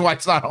maybe that's why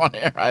it's not on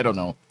air. I don't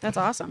know. That's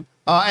awesome.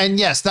 And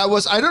yes, that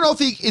was, I don't know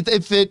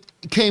if it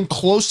came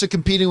close to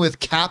competing with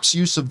Cap's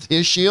use of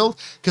his shield,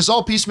 because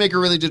all Peacemaker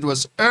really did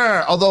was,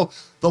 although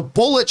the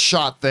bullet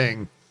shot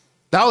thing,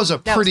 that was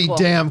was pretty cool.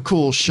 damn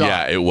cool shot.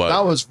 Yeah, it was.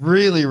 That was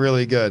really,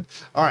 really good.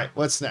 All right,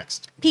 what's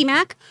next?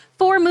 PMAC,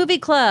 4 Movie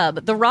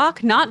Club, The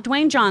Rock, not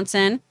Dwayne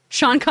Johnson.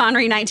 Sean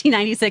Connery,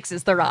 1996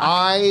 is The Rock.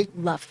 I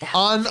Love that.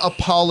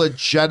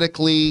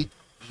 unapologetically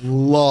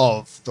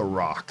love The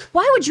Rock.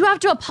 Why would you have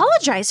to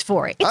apologize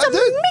for it? It's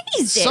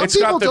amazing. some It's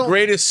people got the don't-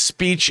 greatest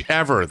speech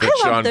ever that I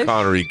love Sean the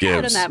Connery shit out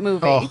of gives that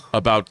movie. Oh.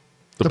 about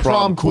The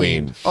Prom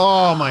Queen.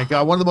 Oh my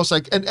God. One of the most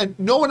like, and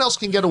no one else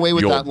can get away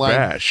with You're that line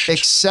bashed.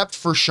 except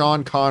for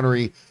Sean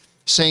Connery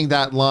saying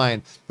that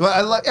line. But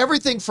I like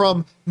everything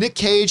from Nick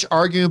Cage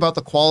arguing about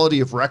the quality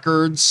of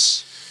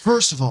records.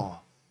 First of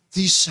all,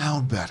 these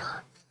sound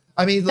better.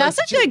 I mean, That's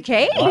like, a good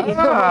case.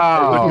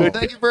 Wow.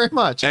 Thank you very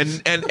much.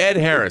 And Ed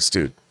Harris,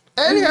 dude.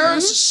 Ed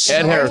Harris is so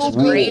Ed Harris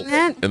great.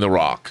 ruled in The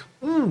Rock.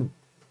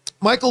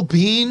 Michael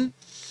Biehn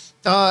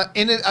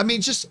in it. I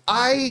mean, just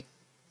I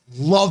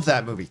love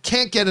that movie.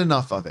 Can't get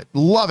enough of it.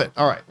 Love it.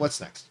 All right,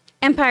 what's next?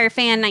 Empire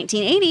Fan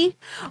 1980.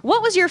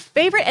 What was your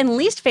favorite and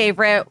least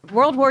favorite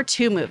World War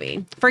II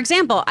movie? For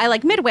example, I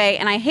like Midway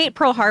and I hate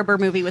Pearl Harbor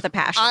movie with a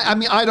passion. I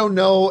mean, I don't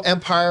know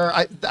Empire.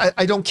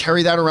 I don't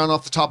carry that around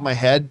off the top of my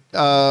head.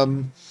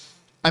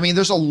 I mean,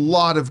 there's a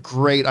lot of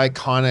great,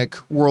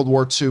 iconic World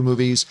War II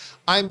movies.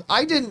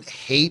 I didn't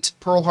hate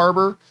Pearl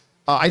Harbor.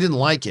 I didn't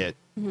like it,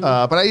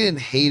 but I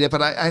didn't hate it.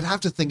 But I'd have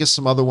to think of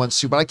some other ones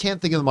too. But I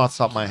can't think of them off the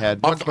top of my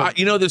head.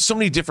 There's so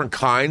many different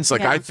kinds.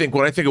 Like Yeah. I think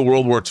when I think of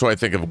World War II, I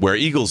think of Where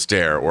Eagles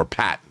Dare or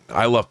Patton.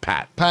 I love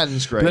Patton.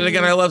 Patton's great. Then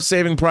again, I love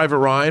Saving Private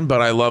Ryan,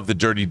 but I love The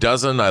Dirty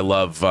Dozen. I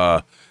love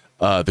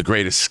The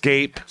Great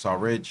Escape. Saw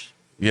Ridge.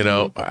 You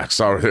know,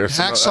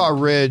 Hacksaw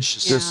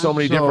Ridge. There's so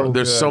many So different.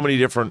 There's good. so many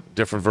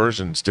different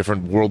versions,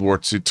 different World War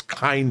II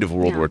kind of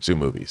World Yeah. War II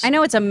movies. I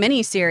know it's a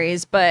mini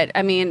series, but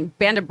I mean,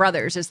 Band of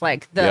Brothers is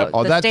like the, Yep.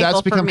 Oh, the that's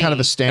staple for become me. kind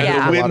of a standard. Yeah. A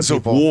lot of Winds of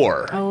people.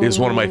 War is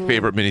one of my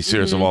favorite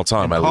miniseries of all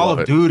time. I Call love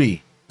of it.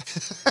 Duty.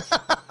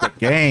 The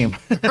game.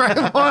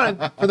 Right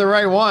one for the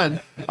right one.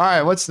 All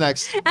right, what's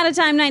next? At a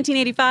time,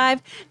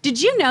 1985. Did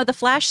you know the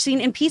Flash scene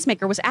in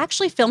Peacemaker was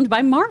actually filmed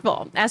by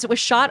Marvel, as it was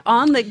shot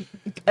on the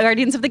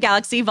Guardians of the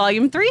Galaxy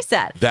Volume 3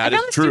 set? That I is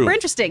found this true. super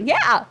interesting.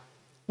 Yeah.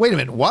 Wait a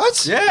minute.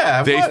 What?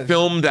 Yeah. They what?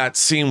 filmed that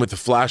scene with the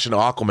Flash and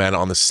Aquaman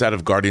on the set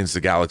of Guardians of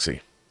the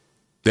Galaxy.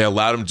 They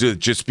allowed him to do it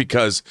just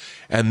because,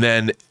 and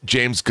then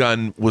James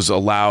Gunn was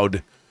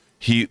allowed.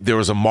 There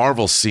was a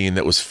Marvel scene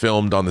that was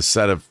filmed on the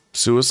set of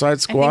Suicide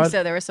Squad. I think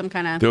so. There was some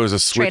kind of There was a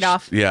switch.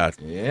 trade-off. Yeah,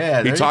 Yeah,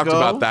 He there you talked go.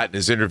 about that in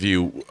his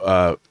interview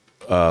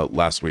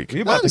last week.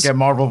 We about to get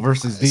Marvel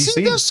versus DC.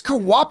 See this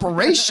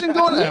cooperation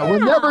going on? We're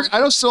never.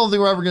 Still don't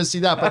think we're ever going to see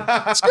that, but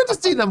it's good to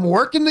see them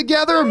working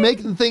together,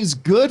 making things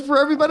good for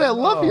everybody. I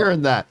love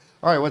hearing that.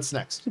 All right, what's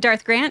next?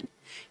 Darth Grant.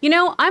 You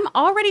know, I'm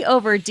already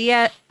over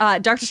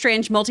Doctor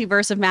Strange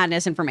Multiverse of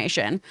Madness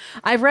information.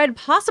 I've read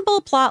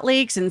possible plot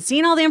leaks and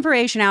seen all the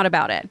information out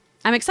about it.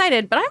 I'm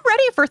excited, but I'm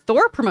ready for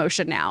Thor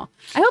promotion now.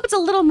 I hope it's a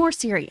little more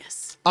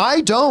serious. I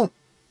don't.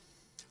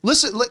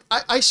 Listen, like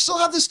I still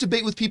have this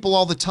debate with people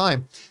all the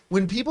time.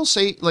 When people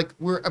say, like,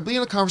 we're being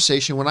in a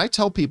conversation, when I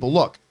tell people,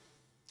 look,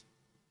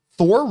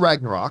 Thor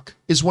Ragnarok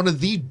is one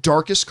of the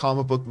darkest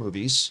comic book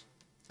movies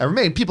ever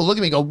made. People look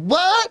at me and go,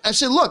 what? I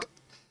say, look,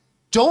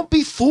 don't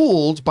be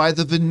fooled by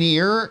the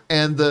veneer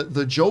and the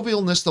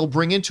jovialness they'll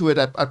bring into it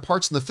at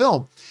parts in the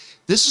film.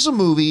 This is a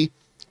movie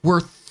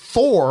where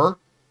Thor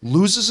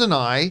loses an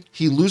eye,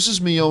 he loses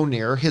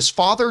Mjolnir, his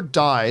father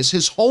dies,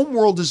 his home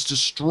world is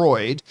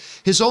destroyed,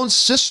 his own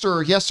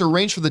sister, he has to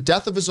arrange for the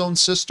death of his own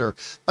sister.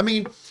 I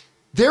mean,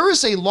 there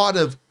is a lot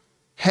of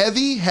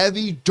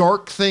heavy,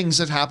 dark things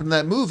that happen in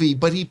that movie,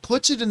 but he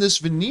puts it in this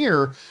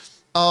veneer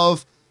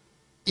of,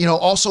 you know,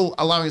 also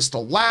allowing us to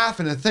laugh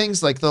and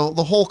things like the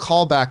whole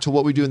callback to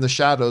What We Do in the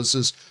Shadows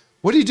is,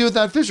 what do you do with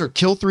that fissure?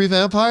 Kill 3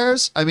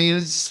 vampires? I mean,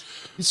 it's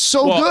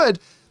so good.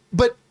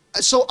 But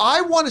so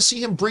I want to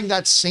see him bring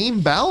that same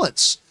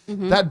balance,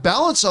 that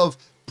balance of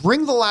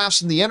bring the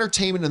laughs and the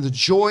entertainment and the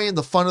joy and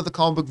the fun of the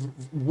comic book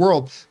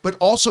world, but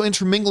also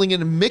intermingling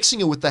it and mixing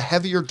it with the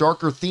heavier,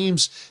 darker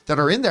themes that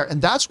are in there.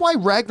 And that's why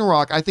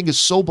Ragnarok, I think, is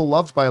so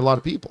beloved by a lot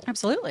of people.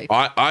 Absolutely.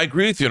 I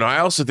agree with you, and I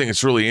also think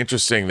it's really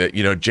interesting that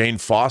Jane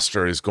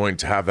Foster is going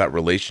to have that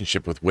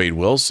relationship with Wade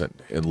Wilson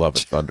in Love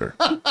and Thunder.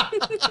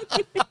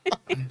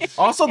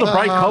 Also, the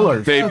bright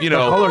colors. They,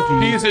 color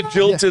scheme. he's a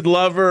jilted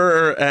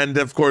lover, and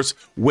of course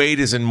Wade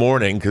is in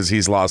mourning because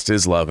he's lost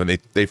his love, and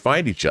they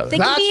find each other. They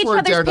can be each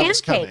other's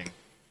Daredevil's pancake. coming.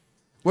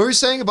 What were you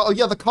saying about? Oh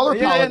yeah, the color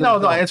palette. No.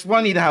 It's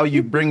funny how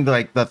you bring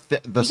like the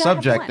have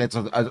subject. one. It's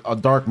a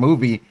dark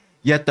movie,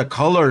 yet the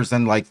colors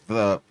and like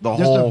the There's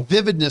whole a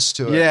vividness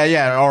to it.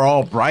 yeah are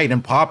all bright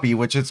and poppy,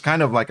 which is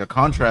kind of like a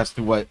contrast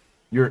to what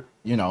you're.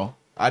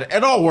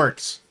 It all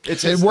works.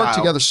 It worked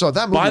together. So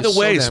that movie. By the is so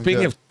way, damn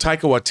speaking good. of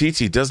Taika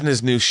Waititi, doesn't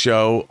his new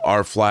show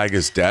Our Flag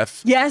Is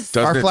Death? Yes.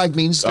 Doesn't Our it- Flag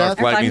Means Our Death?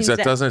 Flag Means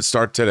Death. Doesn't it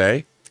start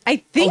today?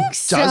 I think Oh,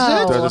 so.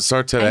 does it? Does it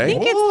start today? I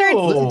think it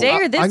starts today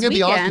or this I'm gonna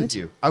be honest weekend. with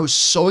you. I was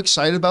so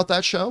excited about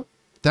that show.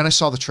 Then I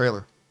saw the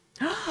trailer.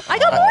 I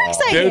got more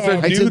excited. There's a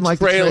I new didn't like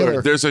the trailer.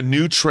 trailer. There's a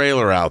new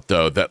trailer out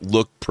though that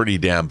looked pretty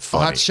damn I'll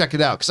funny. have to check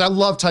it out because I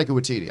love Taika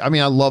Waititi. I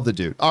mean, I love the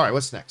dude. All right,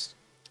 what's next?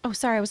 Oh,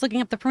 sorry. I was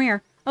looking up the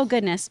premiere. Oh,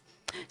 goodness.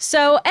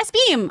 So,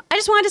 S-Beam, I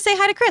just wanted to say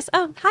hi to Chris.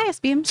 Oh, hi,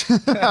 S-Beam.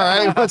 All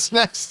right, what's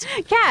next?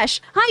 Cash,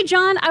 hi,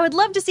 John. I would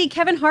love to see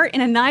Kevin Hart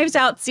in a Knives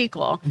Out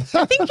sequel.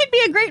 I think he'd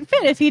be a great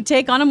fit if he'd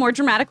take on a more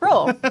dramatic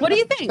role. What do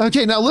you think?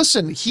 Okay, now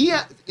listen. He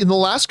in the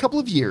last couple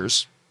of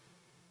years,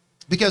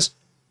 because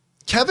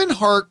Kevin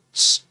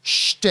Hart's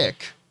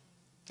shtick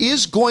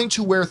is going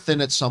to wear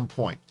thin at some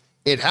point.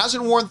 It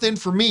hasn't worn thin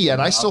for me yet.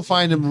 I still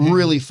find him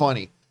really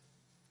funny.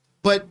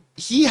 But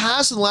he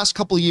has in the last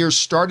couple of years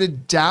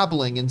started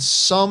dabbling in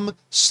some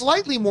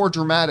slightly more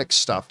dramatic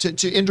stuff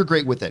to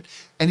integrate with it.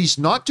 And he's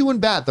not doing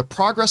bad. The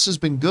progress has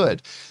been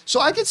good. So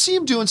I could see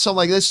him doing something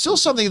like this. Still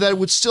something that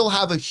would still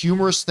have a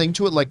humorous thing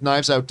to it like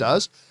Knives Out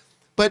does.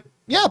 But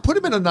yeah, put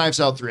him in a Knives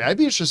Out 3. I'd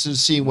be interested in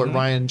seeing what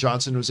Rian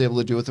Johnson was able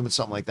to do with him and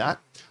something like that.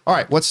 All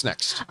right, what's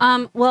next?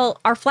 Well,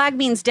 Our Flag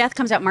Means Death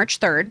comes out March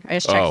 3rd. I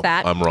just checked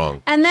that. I'm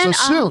wrong. And then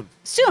So soon.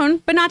 Soon,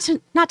 but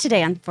not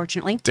today,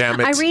 unfortunately. Damn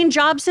it. Irene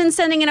Jobson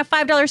sending in a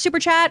 $5 super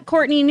chat.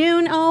 Courtney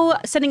Nuno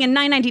sending in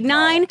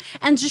 $9.99.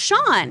 And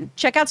Deshaun,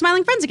 check out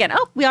Smiling Friends again.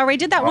 Oh, we already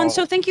did that one.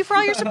 So thank you for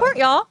all your support,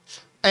 y'all.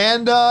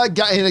 And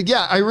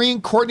yeah,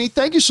 Irene, Courtney,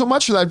 thank you so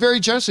much for that. Very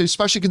generously,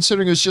 especially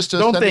considering it was just a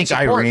Don't sending think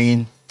support.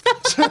 Irene.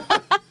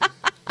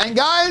 And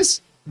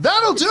guys,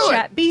 that'll do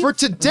Chat it beef. for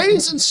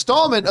today's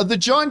installment of the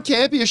John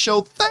Campea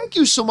Show. Thank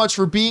you so much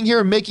for being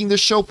here and making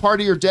this show part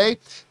of your day.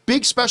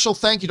 Big special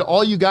thank you to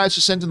all you guys who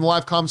sent in the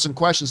live comments and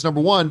questions.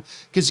 Number one,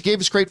 because you gave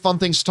us great fun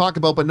things to talk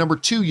about. But number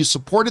two, you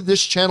supported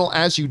this channel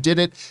as you did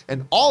it.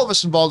 And all of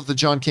us involved with the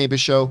John Campea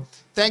Show.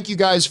 Thank you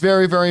guys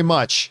very, very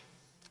much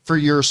for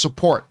your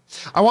support.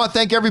 I want to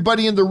thank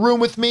everybody in the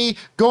room with me.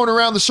 Going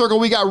around the circle,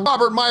 we got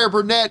Robert Meyer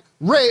Burnett,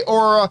 Ray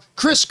Ora,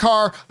 Chris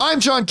Carr. I'm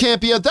John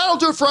Campea. That'll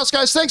do it for us,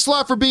 guys. Thanks a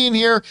lot for being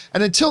here.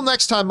 And until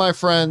next time, my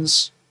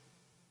friends,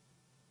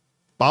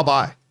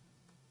 bye-bye.